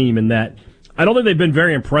unusual team in that I don't think they've been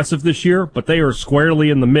very impressive this year, but they are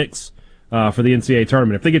squarely in the mix for the NCAA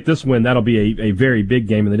tournament. If they get this win, that'll be a very big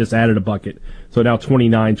game, and they just added a bucket. So now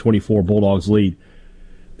 29-24 Bulldogs lead.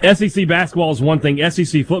 SEC basketball is one thing.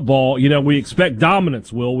 SEC football, we expect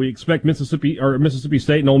dominance, Will. We expect Mississippi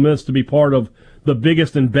State and Ole Miss to be part of the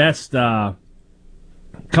biggest and best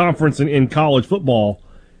conference in college football.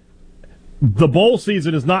 The bowl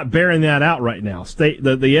season is not bearing that out right now.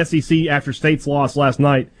 The SEC, after State's loss last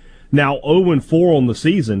night, now 0-4 on the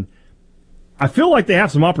season. I feel like they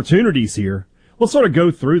have some opportunities here. Let's sort of go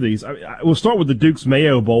through these. We'll start with the Duke's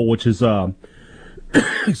Mayo Bowl, which is tomorrow,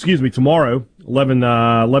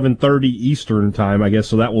 11:30 Eastern time, I guess.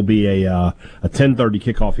 So that will be a 10:30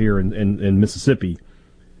 kickoff here in Mississippi.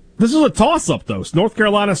 This is a toss-up, though. It's North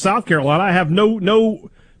Carolina, South Carolina. I have no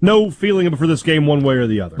feeling for this game one way or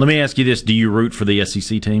the other. Let me ask you this. Do you root for the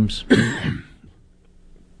SEC teams?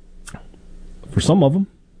 For some of them.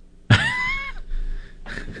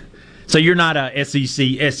 So you're not a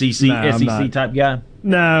SEC type guy?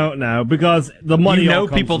 No, because the money. You know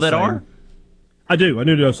people that are? I do. I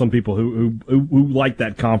do know some people who like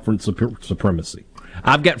that conference supremacy.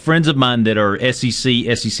 I've got friends of mine that are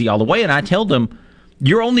SEC all the way, and I tell them,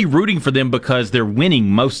 you're only rooting for them because they're winning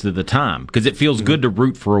most of the time, because it feels good to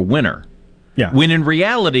root for a winner. Yeah. When in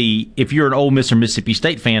reality, if you're an Ole Miss or Mississippi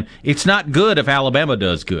State fan, it's not good if Alabama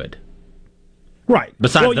does good. Right.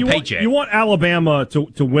 Besides the paycheck. You want Alabama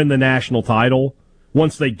to win the national title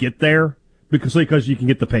once they get there because you can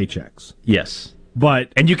get the paychecks. Yes.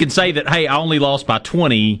 And you can say that, hey, I only lost by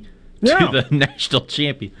 20 to the national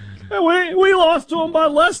champion. We lost to them by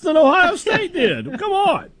less than Ohio State did. Come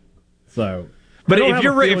on. So, but if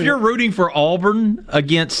you're rooting for Auburn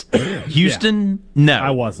against Houston, no, I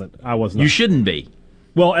wasn't. You shouldn't be.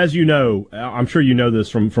 Well, as you know, I'm sure you know this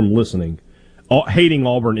from listening. Hating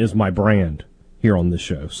Auburn is my brand here on this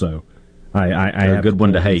show. So, I have a good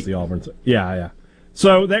one to hate. The Auburn. Yeah.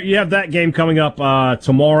 So you have that game coming up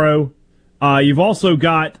tomorrow. You've also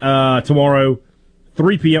got tomorrow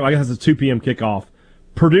 3 p.m. I guess it's a 2 p.m. kickoff.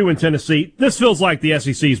 Purdue and Tennessee. This feels like the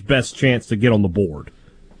SEC's best chance to get on the board,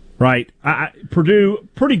 right? Purdue,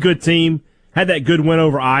 pretty good team, had that good win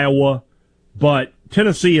over Iowa, but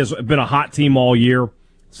Tennessee has been a hot team all year.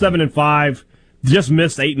 7-5, just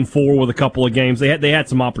missed 8-4 with a couple of games. They had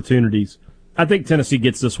some opportunities. I think Tennessee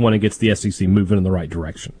gets this one and gets the SEC moving in the right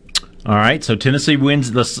direction. All right, so Tennessee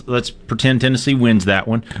wins. Let's pretend Tennessee wins that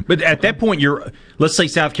one. But at that point, let's say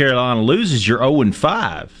South Carolina loses, you're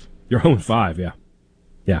 0-5. You're 0-5, yeah.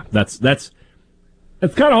 Yeah, that's kind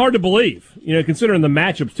of hard to believe, considering the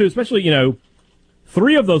matchups too. Especially,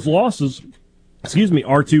 3 of those losses,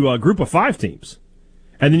 are to a group of 5 teams,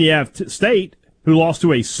 and then you have State, who lost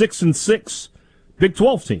to a 6-6 Big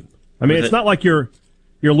 12 team. I mean, it's not like you're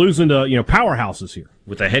You're losing to powerhouses here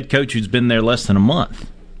with a head coach who's been there less than a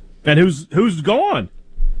month, and who's gone.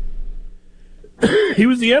 He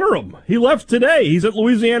was the interim. He left today. He's at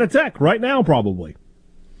Louisiana Tech right now, probably.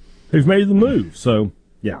 He's made the move. So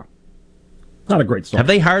yeah, not a great start. Have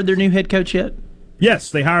they hired their new head coach yet?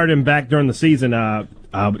 Yes, they hired him back during the season. I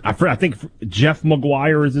think Jeff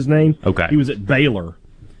McGuire is his name. Okay, he was at Baylor.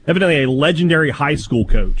 Evidently, a legendary high school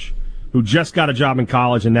coach who just got a job in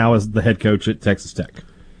college and now is the head coach at Texas Tech.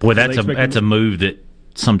 Boy, that's a move that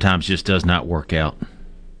sometimes just does not work out.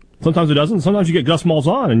 Sometimes it doesn't. Sometimes you get Gus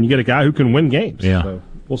Malzahn and you get a guy who can win games. Yeah. So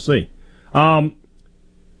we'll see.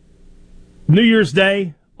 New Year's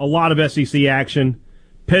Day, a lot of SEC action.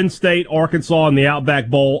 Penn State, Arkansas in the Outback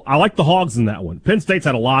Bowl. I like the Hogs in that one. Penn State's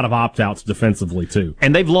had a lot of opt-outs defensively, too.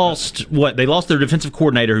 And they've lost, They lost their defensive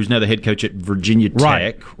coordinator, who's now the head coach at Virginia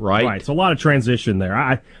Tech, right? Right. So a lot of transition there.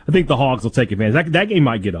 I think the Hogs will take advantage. That game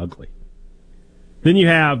might get ugly. Then you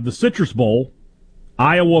have the Citrus Bowl,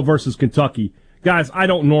 Iowa versus Kentucky. Guys, I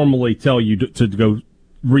don't normally tell you to go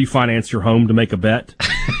refinance your home to make a bet.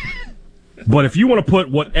 But if you want to put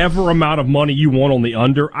whatever amount of money you want on the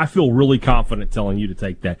under, I feel really confident telling you to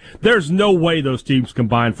take that. There's no way those teams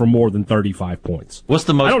combine for more than 35 points. What's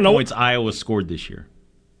the most points Iowa scored this year?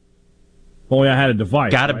 Only I had a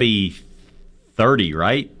device. Got to be 30,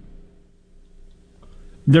 right?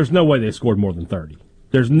 There's no way they scored more than 30.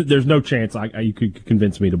 There's no chance you could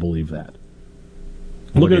convince me to believe that.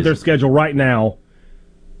 Looking at their schedule right now,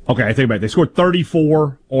 okay, I think about it. They scored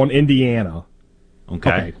 34 on Indiana.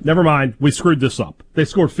 Okay, never mind. We screwed this up. They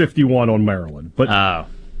scored 51 on Maryland. But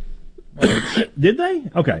did they?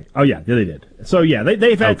 Okay. Oh, yeah, they did. So, yeah,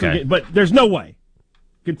 they've had some, but there's no way.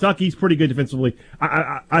 Kentucky's pretty good defensively.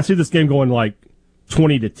 I see this game going like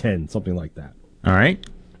 20-10, something like that. All right.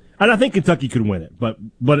 And I think Kentucky could win it, but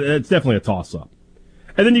it's definitely a toss-up.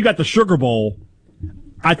 And then you got the Sugar Bowl.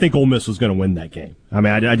 I think Ole Miss is going to win that game. I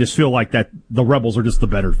mean, I just feel like that the Rebels are just the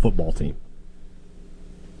better football team.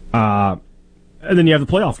 And then you have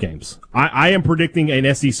the playoff games. I am predicting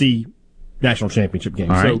an SEC national championship game.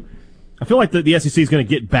 All right. So I feel like the SEC is going to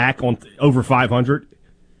get back on over 500.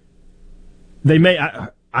 They may. I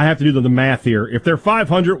have to do the math here. If they're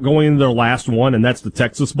 500 going into their last one, and that's the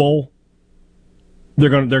Texas Bowl, they're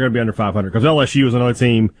going to be under 500 because LSU is another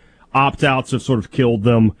team. Opt-outs have sort of killed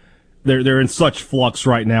them. They're in such flux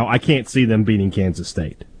right now. I can't see them beating Kansas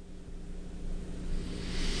State.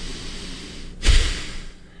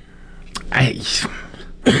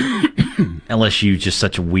 LSU is just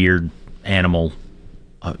such a weird animal,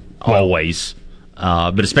 always,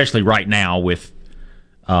 but especially right now with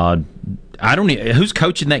I don't know who's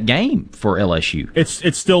coaching that game for LSU.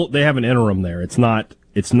 It's still they have an interim there. It's not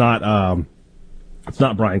Brian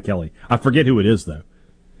Kelly. I forget who it is though,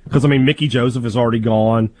 because I mean Mickey Joseph is already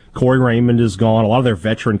gone. Corey Raymond is gone. A lot of their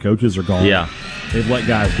veteran coaches are gone. Yeah, they've let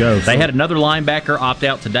guys go. They had another linebacker opt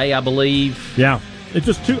out today, I believe. Yeah, it's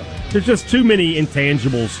just too. There's just too many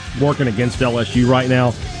intangibles working against LSU right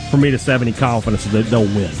now for me to have any confidence that they'll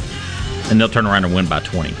win. And they'll turn around and win by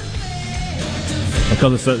 20.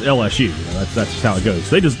 Because it's LSU. That's just how it goes.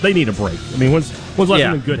 They need a break. I mean, when's last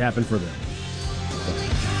something good happened for them?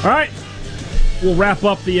 All right. We'll wrap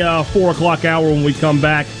up the 4 o'clock hour when we come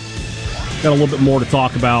back. Got a little bit more to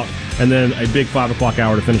talk about. And then a big 5 o'clock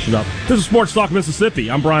hour to finish it up. This is Sports Talk Mississippi.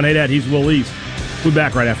 I'm Brian Haydad. He's Will East. We'll be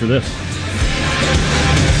back right after this.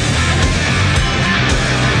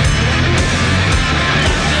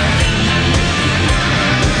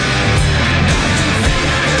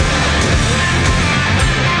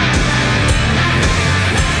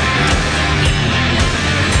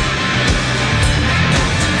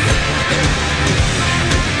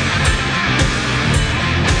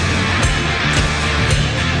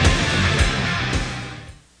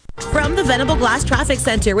 Venable Glass Traffic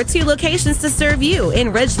Center with 2 locations to serve you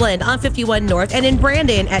in Ridgeland on 51 North and in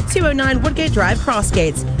Brandon at 209 Woodgate Drive,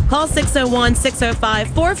 Crossgates. Call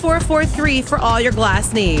 601-605-4443 for all your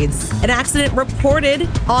glass needs. An accident reported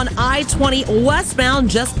on I-20 westbound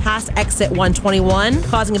just past exit 121,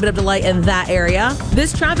 causing a bit of delay in that area.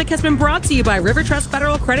 This traffic has been brought to you by River Trust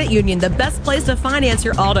Federal Credit Union, the best place to finance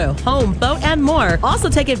your auto, home, boat, and more. Also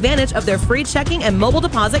take advantage of their free checking and mobile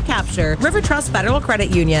deposit capture. River Trust Federal Credit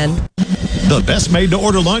Union. The best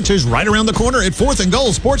made-to-order lunch is right around the corner at 4th and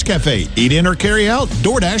Gold Sports Cafe. Eat in or carry out,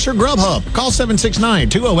 DoorDash or Grubhub. Call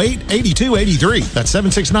 769-208-8283. That's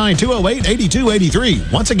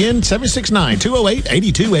 769-208-8283. Once again,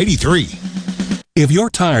 769-208-8283. If you're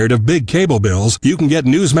tired of big cable bills, you can get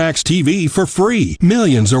Newsmax TV for free.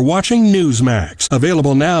 Millions are watching Newsmax.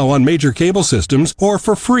 Available now on major cable systems or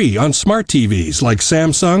for free on smart TVs like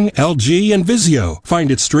Samsung, LG, and Vizio.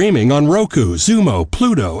 Find it streaming on Roku, Zumo,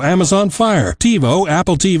 Pluto, Amazon Fire, TiVo,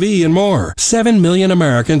 Apple TV, and more. 7 million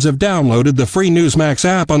Americans have downloaded the free Newsmax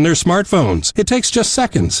app on their smartphones. It takes just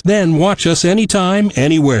seconds. Then watch us anytime,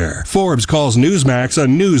 anywhere. Forbes calls Newsmax a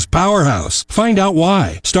news powerhouse. Find out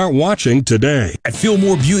why. Start watching today. At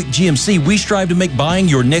Fillmore Buick GMC, we strive to make buying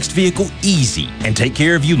your next vehicle easy and take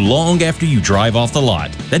care of you long after you drive off the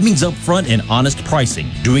lot. That means upfront and honest pricing,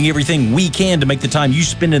 doing everything we can to make the time you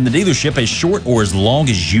spend in the dealership as short or as long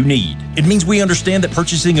as you need. It means we understand that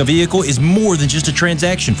purchasing a vehicle is more than just a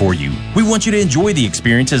transaction for you. We want you to enjoy the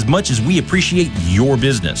experience as much as we appreciate your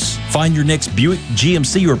business. Find your next Buick,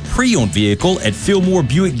 GMC, or pre-owned vehicle at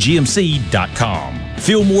FillmoreBuickGMC.com.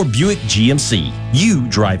 Fillmore Buick GMC. You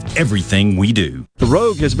drive everything we do. The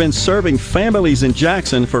Rogue has been serving families in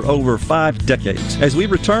Jackson for over 5 decades. As we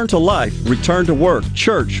return to life, return to work,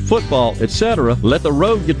 church, football, etc., let the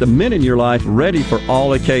Rogue get the men in your life ready for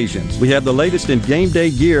all occasions. We have the latest in game day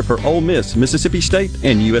gear for Ole Miss, Mississippi State,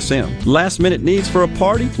 and USM. Last minute needs for a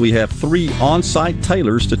party? We have 3 on-site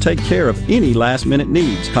tailors to take care of any last minute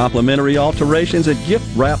needs. Complimentary alterations and gift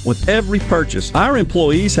wrap with every purchase. Our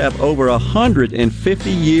employees have over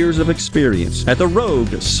 150 years of experience at the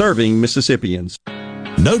Rogue serving Mississippians.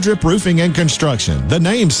 No Drip Roofing and Construction. The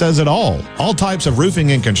name says it all. All types of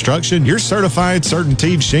roofing and construction. Your certified,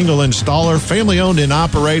 certainteed shingle installer, family owned and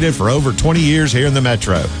operated for over 20 years here in the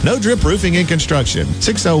Metro. No Drip Roofing and Construction.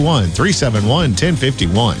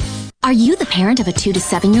 601-371-1051. Are you the parent of a 2 to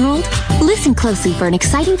 7-year-old? Listen closely for an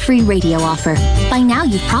exciting free radio offer. By now,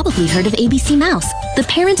 you've probably heard of ABC Mouse, the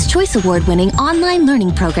Parents' Choice Award-winning online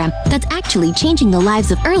learning program that's actually changing the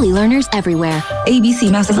lives of early learners everywhere. ABC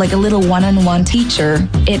Mouse is like a little one-on-one teacher.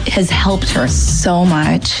 It has helped her so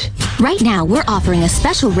much. Right now, we're offering a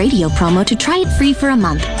special radio promo to try it free for a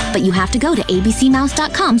month, but you have to go to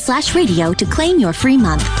abcmouse.com/radio to claim your free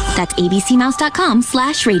month. That's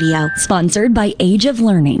abcmouse.com/radio. Sponsored by Age of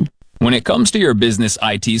Learning. When it comes to your business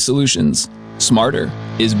IT solutions, smarter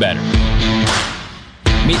is better.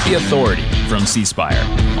 Meet the authority from C Spire.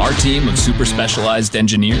 Our team of super specialized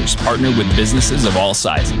engineers partner with businesses of all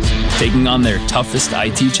sizes, taking on their toughest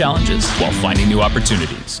IT challenges while finding new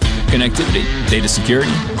opportunities. Connectivity, data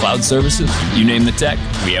security, cloud services, you name the tech,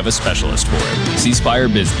 we have a specialist for it. C Spire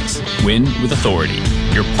Business. Win with authority.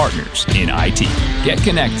 Your partners in IT. Get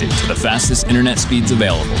connected to the fastest internet speeds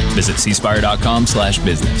available. Visit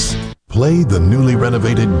cspire.com/business. Play the newly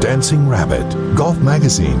renovated Dancing Rabbit. Golf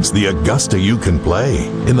Magazine's The Augusta You Can Play.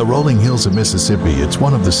 In the rolling hills of Mississippi, it's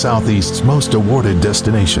one of the Southeast's most awarded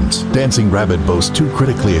destinations. Dancing Rabbit boasts 2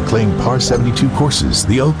 critically acclaimed par 72 courses,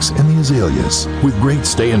 the Oaks and the Azaleas. With great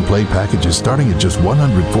stay and play packages starting at just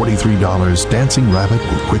 $143, Dancing Rabbit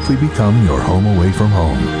will quickly become your home away from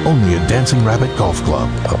home. Only at Dancing Rabbit Golf Club,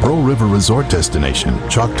 a Pearl River resort destination,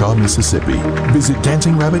 Choctaw, Mississippi. Visit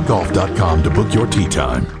DancingRabbitGolf.com to book your tee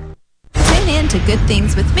time. Tune in to Good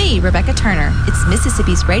Things with me, Rebecca Turner. It's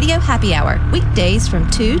Mississippi's Radio Happy Hour, weekdays from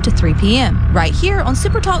 2 to 3 p.m., right here on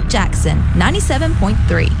Super Talk Jackson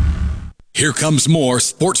 97.3. Here comes more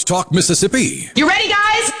Sports Talk Mississippi. You ready,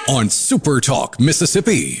 guys? On Super Talk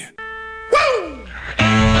Mississippi. Woo!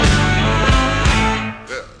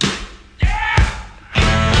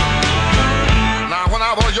 Now, when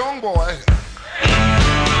I was a young boy,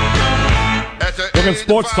 Welcome to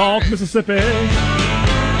Sports Talk Mississippi.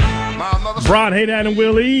 Brian Hayden and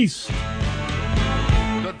Will East.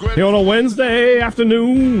 Here on a Wednesday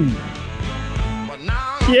afternoon.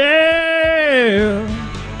 Yeah!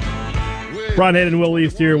 Brian Hayden and Will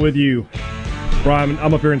East here with you. Brian,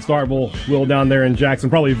 I'm up here in Starkville. Will down there in Jackson.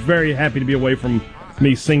 Probably very happy to be away from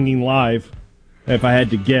me singing live, if I had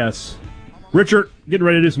to guess. Richard, getting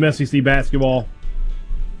ready to do some SEC basketball.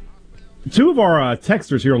 2 of our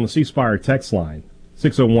texters here on the C Spire text line,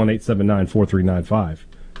 601-879-4395.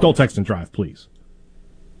 Don't text and drive, please.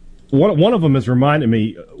 One of them has reminded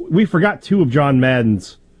me, we forgot 2 of John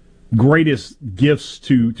Madden's greatest gifts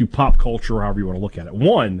to pop culture, or however you want to look at it.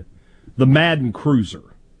 One, the Madden Cruiser.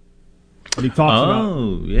 And he talks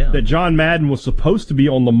about that John Madden was supposed to be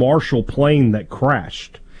on the Marshall plane that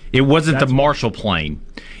crashed. It wasn't the Marshall plane.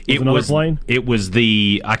 It was plane? It was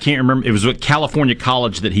the, I can't remember, it was what California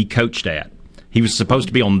College that he coached at. He was supposed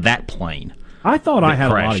to be on that plane. I thought I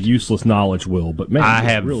had a lot of useless knowledge, Will, but man, I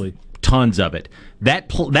have really tons of it. That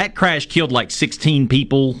crash killed like 16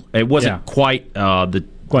 people. It wasn't quite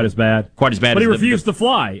quite as bad. But he refused to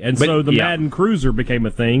fly, and so the Madden Cruiser became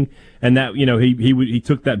a thing. And that he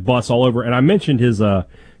took that bus all over. And I mentioned his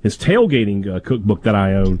his tailgating cookbook that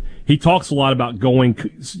I own, he talks a lot about going,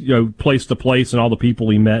 place to place and all the people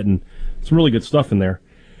he met, and some really good stuff in there.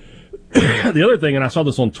 The other thing, and I saw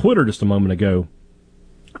this on Twitter just a moment ago,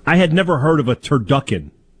 I had never heard of a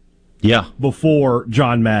turducken before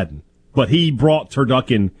John Madden, but he brought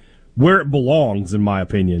turducken where it belongs, in my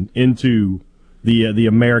opinion, into the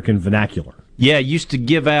American vernacular. Yeah, used to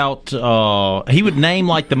give out, he would name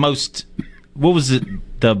like the most, what was it,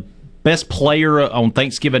 the best player on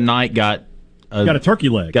Thanksgiving night got a turkey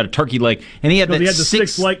leg. Got a turkey leg. And he had the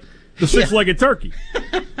six-legged turkey.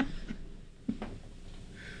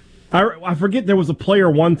 I forget, there was a player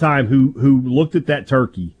one time who looked at that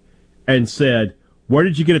turkey and said, "Where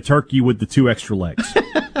did you get a turkey with the 2 extra legs?"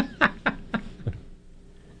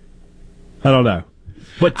 I don't know.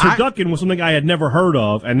 But turducken was something I had never heard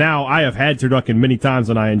of, and now I have had turducken many times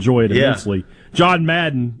and I enjoy it immensely. John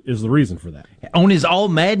Madden is the reason for that. On his All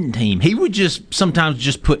Madden team, he would sometimes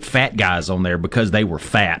just put fat guys on there because they were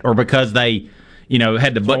fat or because they,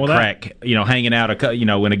 had the butt crack, hanging out,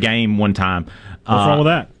 in a game one time. What's wrong with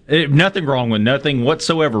that? Nothing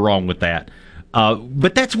whatsoever wrong with that.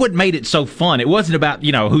 But that's what made it so fun. It wasn't about,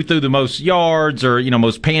 who threw the most yards or,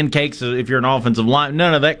 most pancakes if you're an offensive line.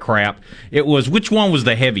 None of that crap. It was which one was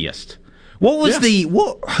the heaviest. Who was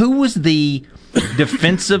the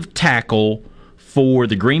defensive tackle for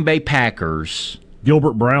the Green Bay Packers?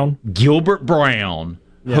 Gilbert Brown,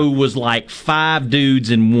 who was like 5 dudes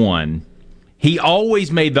in one. He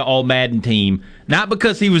always made the All Madden team, not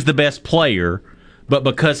because he was the best player, but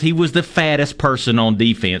because he was the fattest person on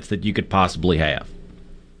defense that you could possibly have.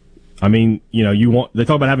 I mean, they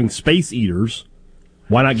talk about having space eaters.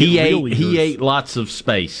 Why not get real eaters? He ate lots of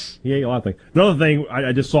space. He ate a lot of things. Another thing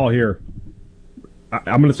I just saw here,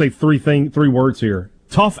 I'm going to say three words here.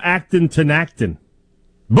 Tough actin' Tinactin.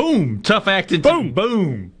 Boom! Tough actin'. Boom!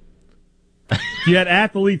 Boom! You had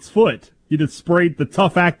athlete's foot. You just sprayed the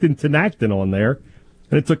tough actin' Tinactin on there,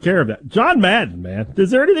 and it took care of that. John Madden, man. Is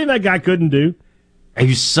there anything that guy couldn't do? He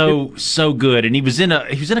was so good, and he was in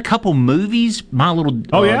a couple movies. My Little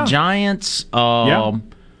Giants. God,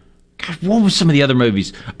 what was some of the other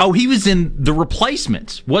movies? Oh, he was in The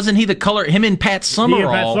Replacements. Wasn't he the color? Him and Pat Summerall. He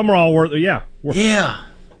and Pat Summerall were yeah.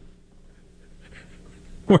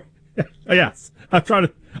 Yes, I'm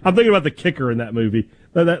thinking about the kicker in that movie.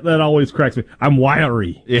 That always cracks me. I'm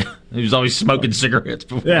wiry. Yeah, he was always smoking cigarettes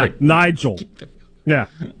before. Yeah, Nigel. Yeah.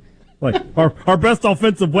 Like, our best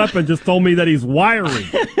offensive weapon just told me that he's wiry.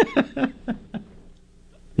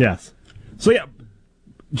 Yes. So, yeah,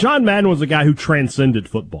 John Madden was a guy who transcended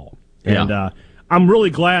football. And I'm really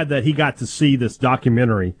glad that he got to see this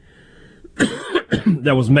documentary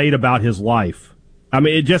that was made about his life. I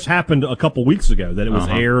mean, it just happened a couple weeks ago that it was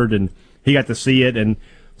aired, and he got to see it. And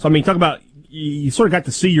so, I mean, talk about, you sort of got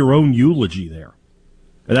to see your own eulogy there.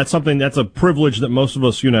 And that's a privilege that most of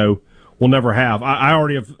us, will never have. I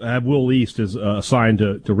already have Will East is assigned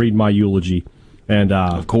to read my eulogy, and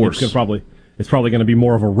of course, it's probably going to be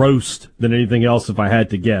more of a roast than anything else if I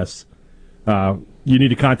had to guess. You need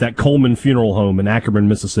to contact Coleman Funeral Home in Ackerman,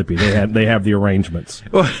 Mississippi. They have the arrangements.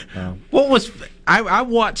 I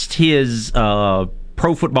watched his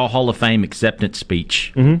Pro Football Hall of Fame acceptance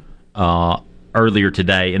speech earlier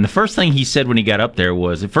today, and the first thing he said when he got up there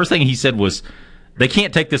was they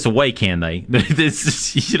can't take this away, can they?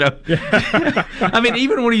 This is, I mean,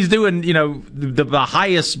 even when he's doing, the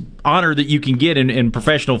highest honor that you can get in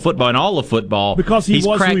professional football and all of football, because he's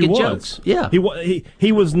cracking who he jokes. Was. Yeah,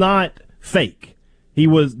 he was not fake.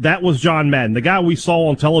 That was John Madden. The guy we saw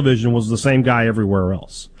on television was the same guy everywhere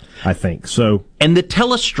else, I think. So, and the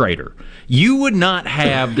telestrator, you would not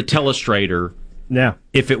have the telestrator. Yeah.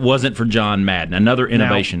 If it wasn't for John Madden, another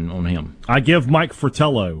innovation on him. I give Mike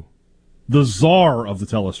Fratello, the czar of the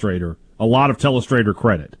telestrator, a lot of telestrator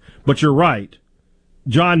credit. But you're right.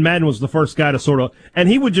 John Madden was the first guy to and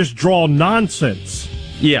he would just draw nonsense.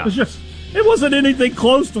 Yeah. It wasn't anything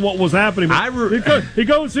close to what was happening. He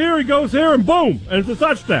goes here, and boom, and it's a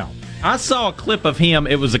touchdown. I saw a clip of him.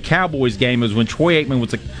 It was a Cowboys game. It was when Troy Aikman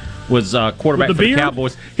was quarterback for the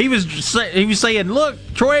Cowboys. He was saying, "Look,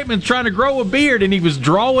 Troy Aikman's trying to grow a beard," and he was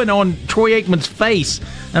drawing on Troy Aikman's face.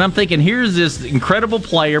 And I'm thinking, here's this incredible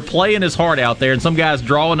player playing his heart out there, and some guy's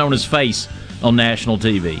drawing on his face on national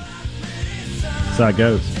TV. That's how it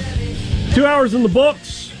goes. 2 hours in the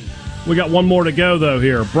books. We got one more to go, though,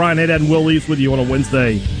 here. Brian Haydad and Will East with you on a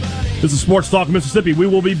Wednesday. This is Sports Talk Mississippi. We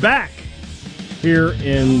will be back here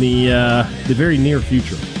in the very near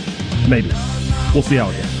future. Maybe. We'll see how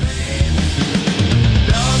it goes.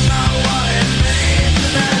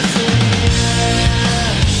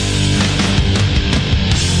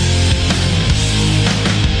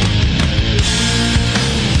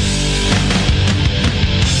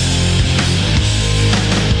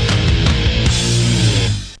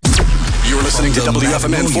 listening to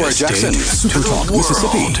WFMN4 Jackson, Super Talk,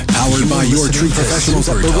 Mississippi. Powered by your tree professionals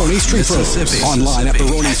at Barone's Tree Pros. Online at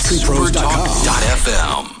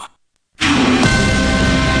baronestreepros.com.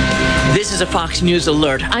 This is a Fox News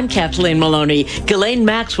alert. I'm Kathleen Maloney. Ghislaine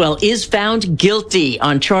Maxwell is found guilty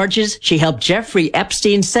on charges she helped Jeffrey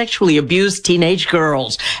Epstein sexually abuse teenage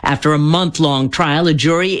girls. After a month-long trial, a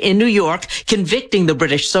jury in New York convicting the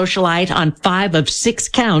British socialite on 5 of 6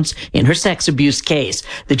 counts in her sex abuse case.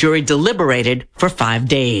 The jury deliberated for 5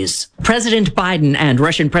 days. President Biden and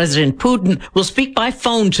Russian President Putin will speak by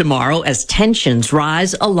phone tomorrow as tensions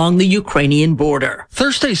rise along the Ukrainian border.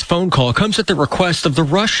 Thursday's phone call comes at the request of the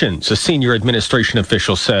Russians. A senior administration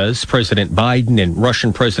official says President Biden and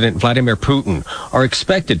Russian President Vladimir Putin are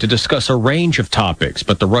expected to discuss a range of topics,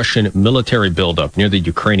 but the Russian military buildup near the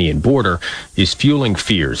Ukrainian border is fueling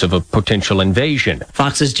fears of a potential invasion.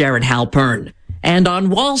 Fox's Jared Halpern. And on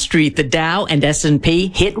Wall Street, the Dow and S&P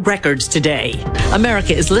hit records today.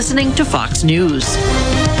 America is listening to Fox News.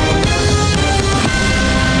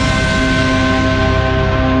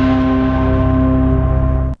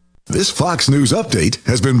 This Fox News update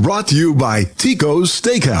has been brought to you by Tico's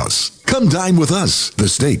Steakhouse. Come dine with us. The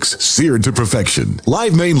steaks seared to perfection.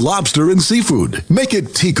 Live Maine lobster and seafood. Make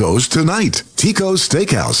it Tico's tonight. Tico's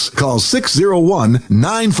Steakhouse. Call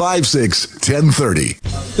 601-956-1030.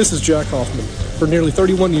 This is Jack Hoffman. For nearly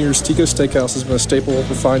 31 years, Tico's Steakhouse has been a staple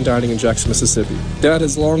for fine dining in Jackson, Mississippi. Dad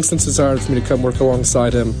has long since desired for me to come work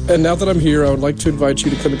alongside him. And now that I'm here, I would like to invite you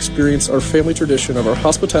to come experience our family tradition of our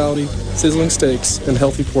hospitality, sizzling steaks, and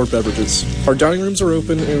healthy poured beverages. Our dining rooms are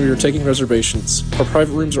open and we are taking reservations. Our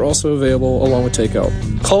private rooms are also available along with takeout.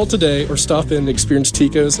 Call today or stop in to experience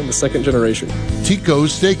Tico's in the second generation.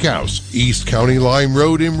 Tico's Steakhouse, East County Line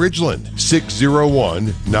Road in Ridgeland,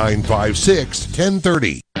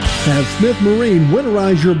 601-956-1030. Have Smith Marine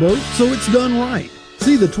winterize your boat so it's done right.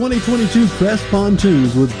 See the 2022 Crest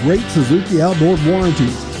pontoons with great Suzuki outboard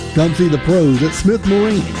warranties. Come see the pros at Smith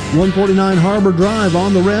Marine, 149 Harbor Drive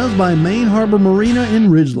on the res by Main Harbor Marina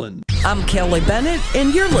in Ridgeland. I'm Kelly Bennett,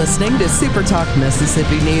 and you're listening to Super Talk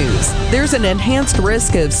Mississippi News. There's an enhanced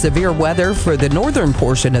risk of severe weather for the northern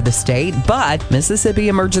portion of the state, but Mississippi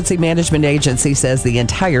Emergency Management Agency says the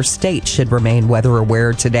entire state should remain weather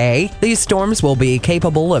aware today. These storms will be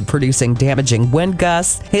capable of producing damaging wind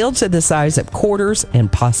gusts, hail to the size of quarters,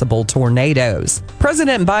 and possible tornadoes.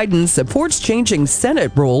 President Biden supports changing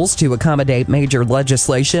Senate rules to accommodate major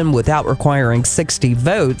legislation without requiring 60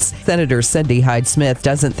 votes. Senator Cindy Hyde-Smith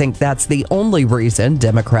doesn't think that's the only reason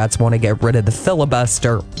Democrats want to get rid of the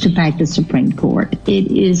filibuster. To back the Supreme Court. It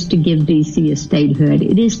is to give D.C. a statehood.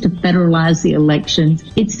 It is to federalize the elections.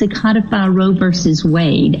 It's to codify Roe versus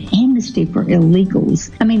Wade, amnesty for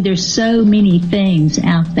illegals. I mean, there's so many things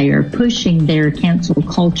out there pushing their cancel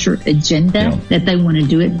culture agenda that they want to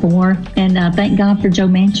do it for. And thank God for Joe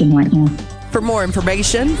Manchin right now. For more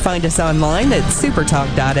information, find us online at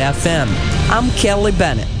supertalk.fm. I'm Kelly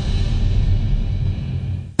Bennett.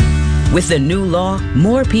 With the new law,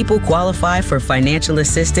 more people qualify for financial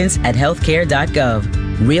assistance at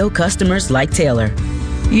healthcare.gov. Real customers like Taylor.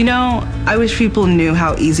 You know, I wish people knew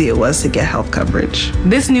how easy it was to get health coverage.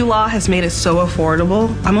 This new law has made it so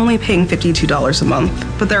affordable. I'm only paying $52 a month,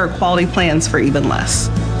 but there are quality plans for even less.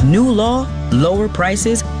 New law, lower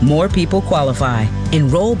prices, more people qualify.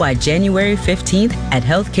 Enroll by January 15th at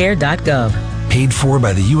healthcare.gov. Paid for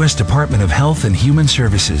by the U.S. Department of Health and Human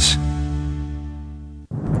Services.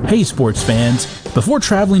 Hey sports fans, before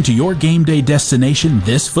traveling to your game day destination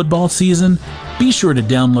this football season, be sure to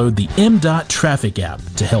download the MDOT Traffic app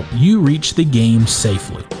to help you reach the game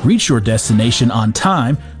safely. Reach your destination on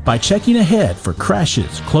time by checking ahead for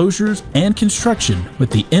crashes, closures, and construction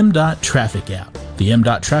with the MDOT Traffic app. The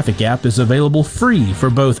MDOT Traffic app is available free for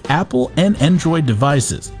both Apple and Android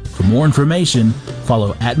devices. For more information,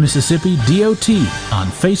 follow @MississippiDOT on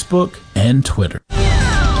Facebook and Twitter.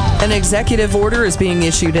 An executive order is being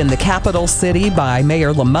issued in the capital city by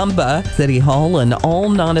Mayor Lumumba. City Hall and all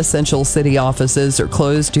non-essential city offices are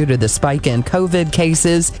closed due to the spike in COVID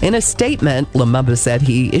cases. In a statement, Lumumba said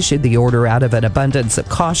he issued the order out of an abundance of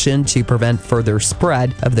caution to prevent further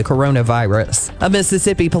spread of the coronavirus. A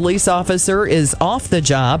Mississippi police officer is off the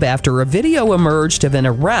job after a video emerged of an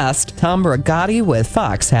arrest. Tom Bragatti with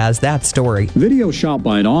Fox has that story. Video shot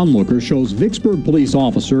by an onlooker shows Vicksburg police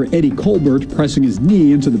officer Eddie Colbert pressing his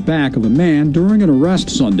knee into the back of a man during an arrest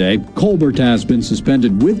Sunday. Colbert has been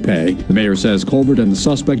suspended with pay. The mayor says Colbert and the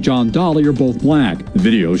suspect John Dolly are both black. The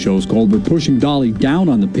video shows Colbert pushing Dolly down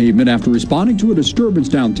on the pavement after responding to a disturbance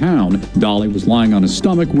downtown. Dolly was lying on his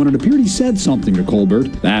stomach when it appeared he said something to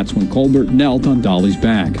Colbert. That's when Colbert knelt on Dolly's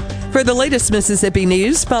back. For the latest Mississippi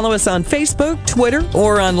news, follow us on Facebook, Twitter,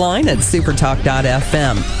 or online at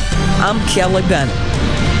supertalk.fm. I'm Kelly Bennett.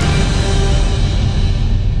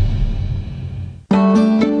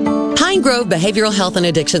 Pine Grove Behavioral Health and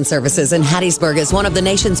Addiction Services in Hattiesburg is one of the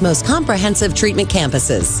nation's most comprehensive treatment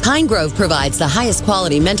campuses. Pine Grove provides the highest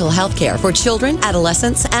quality mental health care for children,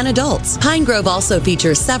 adolescents, and adults. Pine Grove also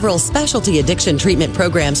features several specialty addiction treatment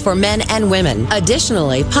programs for men and women.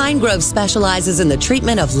 Additionally, Pine Grove specializes in the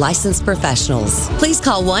treatment of licensed professionals. Please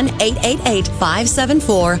call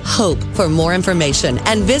 1-888-574-HOPE for more information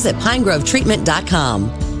and visit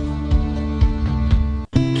pinegrovetreatment.com.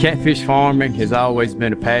 Catfish farming has always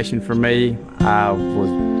been a passion for me. I was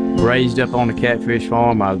raised up on a catfish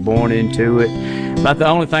farm. I was born into it. But the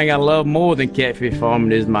only thing I love more than catfish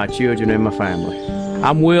farming is my children and my family.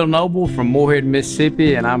 I'm Will Noble from Morehead,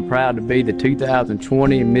 Mississippi, and I'm proud to be the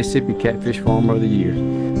 2020 Mississippi Catfish Farmer of the Year.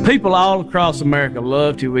 People all across America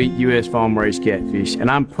love to eat U.S. farm-raised catfish, and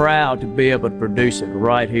I'm proud to be able to produce it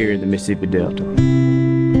right here in the Mississippi Delta.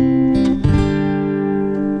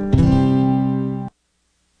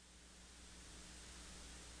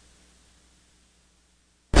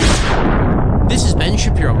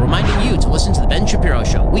 Listen to The Ben Shapiro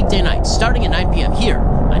Show weekday nights starting at 9 p.m. here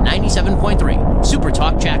on 97.3 Super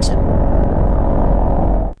Talk Jackson.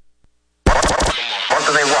 What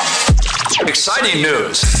do they want? Exciting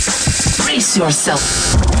news. Brace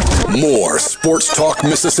yourself. More Sports Talk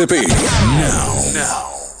Mississippi now.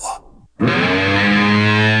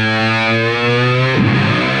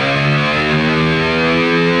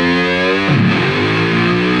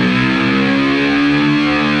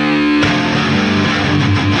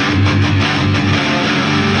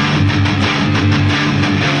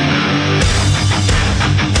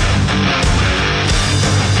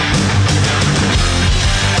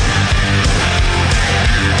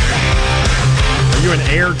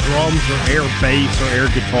 Air drums or air bass or air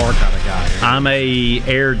guitar kind of guy? I'm a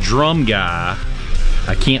air drum guy.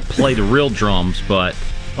 I can't play the real drums, but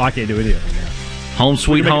I can't do it either. Home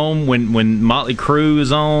Sweet Home, when Motley Crue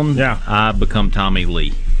is on, I become Tommy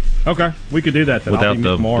Lee. Okay, we could do that then. Without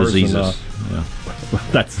the diseases.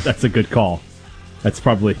 That's a good call. That's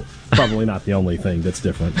probably not the only thing that's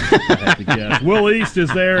different. I have to guess. Will East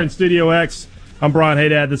is there in Studio X. I'm Brian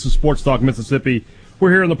Haydad. This is Sports Talk Mississippi. We're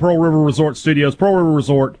here in the Pearl River Resort Studios. Pearl River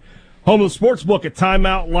Resort, home of the sportsbook at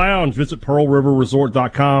Timeout Lounge. Visit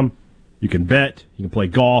PearlRiverResort.com. You can bet, you can play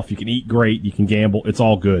golf, you can eat great, you can gamble. It's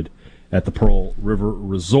all good at the Pearl River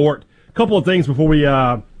Resort. A couple of things before we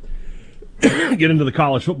get into the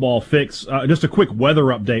college football fix. Just a quick weather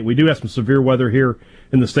update. We do have some severe weather here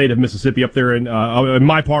in the state of Mississippi, up there in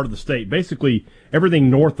my part of the state. Basically, everything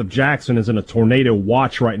north of Jackson is in a tornado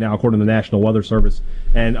watch right now, according to the National Weather Service.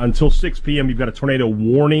 And until 6 p.m., you've got a tornado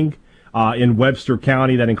warning in Webster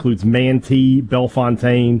County. That includes Manatee,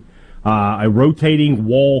 Bellefontaine. A rotating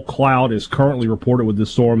wall cloud is currently reported with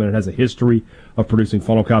this storm, and it has a history of producing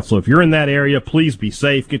funnel clouds. So if you're in that area, please be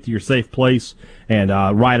safe. Get to your safe place and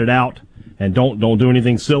ride it out. And don't do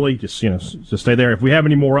anything silly. Just stay there. If we have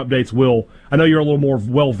any more updates, I know you're a little more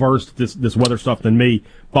well versed at this weather stuff than me.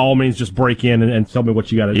 By all means, just break in and tell me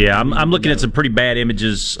what you got to do. Yeah, I'm looking at some pretty bad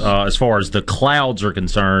images as far as the clouds are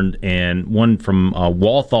concerned, and one from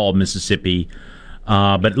Walthall, Mississippi.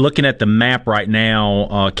 But looking at the map right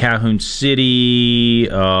now, Calhoun City,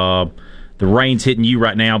 the rain's hitting you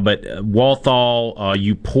right now. But Walthall,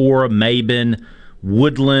 Eupora, Mabin,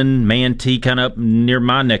 Woodland, Manatee, kind of up near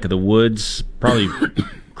my neck of the woods, probably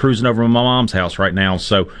cruising over my mom's house right now.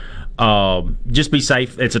 So just be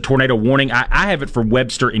safe. It's a tornado warning. I have it for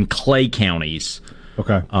Webster and Clay counties.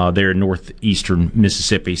 Okay. There in northeastern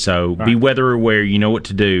Mississippi. So be weather aware. You know what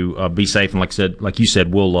to do. Be safe. And like you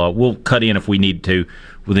said, we'll cut in if we need to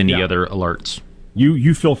with any other alerts.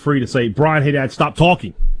 You feel free to say, Brian, hey, Dad, stop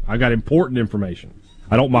talking. I got important information.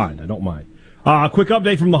 I don't mind. Quick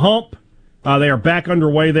update from the Hump. They are back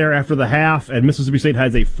underway there after the half, and Mississippi State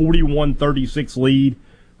has a 41-36 lead.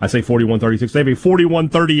 I say 41-36. They have a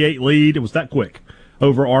 41-38 lead. It was that quick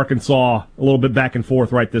over Arkansas. A little bit back and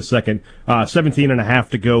forth right this second. 17.5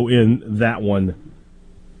 to go in that one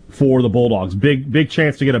for the Bulldogs. Big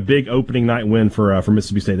chance to get a big opening night win for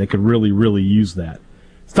Mississippi State. They could really, really use that.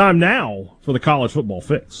 It's time now for the college football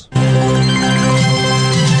fix.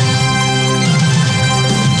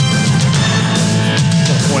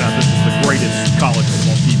 Point out, this is the greatest college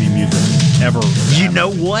football TV music ever. You know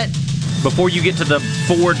what? Before you get to the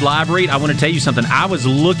Ford live read, I want to tell you something. I was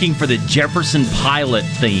looking for the Jefferson Pilot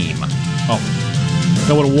theme. Oh,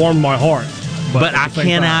 that would have warmed my heart. But I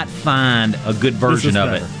cannot find a good version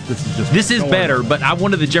of it. This is better, but I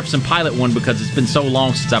wanted the Jefferson Pilot one because it's been so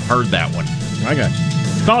long since I've heard that one. I got you.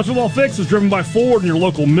 College Football Fix is driven by Ford and your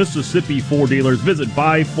local Mississippi Ford dealers. Visit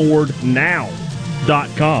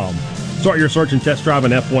buyfordnow.com. Start your search and test drive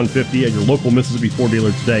an F-150 at your local Mississippi Ford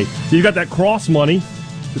dealer today. So you got that cross money.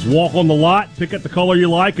 Just walk on the lot, pick up the color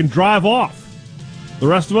you like, and drive off. The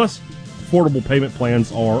rest of us, affordable payment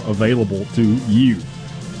plans are available to you.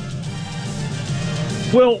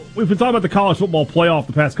 Well, we've been talking about the college football playoff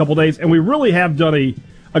the past couple days, and we really have done a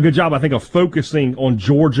good job, I think, of focusing on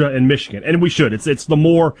Georgia and Michigan. And we should. It's the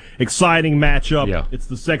more exciting matchup. Yeah. It's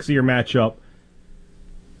the sexier matchup.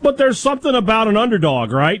 But there's something about an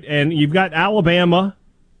underdog, right? And you've got Alabama,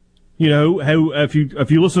 who if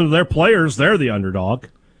you listen to their players, they're the underdog.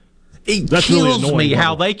 That's kills really me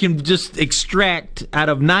how they can just extract out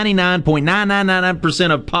of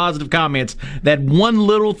 99.9999% of positive comments that one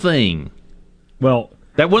little thing. Well,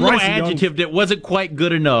 that one little adjective that wasn't quite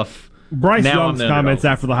good enough. Bryce Young's comments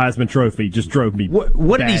after the Heisman Trophy just drove me.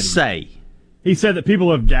 What did he say? He said that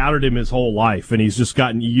people have doubted him his whole life, and he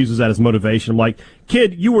uses that as motivation. I'm like,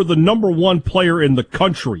 kid, you were the number one player in the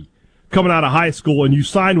country coming out of high school, and you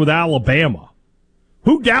signed with Alabama.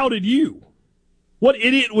 Who doubted you? What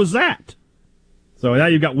idiot was that? So now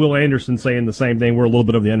you've got Will Anderson saying the same thing. We're a little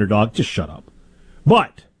bit of the underdog. Just shut up.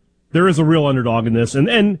 But there is a real underdog in this,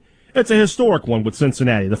 and it's a historic one with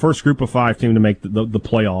Cincinnati, the first Group of 5 team to make the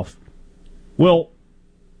playoff. Well,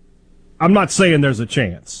 I'm not saying there's a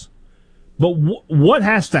chance, but what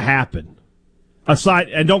has to happen aside?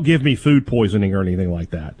 And don't give me food poisoning or anything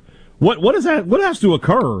like that. What is that? What has to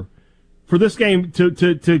occur for this game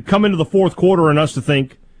to come into the fourth quarter and us to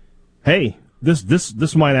think, hey,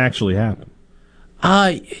 this might actually happen?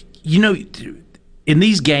 In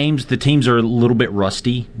these games, the teams are a little bit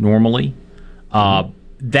rusty normally.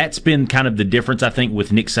 That's been kind of the difference, I think,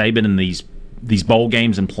 with Nick Saban in these bowl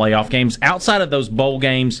games and playoff games. Outside of those bowl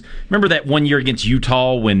games, remember that one year against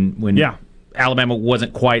Utah when Alabama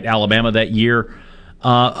wasn't quite Alabama that year?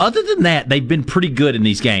 Other than that, they've been pretty good in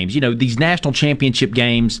these games. These national championship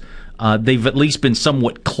games, they've at least been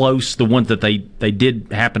somewhat close. The ones that they did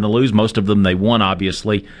happen to lose, most of them they won,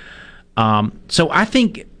 obviously. So I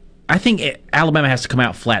think Alabama has to come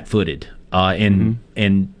out flat-footed,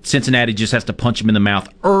 and Cincinnati just has to punch them in the mouth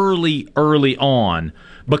early on,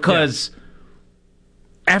 because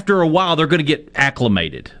after a while they're going to get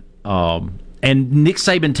acclimated. And Nick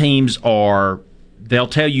Saban teams they'll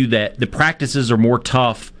tell you that the practices are more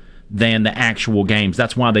tough than the actual games.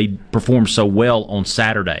 That's why they perform so well on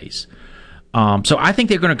Saturdays. So I think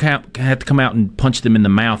they're going to have to come out and punch them in the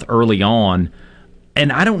mouth early on.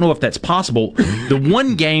 And I don't know if that's possible. The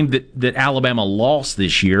one game that Alabama lost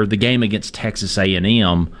this year, the game against Texas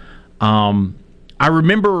A&M, I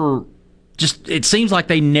remember it seems like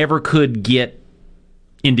they never could get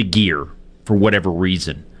into gear for whatever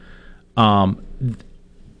reason.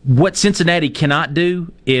 What Cincinnati cannot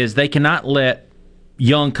do is they cannot let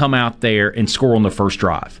Young come out there and score on the first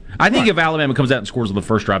drive. I think if Alabama comes out and scores on the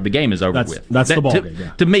first drive, the game is over with. That's the ballgame.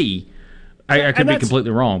 Yeah. To me, I could be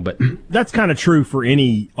completely wrong, but that's kind of true for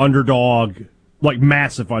any underdog, like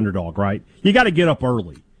massive underdog, right? You got to get up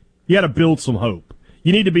early. You got to build some hope.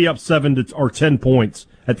 You need to be up 7 or 10 points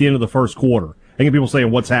at the end of the first quarter. I get people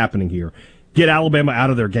saying, "What's happening here?" Get Alabama out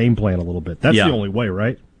of their game plan a little bit. That's the only way,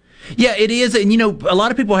 right? Yeah, it is. And, a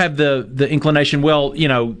lot of people have the inclination,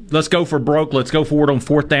 let's go for broke, let's go for it on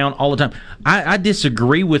fourth down all the time. I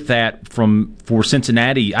disagree with that for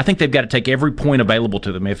Cincinnati. I think they've got to take every point available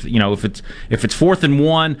to them. If it's 4th and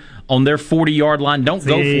 1 on their 40-yard line, don't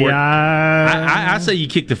go for it. I say you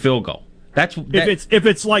kick the field goal. If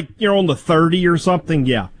it's like you're on the 30 or something,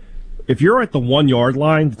 yeah. If you're at the 1-yard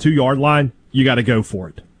line, the 2-yard line, you got to go for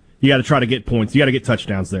it. You got to try to get points. You got to get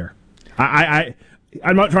touchdowns there. I'm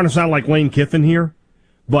not trying to sound like Lane Kiffin here,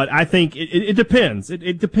 but I think it depends.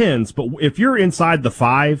 It depends. But if you're inside the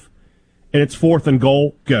 5 and it's 4th and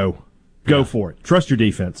goal, go for it. Trust your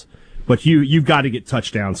defense. But you've got to get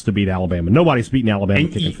touchdowns to beat Alabama. Nobody's beating Alabama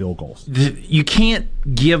kicking field goals. You can't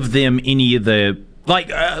give them any of the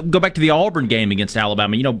go back to the Auburn game against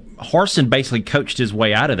Alabama. Harsin basically coached his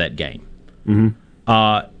way out of that game.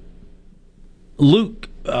 Mm-hmm. Luke,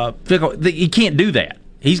 he can't do that.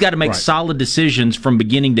 He's got to make solid decisions from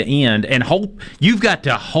beginning to end, and hope. You've got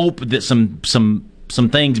to hope that some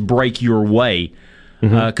things break your way,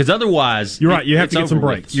 because otherwise, you're right. You have to get some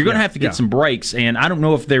breaks. You're going to have to get some breaks, and I don't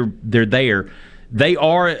know if they're there. They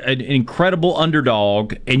are an incredible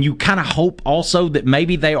underdog, and you kind of hope also that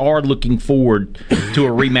maybe they are looking forward to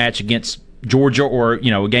a rematch against Georgia or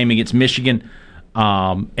a game against Michigan,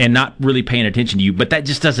 and not really paying attention to you. But that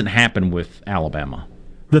just doesn't happen with Alabama.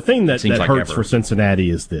 The thing that hurts for Cincinnati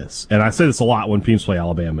is this, and I say this a lot when teams play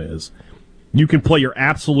Alabama, is you can play your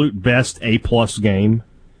absolute best A-plus game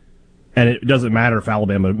And it doesn't matter if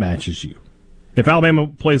Alabama matches you. If Alabama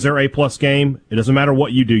plays their A-plus game, it doesn't matter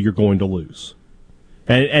what you do, you're going to lose.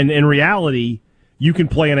 And in reality, you can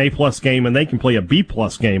play an A-plus game and they can play a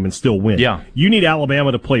B-plus game and still win. Yeah. You need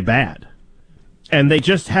Alabama to play bad. And they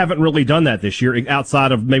just haven't really done that this year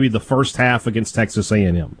outside of maybe the first half against Texas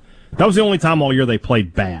A&M. That was the only time all year they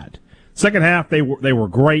played bad. Second half, they were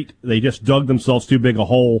great. They just dug themselves too big a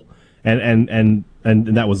hole, and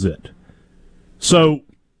that was it. So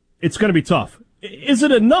it's going to be tough. Is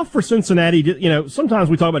it enough for Cincinnati? Sometimes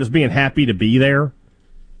we talk about just being happy to be there.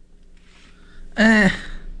 I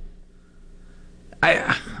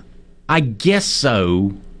guess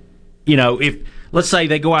so. If let's say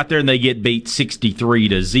they go out there and they get beat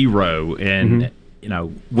 63-0, and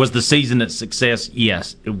was the season a success?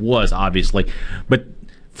 Yes, it was, obviously, but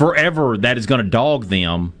forever that is going to dog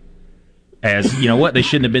them as what they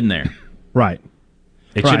shouldn't have been there. Right.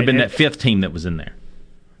 It should have been that fifth team that was in there.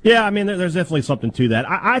 Yeah, I mean, there's definitely something to that.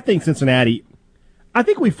 I think Cincinnati, I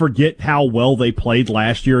think we forget how well they played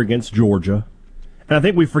last year against Georgia, and I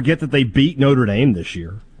think we forget that they beat Notre Dame this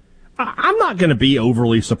year. I'm not going to be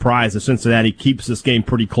overly surprised if Cincinnati keeps this game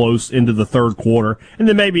pretty close into the third quarter, and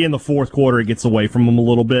then maybe in the fourth quarter it gets away from them a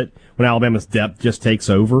little bit when Alabama's depth just takes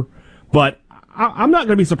over. But I'm not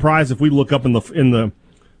going to be surprised if we look up in the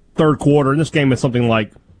third quarter, and this game is something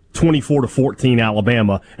like 24-14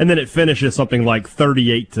 Alabama, and then it finishes something like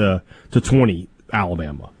 38-20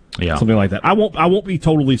 Alabama. Yeah. Something like that. I won't be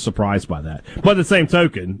totally surprised by that. But at the same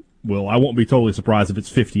token, I won't be totally surprised if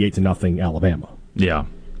it's 58-0 Alabama. Yeah.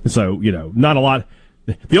 So, not a lot.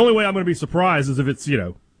 The only way I'm going to be surprised is if it's,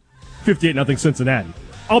 58-0 Cincinnati.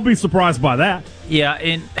 I'll be surprised by that. Yeah,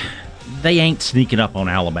 and they ain't sneaking up on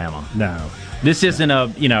Alabama. No. This isn't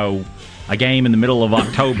a game in the middle of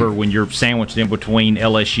October when you're sandwiched in between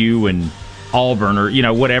LSU and Auburn or,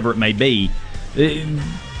 whatever it may be.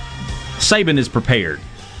 Saban is prepared.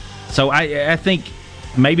 So I think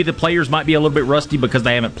maybe the players might be a little bit rusty because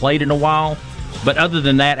they haven't played in a while. But other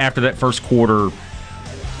than that, after that first quarter,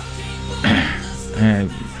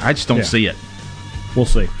 I just don't see it. We'll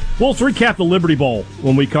see. Well, let's recap the Liberty Bowl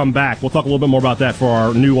when we come back. We'll talk a little bit more about that for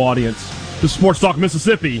our new audience. This is Sports Talk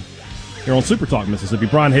Mississippi. Here on Super Talk Mississippi.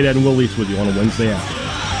 Brian Haydad and Will Leach with you on a Wednesday afternoon.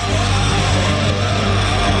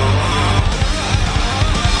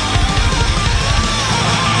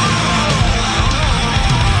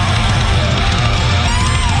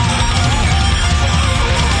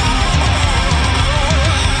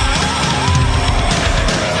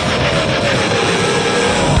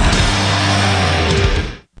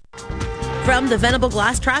 From the Venable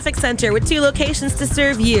Glass Traffic Center with 2 locations to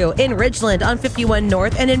serve you in Ridgeland on 51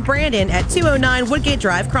 North and in Brandon at 209 Woodgate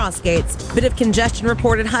Drive, Crossgates. Bit of congestion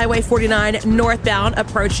reported Highway 49 northbound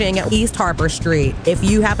approaching East Harper Street. If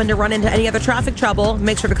you happen to run into any other traffic trouble,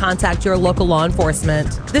 make sure to contact your local law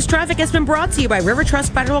enforcement. This traffic has been brought to you by River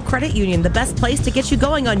Trust Federal Credit Union, the best place to get you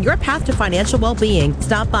going on your path to financial well-being.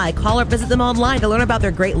 Stop by, call, or visit them online to learn about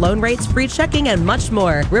their great loan rates, free checking, and much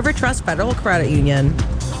more. River Trust Federal Credit Union.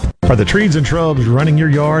 Are the trees and shrubs running your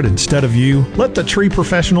yard instead of you? Let the tree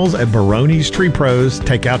professionals at Barone's Tree Pros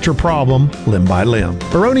take out your problem limb by limb.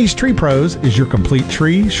 Barone's Tree Pros is your complete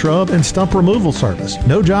tree, shrub, and stump removal service.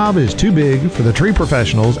 No job is too big for the tree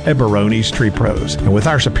professionals at Barone's Tree Pros. And with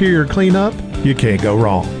our superior cleanup, you can't go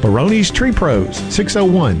wrong. Barone's Tree Pros,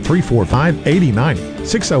 601-345-8090.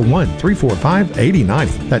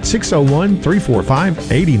 601-345-8090. That's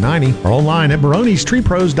 601-345-8090 or online at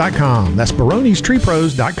baronestreepros.com. That's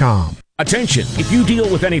baronestreepros.com. Attention! If you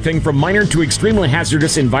deal with anything from minor to extremely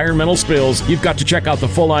hazardous environmental spills, you've got to check out the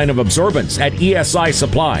full line of absorbents at ESI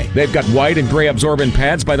Supply. They've got white and gray absorbent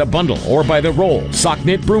pads by the bundle or by the roll, sock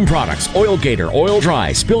knit broom products, Oil Gator, Oil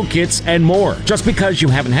Dry, spill kits, and more. Just because you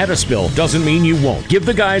haven't had a spill doesn't mean you won't. Give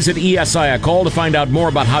the guys at ESI a call to find out more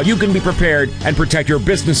about how you can be prepared and protect your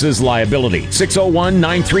business's liability.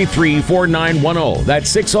 601-933-4910.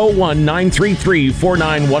 That's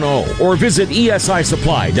 601-933-4910. Or visit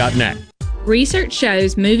esisupply.net. Research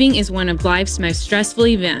shows moving is one of life's most stressful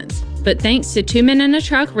events, but thanks to 2 Men and a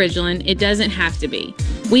Truck Ridgeland, it doesn't have to be.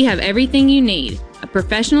 We have everything you need. A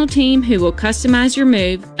professional team who will customize your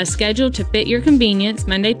move, a schedule to fit your convenience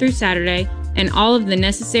Monday through Saturday, and all of the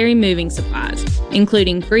necessary moving supplies,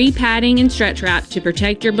 including free padding and stretch wrap to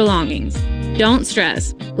protect your belongings. Don't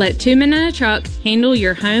stress. Let 2 Men and a Truck handle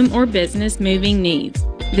your home or business moving needs.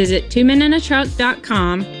 Visit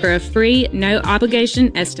 2menandatruck.com for a free,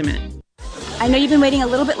 no-obligation estimate. I know you've been waiting a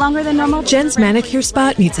little bit longer than normal. Jen's manicure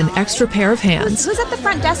spot needs an extra pair of hands. Who's at the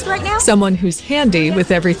front desk right now? Someone who's handy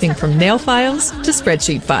with everything from nail files to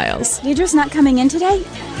spreadsheet files. Deidre's not coming in today,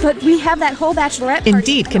 but we have that whole bachelorette party.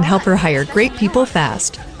 Indeed can help her hire great people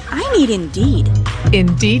fast. I need Indeed.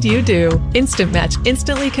 Indeed you do. Instant Match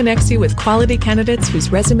instantly connects you with quality candidates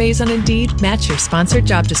whose resumes on Indeed match your sponsored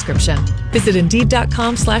job description. Visit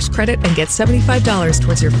Indeed.com/credit and get $75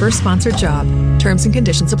 towards your first sponsored job. Terms and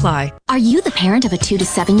conditions apply. Are you the parent of a 2 to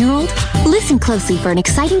 7-year-old? Listen closely for an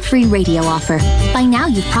exciting free radio offer. By now,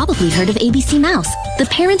 you've probably heard of ABC Mouse, the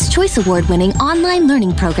Parents' Choice Award-winning online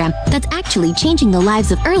learning program that's actually changing the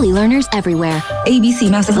lives of early learners everywhere. ABC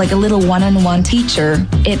Mouse is like a little one-on-one teacher.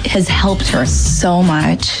 It has helped her so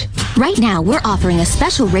much. Right now, we're offering a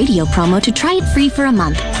special radio promo to try it free for a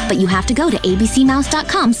month, but you have to go to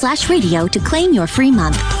abcmouse.com/radio to claim your free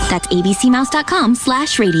month. That's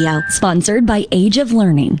abcmouse.com/radio. Sponsored by Age of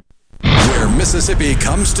Learning. Where Mississippi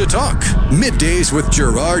comes to talk. Middays with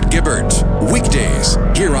Gerard Gibbert. Weekdays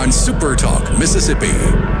here on Super Talk Mississippi.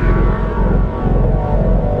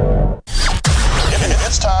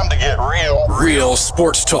 It's time to get real. Real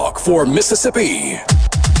sports talk for Mississippi.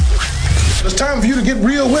 It's time for you to get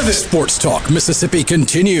real with it. Sports Talk Mississippi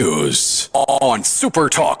continues on Super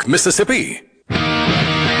Talk Mississippi.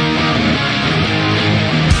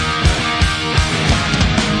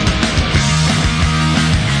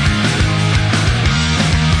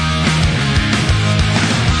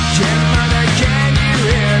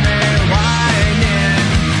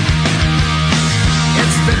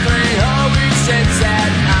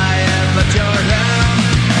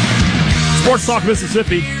 Sports Talk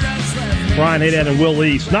Mississippi. Brian Haydad and Will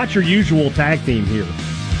East. Not your usual tag team here.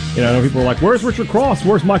 You know, I know people are like, "Where's Richard Cross?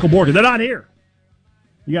 Where's Michael Borton?" They're not here.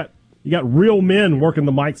 You got real men working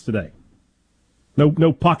the mics today.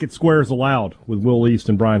 No pocket squares allowed with Will East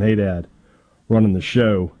and Brian Haydad running the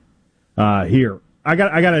show here. I got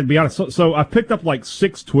to be honest. So I picked up like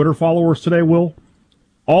 6 Twitter followers today. Will,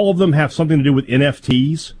 all of them have something to do with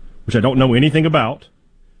NFTs, which I don't know anything about,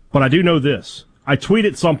 but I do know this. I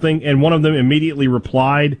tweeted something, and one of them immediately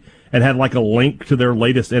replied and had like a link to their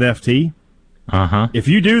latest NFT. Uh-huh. If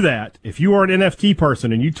you do that, if you are an NFT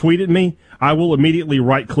person and you tweet at me, I will immediately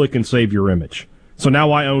right-click and save your image. So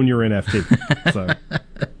now I own your NFT. So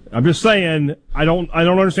I'm just saying, I don't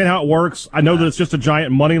understand how it works. I know that it's just a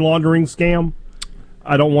giant money laundering scam.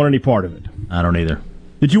 I don't want any part of it. I don't either.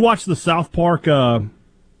 Did you watch the South Park? No.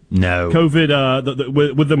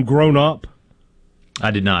 COVID with them grown up. I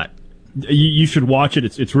did not. You should watch it.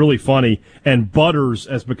 It's really funny. And Butters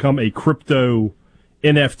has become a crypto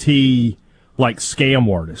NFT like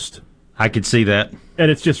scam artist. I could see that.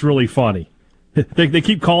 And it's just really funny. They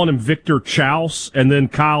keep calling him Victor Chouse, and then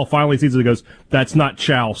Kyle finally sees it and goes, "That's not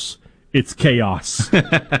Chouse, it's Chaos."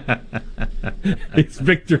 It's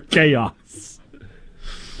Victor Chaos.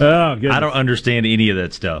 Oh, goodness. I don't understand any of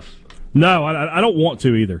that stuff. No, I don't want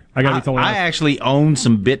to either. I actually own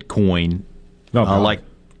some Bitcoin, like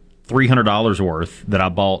 $300 worth that I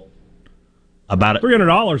bought about it.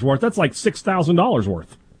 $300 worth? That's like $6,000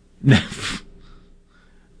 worth.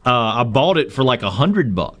 I bought it for like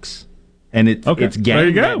 $100, and it's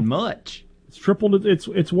gained that much. It's tripled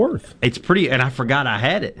its worth. It's pretty, and I forgot I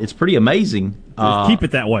had it. It's pretty amazing. Keep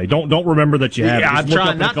it that way. Don't remember that you have it. Yeah, I'm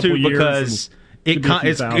trying not to because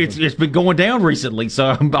it's been going down recently, so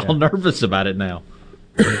I'm all nervous about it now.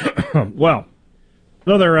 Well,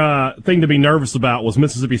 another thing to be nervous about was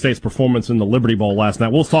Mississippi State's performance in the Liberty Bowl last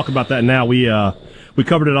night. We'll talk about that now. We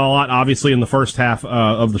covered it a lot, obviously, in the first half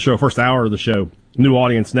of the show, first hour of the show. New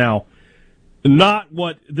audience now. Not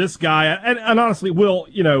what this guy, and honestly, Will,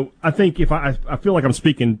 I think if I feel like I'm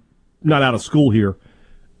speaking not out of school here,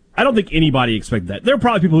 I don't think anybody expected that. There are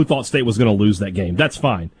probably people who thought State was going to lose that game. That's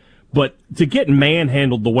fine. But to get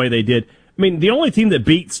manhandled the way they did, I mean, the only team that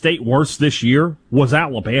beat State worse this year was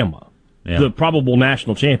Alabama. Yeah. The probable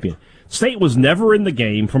national champion. State was never in the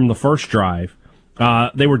game from the first drive.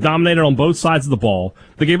 They were dominated on both sides of the ball.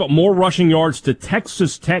 They gave up more rushing yards to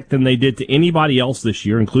Texas Tech than they did to anybody else this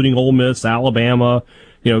year, including Ole Miss, Alabama,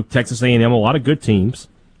 Texas A&M, a lot of good teams.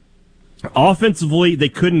 Offensively, they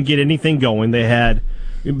couldn't get anything going. They had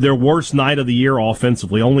their worst night of the year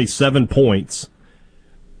offensively, only 7 points.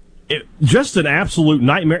 Just an absolute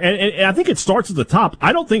nightmare. And I think it starts at the top.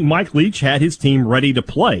 I don't think Mike Leach had his team ready to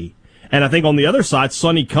play. And I think on the other side,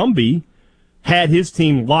 Sonny Cumbie had his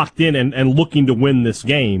team locked in and looking to win this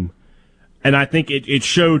game. And I think it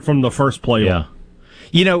showed from the first play. Yeah.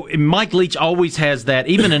 Mike Leach always has that,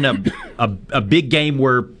 even in a big game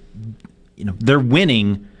where they're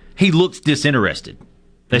winning, he looks disinterested.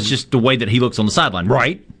 That's just the way that he looks on the sideline,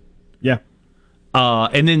 right? Yeah.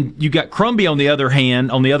 And then you got Crumbie on the other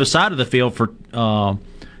hand, on the other side of the field for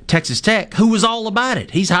Texas Tech, who was all about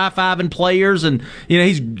it. He's high-fiving players, and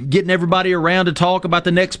he's getting everybody around to talk about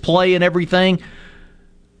the next play and everything.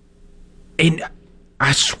 And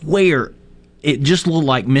I swear, it just looked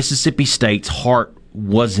like Mississippi State's heart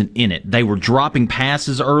wasn't in it. They were dropping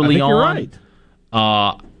passes early on. You're right.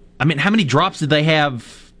 I mean, how many drops did they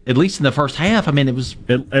have, at least in the first half? I mean, it was...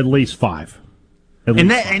 At least 5.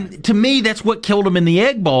 And to me, that's what killed them in the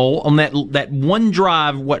Egg Bowl on that one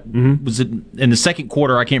drive. What was it in the second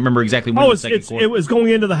quarter? I can't remember exactly when. It was going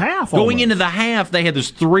into the half. Going into the half, they had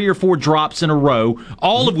those 3 or 4 drops in a row,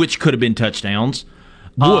 all of which could have been touchdowns.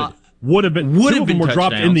 Would have been. Two of them were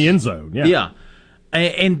dropped in the end zone. Yeah.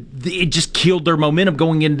 And it just killed their momentum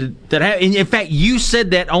going into that. And in fact, you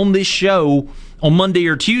said that on this show on Monday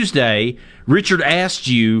or Tuesday. Richard asked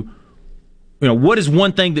you, what is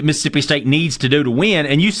one thing that Mississippi State needs to do to win?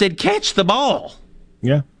 And you said, catch the ball.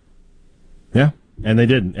 Yeah. Yeah, and they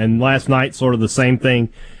didn't. And last night, sort of the same thing.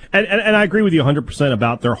 And I agree with you 100%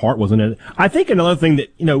 about their heart wasn't in it. I think another thing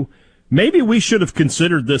that, maybe we should have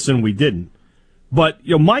considered this and we didn't. But,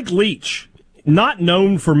 Mike Leach, not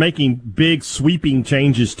known for making big, sweeping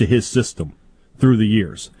changes to his system through the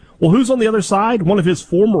years. Well, who's on the other side? One of his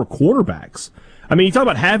former quarterbacks. I mean, you talk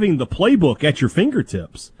about having the playbook at your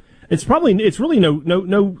fingertips. It's really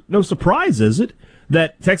no surprise, is it,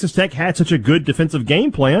 that Texas Tech had such a good defensive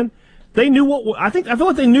game plan? They knew I feel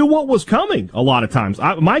like they knew what was coming a lot of times.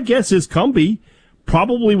 My guess is Cumbie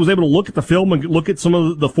probably was able to look at the film and look at some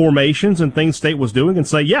of the formations and things State was doing and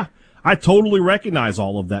say, yeah, I totally recognize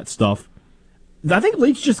all of that stuff. I think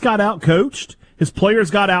Leach just got out-coached. His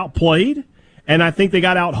players got outplayed, and I think they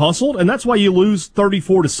got out-hustled, and that's why you lose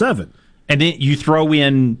 34-7. And then you throw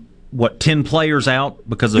in, 10 players out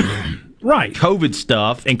because of right COVID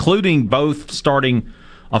stuff, including both starting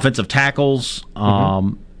offensive tackles,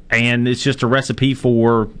 and it's just a recipe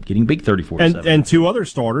for getting beat 34-7. And 2 other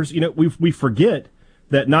starters. We forget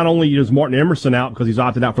that not only is Martin Emerson out because he's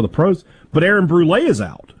opted out for the pros, but Aaron Brule is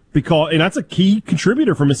out. And that's a key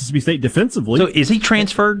contributor for Mississippi State defensively. So is he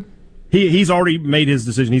transferred? He's already made his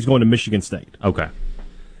decision. He's going to Michigan State. Okay.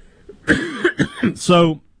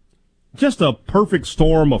 So just a perfect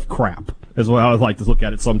storm of crap is what I would like to look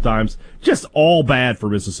at it sometimes. Just all bad for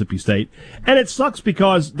Mississippi State. And it sucks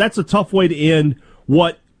because that's a tough way to end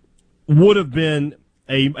what would have been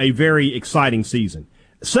a very exciting season.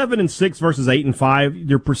 7-6 versus 8-5,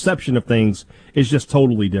 your perception of things is just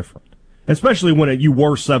totally different. Especially when you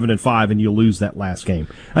were 7-5 and you lose that last game.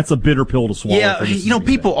 That's a bitter pill to swallow. Yeah,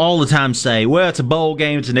 people all the time say, well, it's a bowl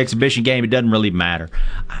game, it's an exhibition game, it doesn't really matter.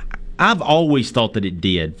 I've always thought that it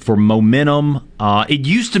did for momentum. It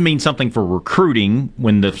used to mean something for recruiting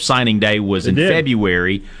when the signing day was in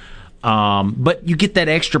February. But you get that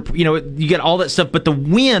extra, you get all that stuff. But the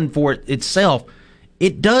win for it itself,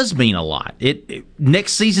 it does mean a lot.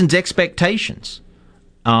 Next season's expectations.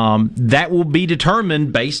 That will be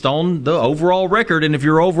determined based on the overall record, and if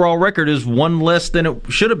your overall record is 1 less than it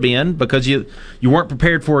should have been because you weren't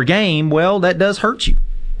prepared for a game, well, that does hurt you.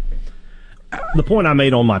 The point I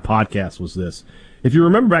made on my podcast was this. If you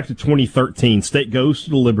remember back to 2013, State goes to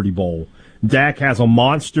the Liberty Bowl. Dak has a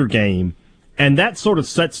monster game, and that sort of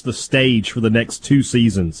sets the stage for the next 2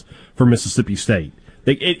 seasons for Mississippi State.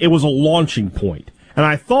 It was a launching point. And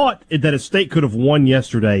I thought that if State could have won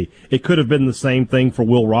yesterday, it could have been the same thing for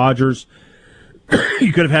Will Rogers.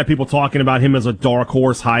 You could have had people talking about him as a dark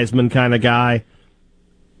horse Heisman kind of guy.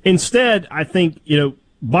 Instead, I think,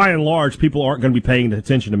 by and large, people aren't going to be paying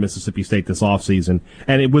attention to Mississippi State this offseason.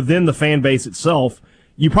 And within the fan base itself,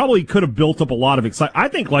 you probably could have built up a lot of excitement. I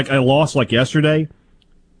think like a loss like yesterday,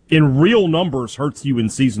 in real numbers, hurts you in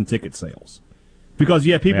season ticket sales. Because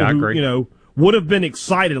you have people who, would have been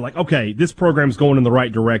excited, like, okay, this program's going in the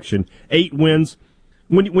right direction. 8 wins.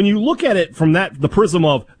 When you look at it from the prism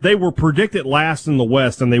of they were predicted last in the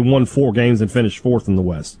West and they won 4 games and finished 4th in the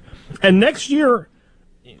West. And next year,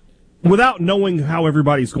 without knowing how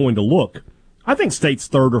everybody's going to look, I think State's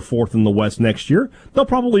 3rd or 4th in the West next year. They'll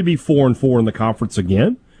probably be 4-4 in the conference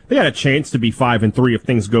again. They got a chance to be 5-3 if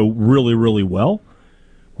things go really, really well.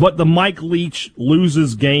 But the Mike Leach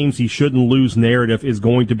loses games he shouldn't lose narrative is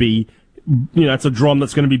going to be, it's a drum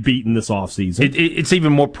that's going to be beaten this offseason. It's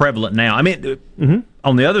even more prevalent now. I mean,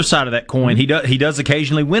 on the other side of that coin, he does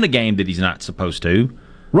occasionally win a game that he's not supposed to.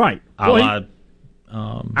 Right. I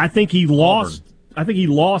think he lost. I think he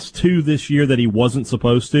lost 2 this year that he wasn't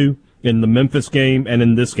supposed to in the Memphis game and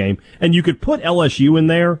in this game. And you could put LSU in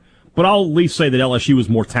there, but I'll at least say that LSU was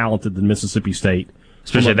more talented than Mississippi State.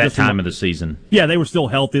 Especially at that time of the season. Yeah, they were still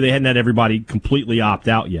healthy. They hadn't had everybody completely opt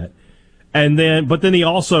out yet. But then he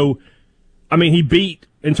also, he beat,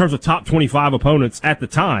 in terms of top 25 opponents at the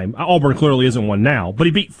time, Auburn clearly isn't one now, but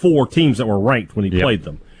he beat 4 teams that were ranked when he played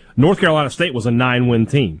them. North Carolina State was a 9-win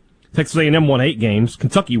team. Texas A&M won 8 games.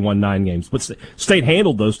 Kentucky won 9 games. But State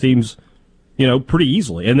handled those teams, pretty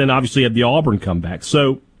easily. And then obviously had the Auburn comeback.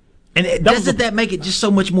 So, and doesn't that make it just so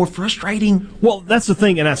much more frustrating? Well, that's the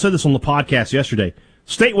thing, and I said this on the podcast yesterday.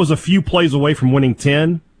 State was a few plays away from winning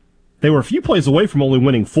 10. They were a few plays away from only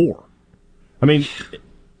winning 4. I mean,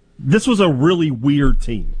 this was a really weird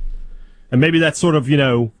team. And maybe that's sort of,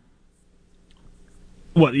 their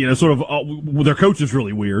coach is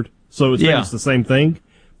really weird. So it's the same thing.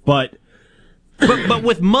 But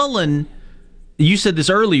with Mullen, you said this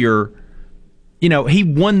earlier, he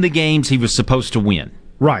won the games he was supposed to win.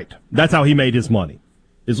 Right. That's how he made his money.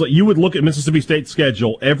 Is like you would look at Mississippi State's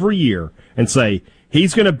schedule every year and say,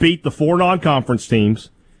 he's going to beat the 4 non-conference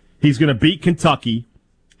teams, he's going to beat Kentucky,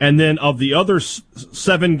 and then of the other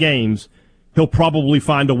 7 games, he'll probably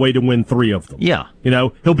find a way to win 3 of them. Yeah.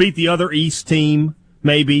 He'll beat the other East team,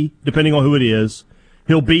 maybe, depending on who it is.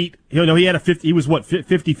 He was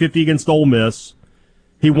 50-50 against Ole Miss.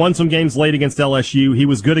 He won some games late against LSU. He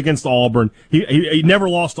was good against Auburn. He never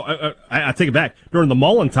lost. I take it back. During the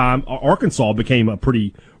Mullen time, Arkansas became a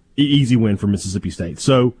pretty easy win for Mississippi State.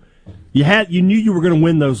 So you knew you were going to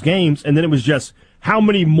win those games, and then it was just how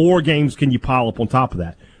many more games can you pile up on top of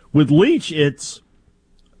that? With Leach, you're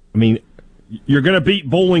going to beat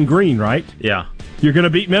Bowling Green, right? Yeah. You're going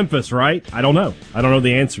to beat Memphis, right? I don't know. I don't know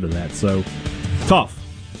the answer to that. So tough.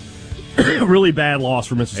 Really bad loss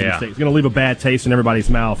for Mississippi State. It's going to leave a bad taste in everybody's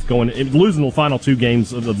mouth. Losing the final 2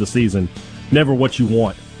 games of the season, never what you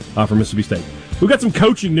want for Mississippi State. We've got some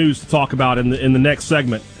coaching news to talk about in the next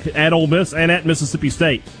segment at Ole Miss and at Mississippi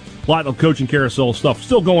State. A lot of coaching carousel stuff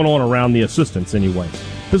still going on around the assistants anyway.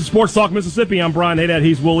 This is Sports Talk Mississippi. I'm Brian Haydad.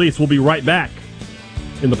 He's Will East. We'll be right back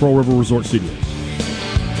in the Pearl River Resort Studios.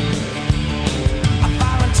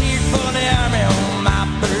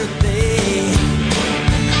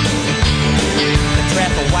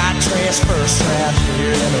 First round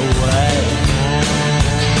here and away.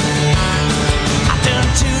 I've done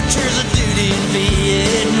 2 tours of duty in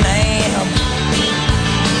Vietnam.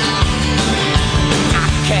 I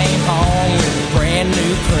came home with a brand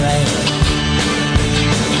new plan.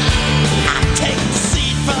 I take the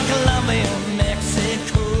seat from Colombia,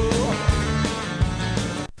 Mexico.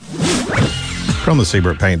 From the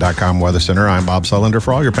SeabrookPaint.com Weather Center, I'm Bob Sullender.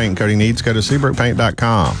 For all your paint and coating needs, go to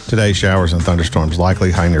SeabrookPaint.com. Today, showers and thunderstorms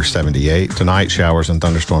likely, high near 78. Tonight, showers and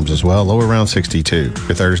thunderstorms as well, low around 62.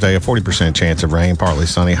 For Thursday, a 40% chance of rain, partly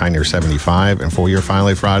sunny, high near 75. And for your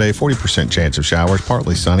finally Friday, 40% chance of showers,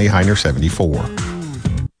 partly sunny, high near 74.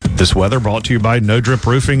 This weather brought to you by No Drip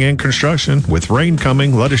Roofing and Construction. With rain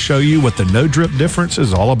coming, let us show you what the No Drip difference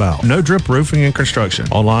is all about. No Drip Roofing and Construction.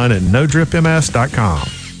 Online at NoDripMS.com.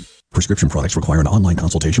 Prescription products require an online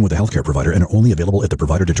consultation with a healthcare provider and are only available if the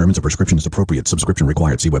provider determines a prescription is appropriate. Subscription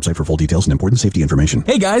required. See website for full details and important safety information.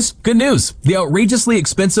 Hey guys, good news. The outrageously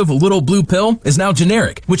expensive Little Blue Pill is now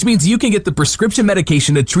generic, which means you can get the prescription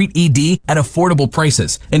medication to treat ED at affordable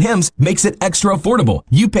prices. And Hims makes it extra affordable.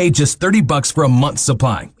 You pay just $30 for a month's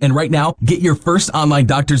supply. And right now, get your first online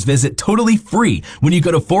doctor's visit totally free when you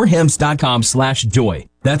go to 4hims.com/joy.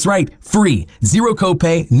 That's right, free, 0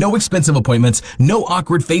 copay, no expensive appointments, no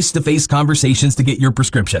awkward face-to-face conversations to get your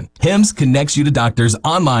prescription. Hims connects you to doctors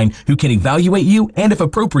online who can evaluate you and, if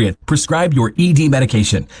appropriate, prescribe your ED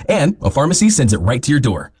medication. And a pharmacy sends it right to your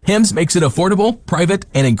door. Hims makes it affordable, private,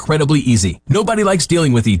 and incredibly easy. Nobody likes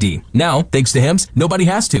dealing with ED. Now, thanks to Hims, nobody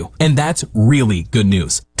has to. And that's really good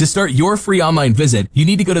news. To start your free online visit, you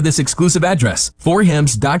need to go to this exclusive address,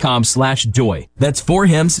 4hims.com/joy. That's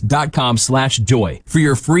 4hims.com/joy for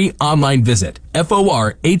your free online visit.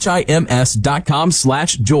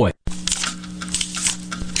 FORHIMS.com/joy.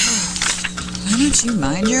 Why don't you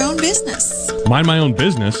mind your own business? Mind my own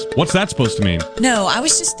business? What's that supposed to mean? No, I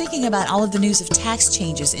was just thinking about all of the news of tax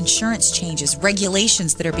changes, insurance changes,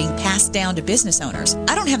 regulations that are being passed down to business owners.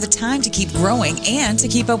 I don't have the time to keep growing and to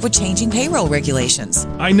keep up with changing payroll regulations.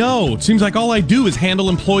 I know. It seems like all I do is handle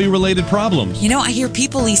employee-related problems. You know, I hear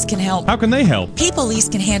People Lease can help. How can they help? People Lease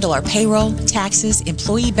can handle our payroll, taxes,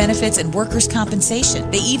 employee benefits, and workers' compensation.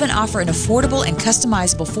 They even offer an affordable and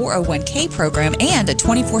customizable 401k program and a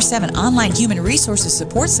 24/7 online human resources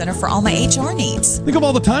support center for all my HR needs. Think of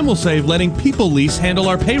all the time we'll save letting People Lease handle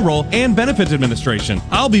our payroll and benefits administration.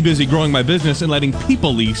 I'll be busy growing my business and letting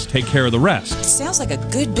People Lease take care of the rest. Sounds like a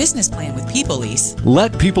good business plan with People Lease.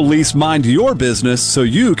 Let People Lease mind your business so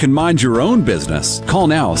you can mind your own business. Call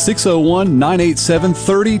now,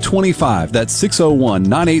 601-987-3025. That's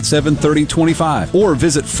 601-987-3025. Or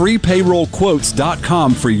visit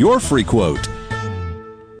freepayrollquotes.com for your free quote.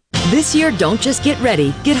 This year, don't just get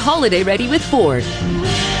ready. Get holiday ready with Ford.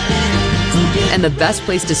 And the best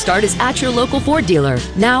place to start is at your local Ford dealer.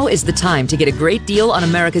 Now is the time to get a great deal on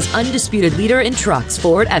America's undisputed leader in trucks,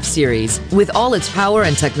 Ford F-Series. With all its power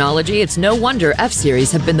and technology, it's no wonder F-Series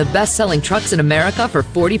have been the best-selling trucks in America for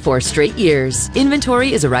 44 straight years.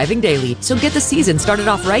 Inventory is arriving daily, so get the season started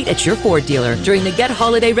off right at your Ford dealer during the Get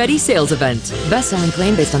Holiday Ready sales event. Best-selling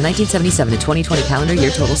claim based on 1977 to 2020 calendar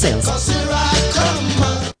year total sales.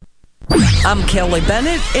 I'm Kelly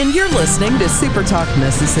Bennett, and you're listening to Super Talk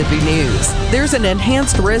Mississippi News. There's an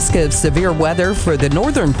enhanced risk of severe weather for the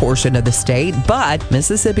northern portion of the state, but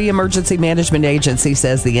Mississippi Emergency Management Agency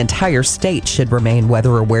says the entire state should remain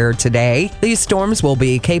weather aware today. These storms will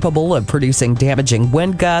be capable of producing damaging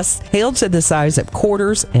wind gusts, hail to the size of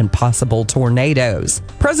quarters, and possible tornadoes.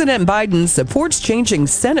 President Biden supports changing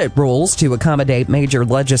Senate rules to accommodate major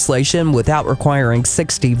legislation without requiring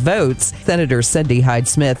 60 votes. Senator Cindy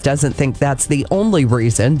Hyde-Smith doesn't think that's the only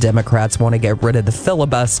reason Democrats want to get rid of the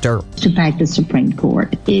filibuster. To back the Supreme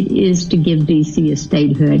Court. It is to give D.C. a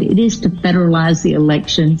statehood. It is to federalize the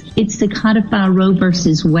elections. It's to codify Roe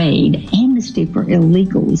versus Wade, amnesty for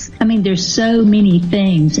illegals. I mean, there's so many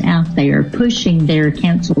things out there pushing their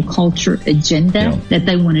cancel culture agenda that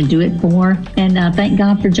they want to do it for. And thank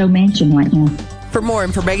God for Joe Manchin right now. For more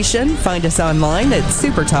information, find us online at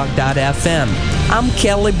supertalk.fm. I'm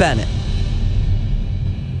Kelly Bennett.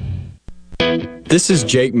 This is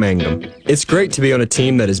Jake Mangum. It's great to be on a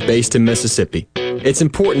team that is based in Mississippi. It's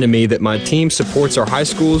important to me that my team supports our high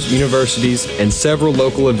schools, universities, and several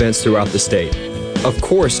local events throughout the state. Of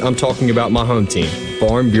course, I'm talking about my home team,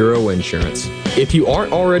 Farm Bureau Insurance. If you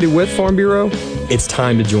aren't already with Farm Bureau, it's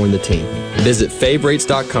time to join the team. Visit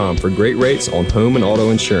favrates.com for great rates on home and auto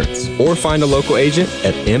insurance, or find a local agent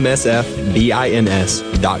at msfbins.com.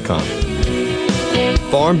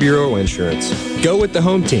 Farm Bureau Insurance. Go with the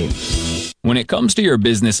home team. When it comes to your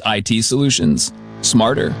business IT solutions,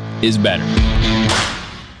 smarter is better.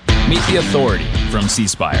 Meet the authority from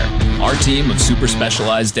C-Spire. Our team of super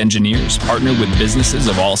specialized engineers partner with businesses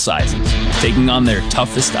of all sizes, taking on their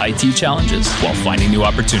toughest IT challenges while finding new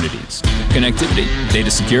opportunities. Connectivity, data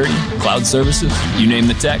security, cloud services, you name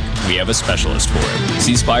the tech, we have a specialist for it.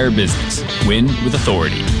 C-Spire Business. Win with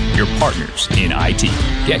authority. Your partners in IT.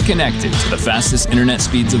 Get connected to the fastest internet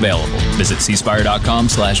speeds available. Visit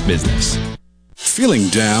cspire.com/business. Feeling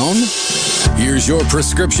down? Here's your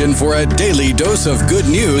prescription for a daily dose of good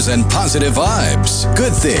news and positive vibes.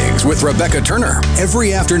 Good Things with Rebecca Turner.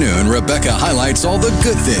 Every afternoon, Rebecca highlights all the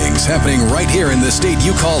good things happening right here in the state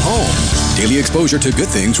you call home. Daily exposure to Good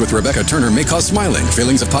Things with Rebecca Turner may cause smiling,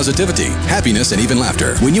 feelings of positivity, happiness, and even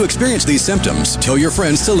laughter. When you experience these symptoms, tell your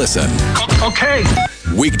friends to listen. Okay.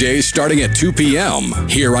 Weekdays starting at 2 p.m.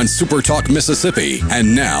 here on Super Talk Mississippi,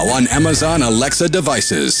 and now on Amazon Alexa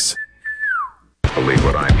devices. Believe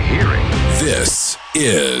what I'm hearing. This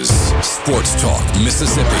is Sports Talk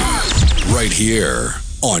Mississippi, right here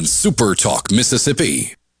on Super Talk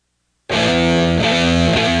Mississippi.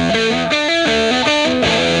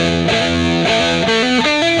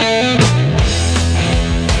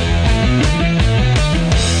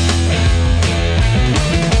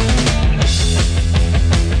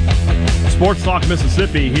 Sports Talk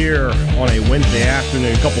Mississippi here on a Wednesday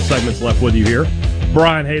afternoon. A couple segments left with you here.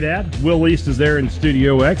 Brian Haydad, Will East is there in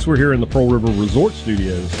Studio X. We're here in the Pearl River Resort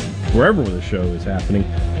Studios, wherever the show is happening.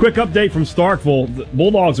 Quick update from Starkville. The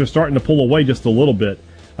Bulldogs are starting to pull away just a little bit.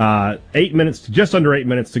 Just under 8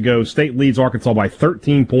 minutes to go. State leads Arkansas by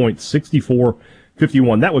 13 points,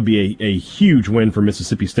 64-51. That would be a huge win for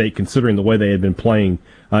Mississippi State, considering the way they had been playing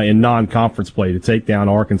in non-conference play to take down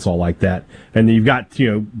Arkansas like that. And you've got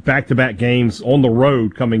back-to-back games on the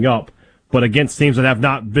road coming up, but against teams that have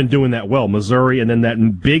not been doing that well. Missouri, and then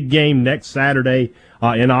that big game next Saturday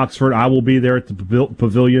in Oxford. I will be there at the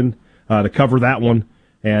Pavilion to cover that one.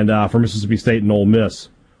 And for Mississippi State and Ole Miss,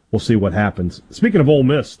 we'll see what happens. Speaking of Ole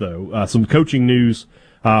Miss, though, some coaching news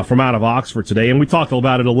from out of Oxford today, and we talked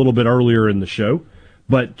about it a little bit earlier in the show.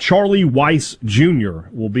 But Charlie Weiss Jr.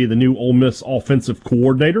 will be the new Ole Miss offensive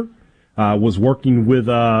coordinator. Was working with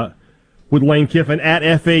Lane Kiffin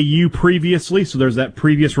at FAU previously, so there's that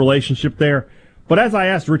previous relationship there. But as I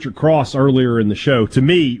asked Richard Cross earlier in the show, to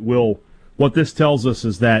me, Will, what this tells us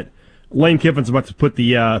is that Lane Kiffin's about to put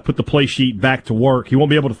the play sheet back to work. He won't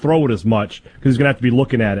be able to throw it as much because he's going to have to be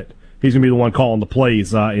looking at it. He's going to be the one calling the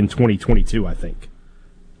plays in 2022, I think.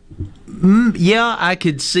 Yeah, I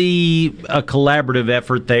could see a collaborative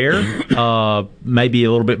effort there. Maybe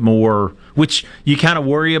a little bit more, which you kind of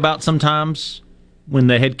worry about sometimes when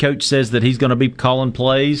the head coach says that he's going to be calling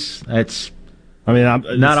plays. That's,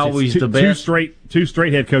 not always the best. Two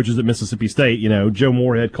straight head coaches at Mississippi State. Joe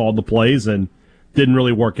Moorhead called the plays and didn't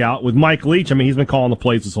really work out. With Mike Leach, he's been calling the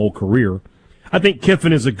plays his whole career. I think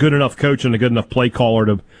Kiffin is a good enough coach and a good enough play caller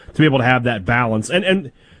to be able to have that balance.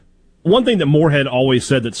 And one thing that Moorhead always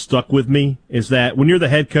said that stuck with me is that when you're the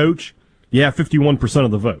head coach, you have 51%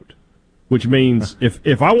 of the vote, which means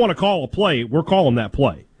if I want to call a play, we're calling that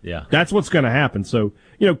play. Yeah. That's what's going to happen. So,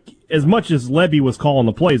 as much as Levy was calling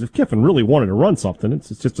the plays, if Kiffin really wanted to run something, it's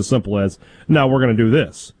just as simple as, no, we're going to do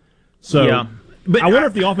this. So, yeah. But I wonder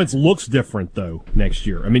if the offense looks different, though, next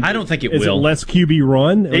year. I mean, I don't think it is will. Is it less QB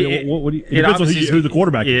run? It depends on who the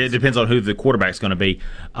quarterback is. It depends on who the quarterback's going to be.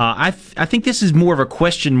 I think this is more of a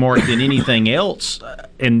question mark than anything else.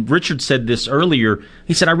 And Richard said this earlier.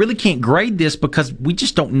 He said, I really can't grade this because we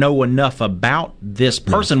just don't know enough about this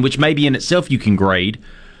person, which maybe in itself you can grade.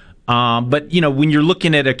 But, when you're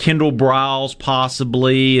looking at a Kendall Briles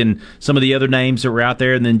possibly and some of the other names that were out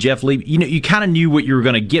there and then Jeff Lee, you kind of knew what you were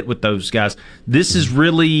going to get with those guys. This is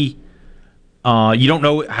really you don't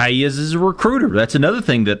know how he is as a recruiter. That's another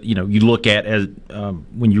thing that, you look at as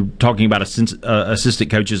when you're talking about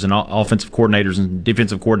assistant coaches and offensive coordinators and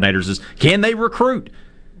defensive coordinators is, can they recruit?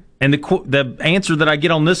 And the answer that I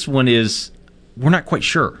get on this one is we're not quite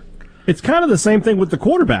sure. It's kind of the same thing with the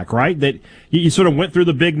quarterback, right? That you sort of went through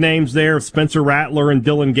the big names there, Spencer Rattler and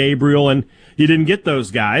Dylan Gabriel, and you didn't get those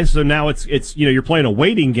guys. So now it's you're playing a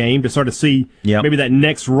waiting game to sort of see maybe that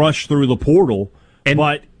next rush through the portal. And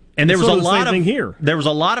there was there was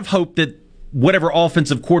a lot of hope that whatever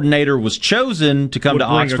offensive coordinator was chosen to come to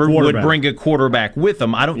Oxford would bring a quarterback with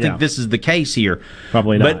them. I don't think this is the case here.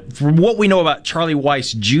 Probably not. But from what we know about Charlie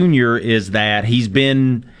Weiss Jr. is that he's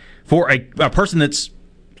been, for a person that's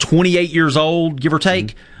 28 years old, give or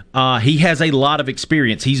take, he has a lot of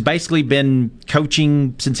experience. He's basically been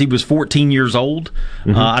coaching since he was 14 years old.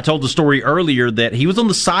 I told the story earlier that he was on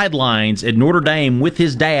the sidelines at Notre Dame with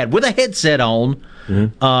his dad with a headset on,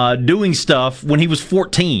 doing stuff when he was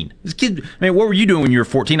 14. This kid, what were you doing when you were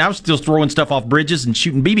 14? I was still throwing stuff off bridges and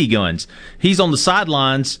shooting BB guns. He's on the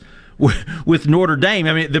sidelines with Notre Dame.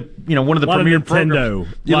 One of the premier programs.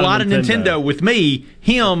 A lot of Nintendo with me.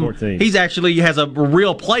 He's actually has a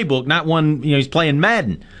real playbook, not one. He's playing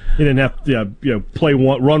Madden. He didn't have to play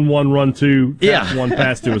run one, run two, pass one,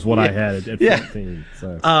 pass two is what I had at 14.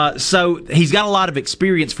 So he's got a lot of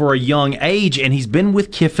experience for a young age, and he's been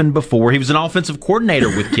with Kiffin before. He was an offensive coordinator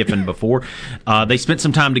with Kiffin before. They spent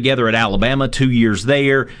some time together at Alabama, 2 years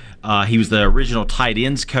there. He was the original tight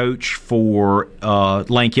ends coach for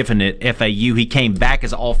Lane Kiffin at FAU. He came back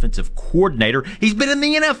as an offensive coordinator. He's been in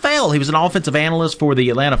the NFL. He was an offensive analyst for the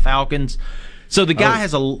Atlanta Falcons. So the guy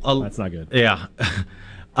has that's not good. Yeah.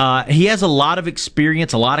 He has a lot of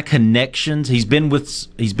experience, a lot of connections. He's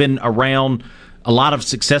been around a lot of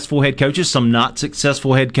successful head coaches, some not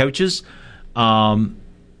successful head coaches, and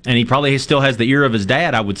he probably still has the ear of his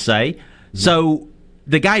dad, I would say. So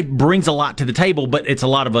the guy brings a lot to the table, but it's a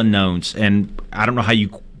lot of unknowns, and I don't know how you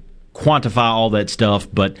quantify all that stuff,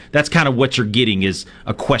 but that's kind of what you're getting is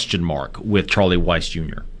a question mark with Charlie Weiss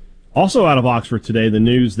Jr. Also out of Oxford today, the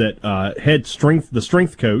news that the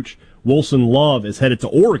strength coach Wilson Love is headed to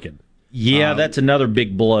Oregon. Yeah, that's another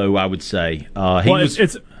big blow, I would say.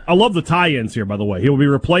 I love the tie-ins here, by the way. He will be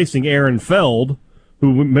replacing Aaron Feld,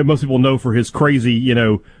 who most people know for his crazy,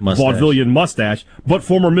 vaudevillian mustache, but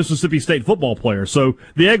former Mississippi State football player. So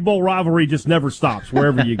the Egg Bowl rivalry just never stops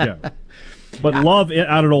wherever you go. But Love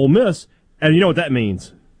out at Ole Miss, and you know what that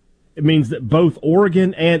means? It means that both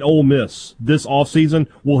Oregon and Ole Miss this offseason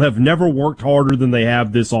will have never worked harder than they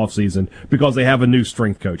have this offseason because they have a new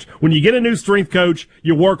strength coach. When you get a new strength coach,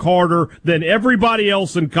 you work harder than everybody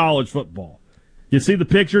else in college football. You see the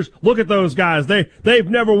pictures? Look at those guys. They've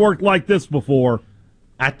never worked like this before.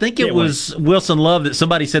 I think it was Wilson Love that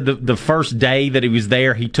somebody said the first day that he was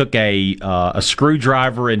there, he took a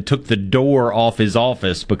screwdriver and took the door off his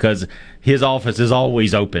office because his office is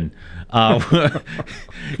always open. A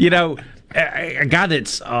guy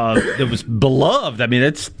that was beloved. I mean,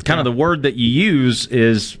 that's kind of the word that you use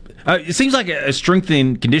is. It seems like a strength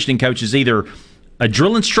and conditioning coach is either a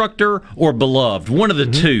drill instructor or beloved, one of the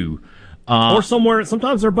two, or somewhere.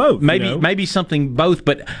 Sometimes they're both. Maybe something both.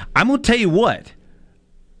 But I'm going to tell you what.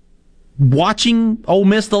 Watching Ole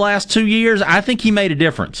Miss the last 2 years, I think he made a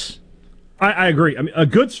difference. I agree. I mean, a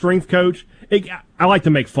good strength coach. I like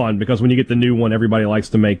to make fun because when you get the new one, everybody likes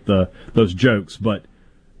to make those jokes. But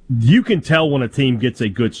you can tell when a team gets a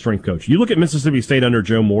good strength coach. You look at Mississippi State under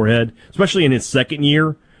Joe Moorhead, especially in his second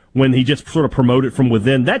year when he just sort of promoted from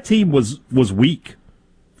within. That team was weak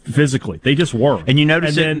physically. They just were. And you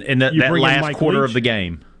notice it in that last quarter of the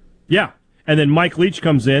game. Yeah. And then Mike Leach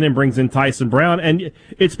comes in and brings in Tyson Brown, and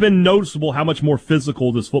it's been noticeable how much more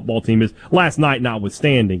physical this football team is, last night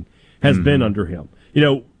notwithstanding, has been under him.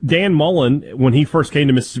 Dan Mullen, when he first came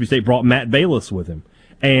to Mississippi State, brought Matt Balis with him.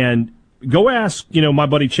 And go ask, my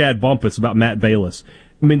buddy Chad Bumpus about Matt Balis.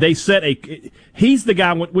 I mean, they set he's the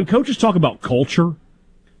guy, when coaches talk about culture,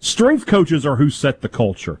 strength coaches are who set the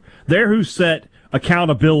culture. They're who set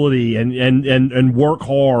accountability and work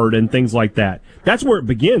hard and things like that. That's where it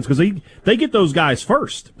begins, because they get those guys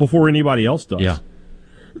first before anybody else does. Yeah.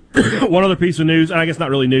 One other piece of news, and I guess not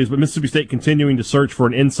really news, but Mississippi State continuing to search for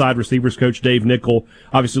an inside receivers coach. Dave Nickel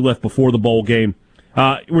obviously left before the bowl game.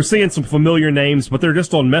 We're seeing some familiar names, but they're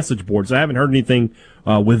just on message boards. I haven't heard anything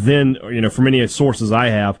within, from any sources I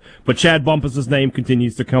have. But Chad Bumpus' name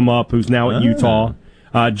continues to come up, who's now at Utah.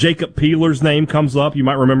 Jacob Peeler's name comes up. You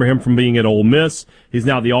might remember him from being at Ole Miss. He's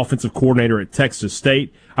now the offensive coordinator at Texas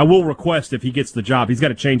State. I will request, if he gets the job, he's got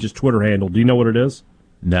to change his Twitter handle. Do you know what it is?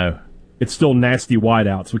 No. It's still Nasty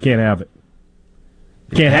Wideouts. We can't have it.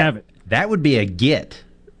 Can't have it. That would be a get.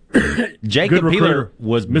 Jacob Peeler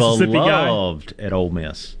was beloved at Ole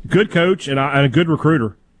Miss. Good coach and a good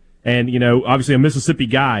recruiter. And, obviously a Mississippi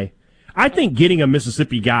guy. I think getting a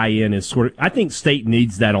Mississippi guy in is I think State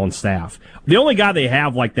needs that on staff. The only guy they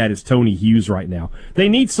have like that is Tony Hughes right now. They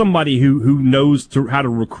need somebody who knows how to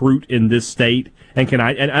recruit in this state and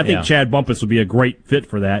I think Chad Bumpus would be a great fit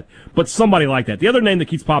for that. But somebody like that. The other name that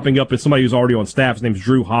keeps popping up is somebody who's already on staff. His name's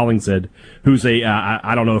Drew Hollingshead, who's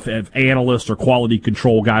I don't know if analyst or quality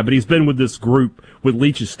control guy, but he's been with this group, with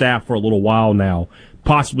Leach's staff, for a little while now.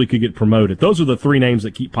 Possibly could get promoted. Those are the three names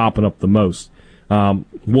that keep popping up the most.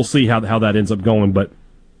 We'll see how that ends up going, but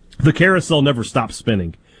the carousel never stops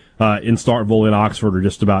spinning in Starkville, in Oxford, or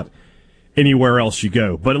just about anywhere else you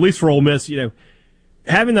go. But at least for Ole Miss,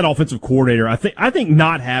 having that offensive coordinator, I think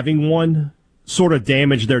not having one sort of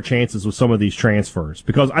damaged their chances with some of these transfers,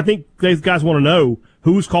 because I think these guys want to know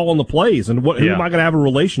who's calling the plays and who am I going to have a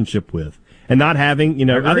relationship with. And not having,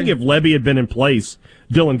 I think if Lebby had been in place,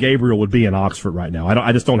 Dylan Gabriel would be in Oxford right now.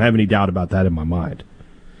 I just don't have any doubt about that in my mind.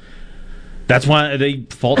 That's why they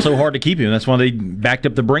fought so hard to keep him. That's why they backed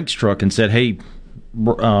up the Brinks truck and said, hey,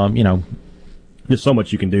 There's so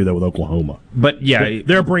much you can do, though, with Oklahoma. But, yeah.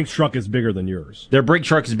 Their Brinks truck is bigger than yours. Their Brinks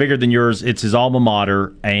truck is bigger than yours. It's his alma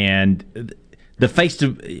mater, and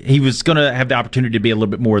he was going to have the opportunity to be a little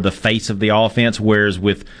bit more the face of the offense, whereas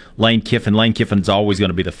with Lane Kiffin's always going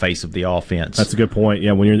to be the face of the offense. That's a good point.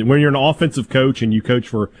 Yeah, when you're an offensive coach and you coach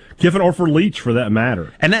for Kiffin or for Leach, for that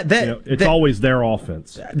matter, and it's always their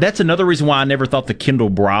offense. That's another reason why I never thought the Kendall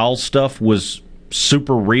Briles stuff was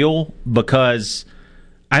super real, because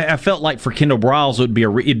I felt like for Kendall Briles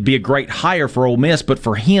it'd be a great hire for Ole Miss, but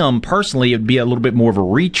for him personally it'd be a little bit more of a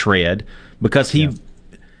retread, because he. Yeah.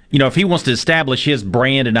 If he wants to establish his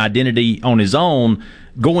brand and identity on his own,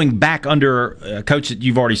 going back under a coach that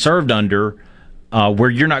you've already served under, where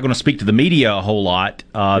you're not going to speak to the media a whole lot,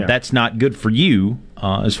 that's not good for you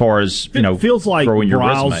as far as, feels like throwing your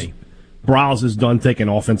resume. Briles is done taking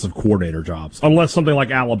offensive coordinator jobs, unless something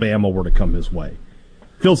like Alabama were to come his way.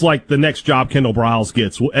 Feels like the next job Kendall Briles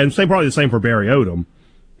gets, and probably the same for Barry Odom,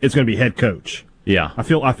 it's going to be head coach. Yeah. I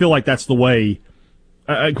feel like that's the way.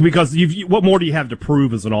 Because what more do you have to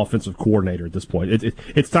prove as an offensive coordinator at this point?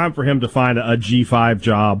 It's time for him to find a G5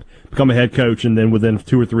 job, become a head coach, and then within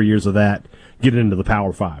 2 or 3 years of that, get into the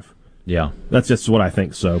Power 5. Yeah. That's just what I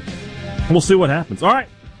think. So we'll see what happens. All right.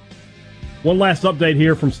 One last update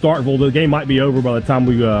here from Starkville. The game might be over by the time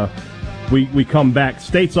we come back.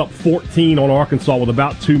 State's up 14 on Arkansas with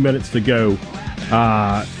about 2 minutes to go.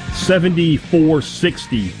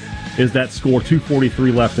 74-60 is that score.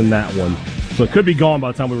 2:43 left in that one. So it could be gone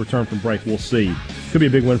by the time we return from break. We'll see. Could be a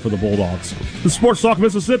big win for the Bulldogs. The Sports Talk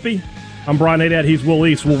Mississippi. I'm Brian Haydad. He's Will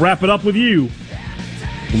East. We'll wrap it up with you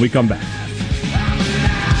when we come back.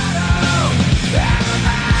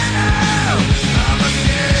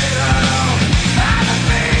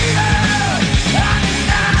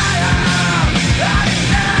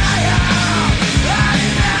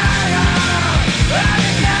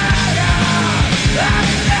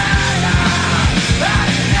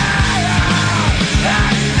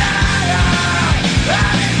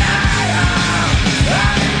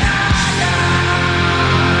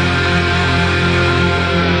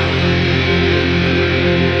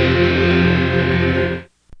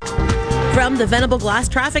 The Venable Glass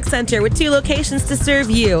Traffic Center, with 2 locations to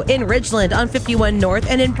serve you, in Ridgeland on 51 North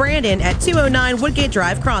and in Brandon at 209 Woodgate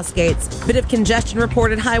Drive, Crossgates. Bit of congestion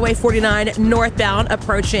reported Highway 49 northbound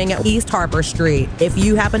approaching East Harbor Street. If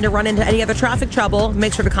you happen to run into any other traffic trouble,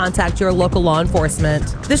 make sure to contact your local law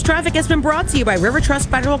enforcement. This traffic has been brought to you by River Trust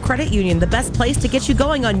Federal Credit Union, the best place to get you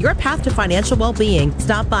going on your path to financial well-being.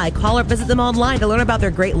 Stop by, call, or visit them online to learn about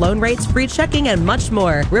their great loan rates, free checking, and much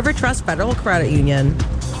more. River Trust Federal Credit Union.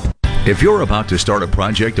 If you're about to start a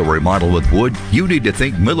project or remodel with wood, you need to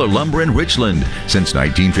think Miller Lumber in Richland. Since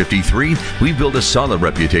 1953, we've built a solid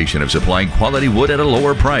reputation of supplying quality wood at a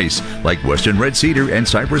lower price, like Western Red Cedar and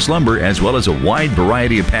Cypress Lumber, as well as a wide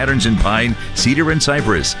variety of patterns in pine, cedar, and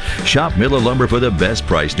cypress. Shop Miller Lumber for the best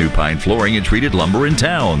price new pine flooring and treated lumber in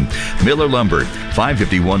town. Miller Lumber,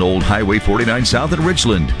 551 Old Highway 49 South in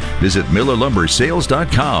Richland. Visit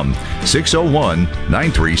MillerLumberSales.com,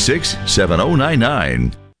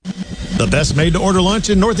 601-936-7099. The best made-to-order lunch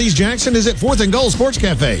in Northeast Jackson is at 4th and Goal Sports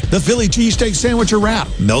Cafe. The Philly cheesesteak sandwich or wrap,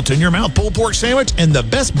 melt-in-your-mouth pulled pork sandwich, and the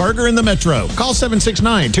best burger in the metro. Call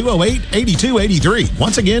 769-208-8283.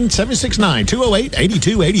 Once again,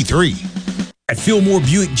 769-208-8283. At Fillmore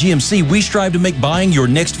Buick GMC, we strive to make buying your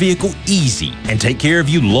next vehicle easy and take care of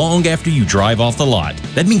you long after you drive off the lot.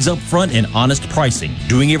 That means upfront and honest pricing,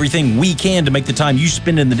 doing everything we can to make the time you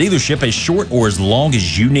spend in the dealership as short or as long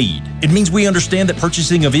as you need. It means we understand that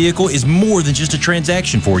purchasing a vehicle is more than just a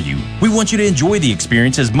transaction for you. We want you to enjoy the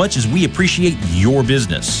experience as much as we appreciate your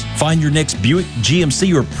business. Find your next Buick,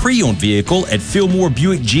 GMC, or pre-owned vehicle at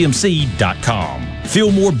FillmoreBuickGMC.com.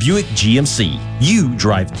 Fillmore Buick GMC. You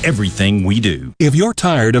drive everything we do. If you're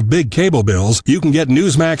tired of big cable bills, you can get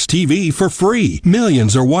Newsmax TV for free.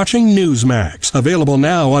 Millions are watching Newsmax. Available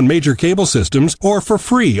now on major cable systems or for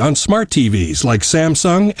free on smart TVs like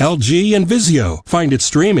Samsung, LG, and Vizio. Find it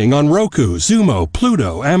streaming on Roku, Xumo,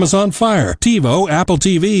 Pluto, Amazon Fire, TiVo, Apple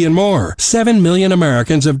TV, and more. 7 million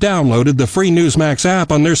Americans have downloaded the free Newsmax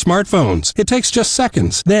app on their smartphones. It takes just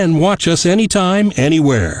seconds. Then watch us anytime,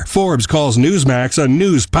 anywhere. Forbes calls Newsmax a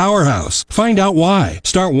news powerhouse. Find out why.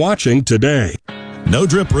 Start watching today. No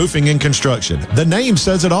Drip Roofing and Construction. The name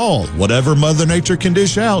says it all. Whatever Mother Nature can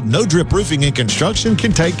dish out, No Drip Roofing and Construction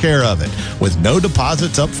can take care of it with no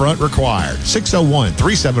deposits up front required.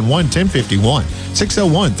 601-371-1051.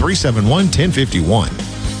 601-371-1051.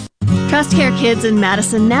 Trust Care Kids in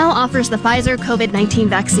Madison now offers the Pfizer COVID-19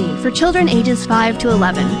 vaccine for children ages 5 to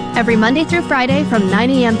 11. Every Monday through Friday from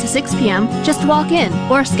 9 a.m. to 6 p.m., just walk in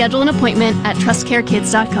or schedule an appointment at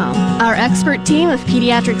trustcarekids.com. Our expert team of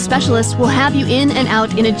pediatric specialists will have you in and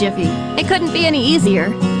out in a jiffy. It couldn't be any easier.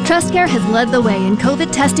 TrustCare has led the way in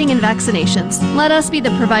COVID testing and vaccinations. Let us be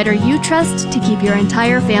the provider you trust to keep your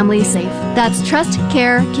entire family safe. That's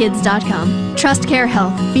trustcarekids.com. TrustCare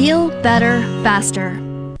Health. Feel better, faster.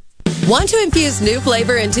 Want to infuse new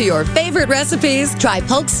flavor into your favorite recipes? Try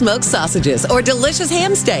Polk's smoked sausages or delicious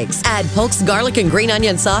ham steaks. Add Polk's garlic and green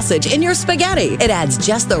onion sausage in your spaghetti. It adds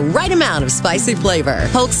just the right amount of spicy flavor.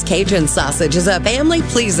 Polk's Cajun sausage is a family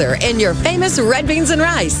pleaser in your famous red beans and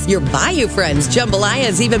rice. Your Bayou Friends jambalaya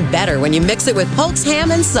is even better when you mix it with Polk's ham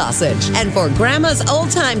and sausage. And for Grandma's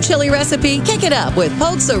old-time chili recipe, kick it up with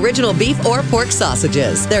Polk's original beef or pork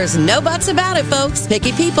sausages. There's no buts about it, folks.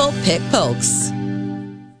 Picky people pick Polk's.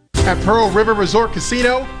 At Pearl River Resort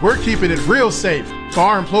Casino, we're keeping it real safe for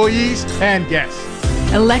our employees and guests.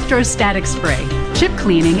 Electrostatic spray, chip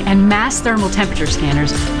cleaning, and mass thermal temperature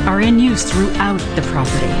scanners are in use throughout the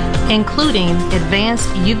property, including advanced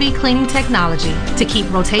UV cleaning technology to keep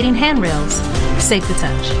rotating handrails safe to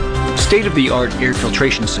touch. State-of-the-art air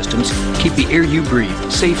filtration systems keep the air you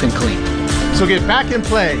breathe safe and clean. So get back and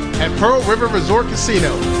play at Pearl River Resort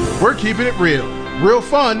Casino. We're keeping it real. Real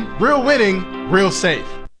fun, real winning, real safe.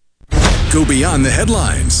 Go beyond the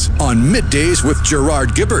headlines on Middays with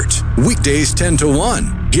Gerard Gibbert. Weekdays 10 to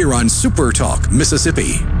 1 here on Super Talk,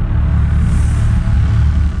 Mississippi.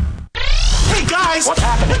 Hey guys, what's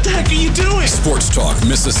happening? What the heck are you doing? Sports Talk,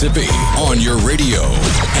 Mississippi on your radio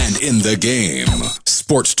and in the game.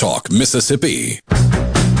 Sports Talk, Mississippi.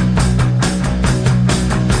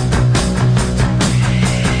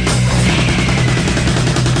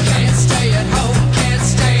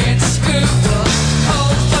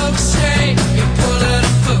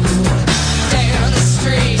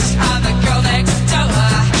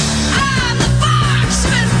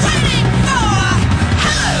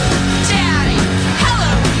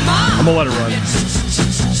 I'm going to let it run.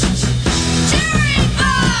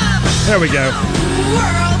 There we go.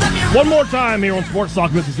 One more time here on Sports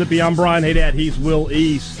Talk Mississippi. I'm Brian Haydad. He's Will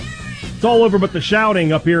East. It's all over but the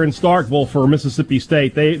shouting up here in Starkville for Mississippi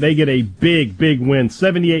State. They get a big, big win.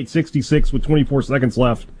 78-66 with 24 seconds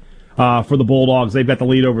left for the Bulldogs. They've got the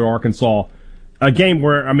lead over Arkansas. A game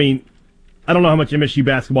where, I mean, I don't know how much MSU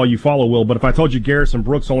basketball you follow, Will, but if I told you Garrison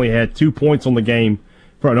Brooks only had 2 points on the game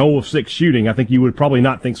for an 0 of 6 shooting, I think you would probably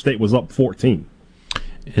not think State was up 14.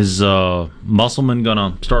 Is Musselman going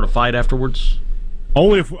to start a fight afterwards?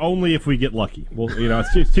 Only if we get lucky. Well,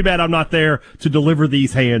 it's too bad I'm not there to deliver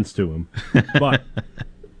these hands to him. But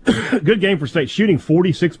Good game for State, shooting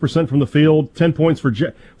 46% from the field, 10 points for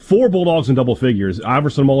 4 Bulldogs in double figures.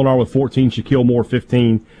 Iverson Molinar with 14, Shaquille Moore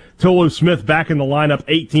 15. Tolu Smith back in the lineup,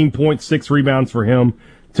 18 points, 6 rebounds for him,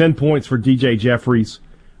 10 points for DJ Jeffries.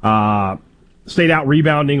 State out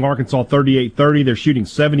rebounding Arkansas 38-30. They're shooting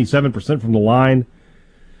 77% from the line.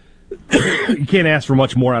 You can't ask for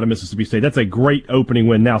much more out of Mississippi State. That's a great opening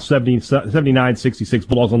win. Now 79-66,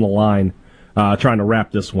 Bulldogs on the line, trying to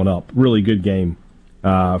wrap this one up. Really good game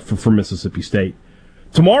for Mississippi State.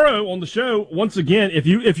 Tomorrow on the show, once again, if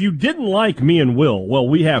you didn't like me and Will, well,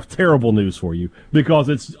 we have terrible news for you because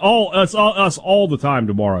it's us all the time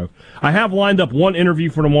tomorrow. I have lined up one interview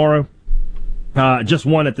for tomorrow. Just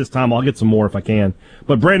one at this time. I'll get some more if I can.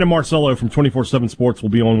 But Brandon Marcello from 24/7 Sports will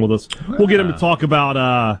be on with us. We'll get him to talk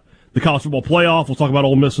about the college football playoff. We'll talk about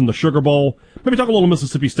Ole Miss and the Sugar Bowl. Maybe talk a little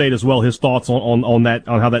Mississippi State as well. His thoughts on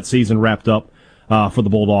how that season wrapped up for the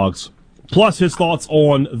Bulldogs. Plus his thoughts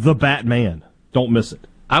on the Batman. Don't miss it.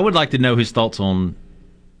 I would like to know his thoughts on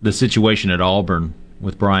the situation at Auburn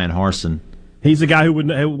with Brian Harsin. He's a guy who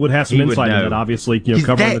would have some insight in that, obviously,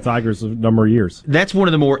 covering the Tigers a number of years. That's one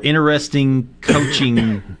of the more interesting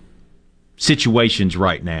coaching situations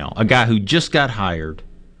right now. A guy who just got hired.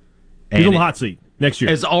 He's on the hot seat next year.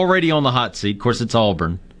 Is already on the hot seat. Of course, it's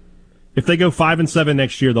Auburn. If they go 5-7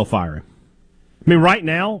 next year, they'll fire him. I mean, right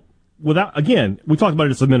now, we talked about it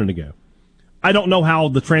just a minute ago. I don't know how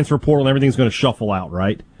the transfer portal and everything's going to shuffle out,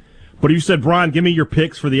 right? But if you said, Brian, give me your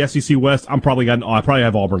picks for the SEC West, I probably have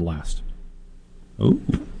Auburn last. Oh,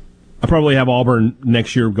 I probably have Auburn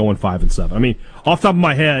next year going 5-7. I mean, off the top of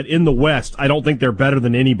my head, in the West, I don't think they're better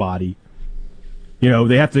than anybody.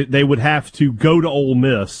 They would have to go to Ole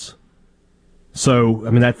Miss. So,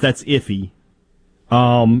 I mean, that's iffy.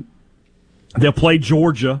 They'll play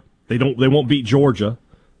Georgia. They won't beat Georgia.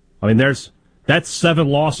 I mean, that's 7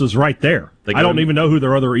 losses right there. I don't even know who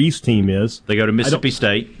their other East team is. They go to Mississippi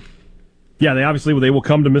State. Yeah, they will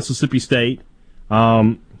come to Mississippi State.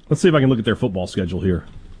 Let's see if I can look at their football schedule here.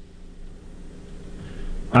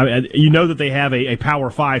 I mean, you know that they have a Power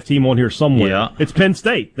 5 team on here somewhere. Yeah. It's Penn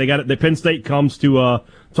State. They got it. The Penn State comes to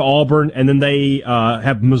Auburn, and then they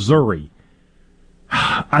have Missouri.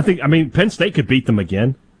 Penn State could beat them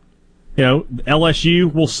again.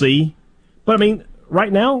 LSU, we'll see. But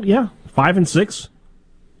right now, 5-6.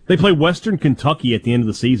 They play Western Kentucky at the end of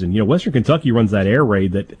the season. Western Kentucky runs that air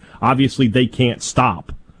raid that obviously they can't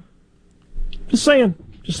stop. Just saying.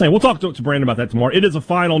 We'll talk to Brandon about that tomorrow. It is a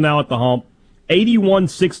final now at the Hump,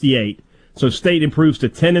 81-68. So State improves to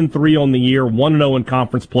 10-3 on the year, 1-0 in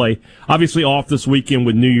conference play. Obviously off this weekend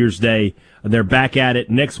with New Year's Day. They're back at it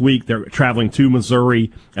next week. They're traveling to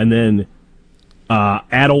Missouri and then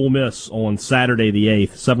at Ole Miss on Saturday the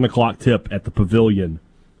 8th, 7 o'clock tip at the Pavilion.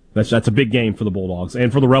 That's a big game for the Bulldogs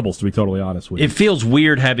and for the Rebels, to be totally honest with you. It feels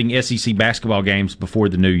weird having SEC basketball games before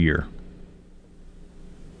the new year.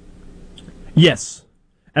 Yes.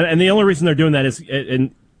 And the only reason they're doing that is,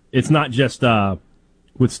 and it's not just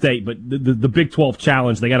with State, but the Big 12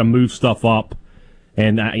 Challenge, they got to move stuff up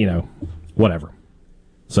and, whatever.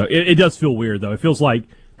 So it does feel weird, though. It feels like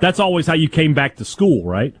that's always how you came back to school,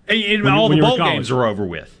 right? All the bowl games are over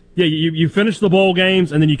with. Yeah, you finished the bowl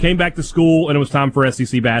games, and then you came back to school, and it was time for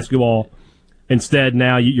SEC basketball. Instead,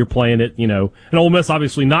 now you're playing it, and Ole Miss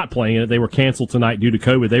obviously not playing it. They were canceled tonight due to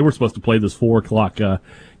COVID. They were supposed to play this 4 o'clock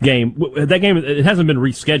game. That game, it hasn't been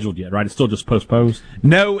rescheduled yet, right? It's still just postponed?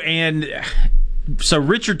 No, and so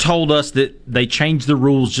Richard told us that they changed the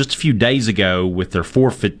rules just a few days ago with their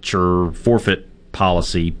forfeit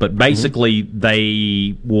policy, but basically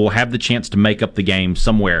they will have the chance to make up the game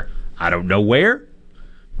somewhere. I don't know where.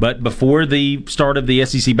 But before the start of the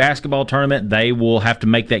SEC basketball tournament, they will have to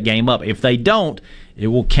make that game up. If they don't, it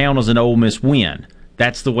will count as an Ole Miss win.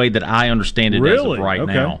 That's the way that I understand it as of right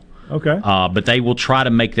now. Okay. But they will try to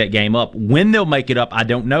make that game up. When they'll make it up, I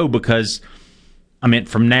don't know because,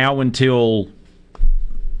 from now until,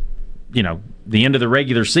 the end of the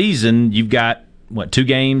regular season, you've got, 2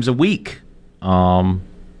 games a week from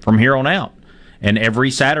here on out. And every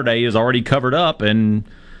Saturday is already covered up, and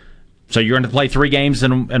so you're going to play 3 games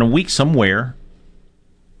in a week somewhere.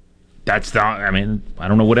 I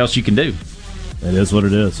don't know what else you can do. It is what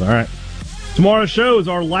it is. All right. Tomorrow's show is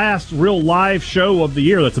our last real live show of the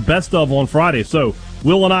year. That's a best of on Friday. So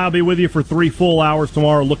Will and I will be with you for 3 full hours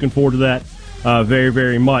tomorrow. Looking forward to that very,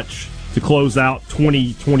 very much to close out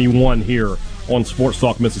 2021 here on Sports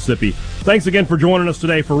Talk Mississippi. Thanks again for joining us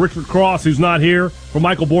today. For Richard Cross, who's not here, for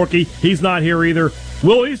Michael Borky, he's not here either.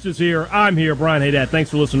 Will East is here. I'm here. Brian Haydad. Thanks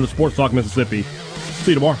for listening to Sports Talk Mississippi.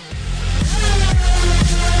 See you tomorrow.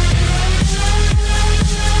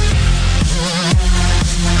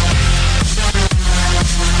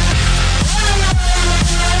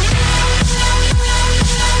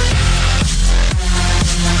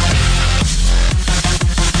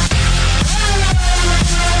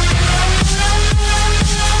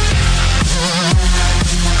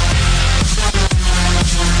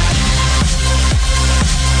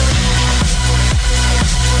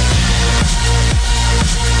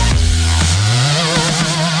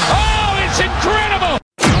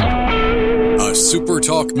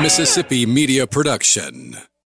 SuperTalk Mississippi Media Production.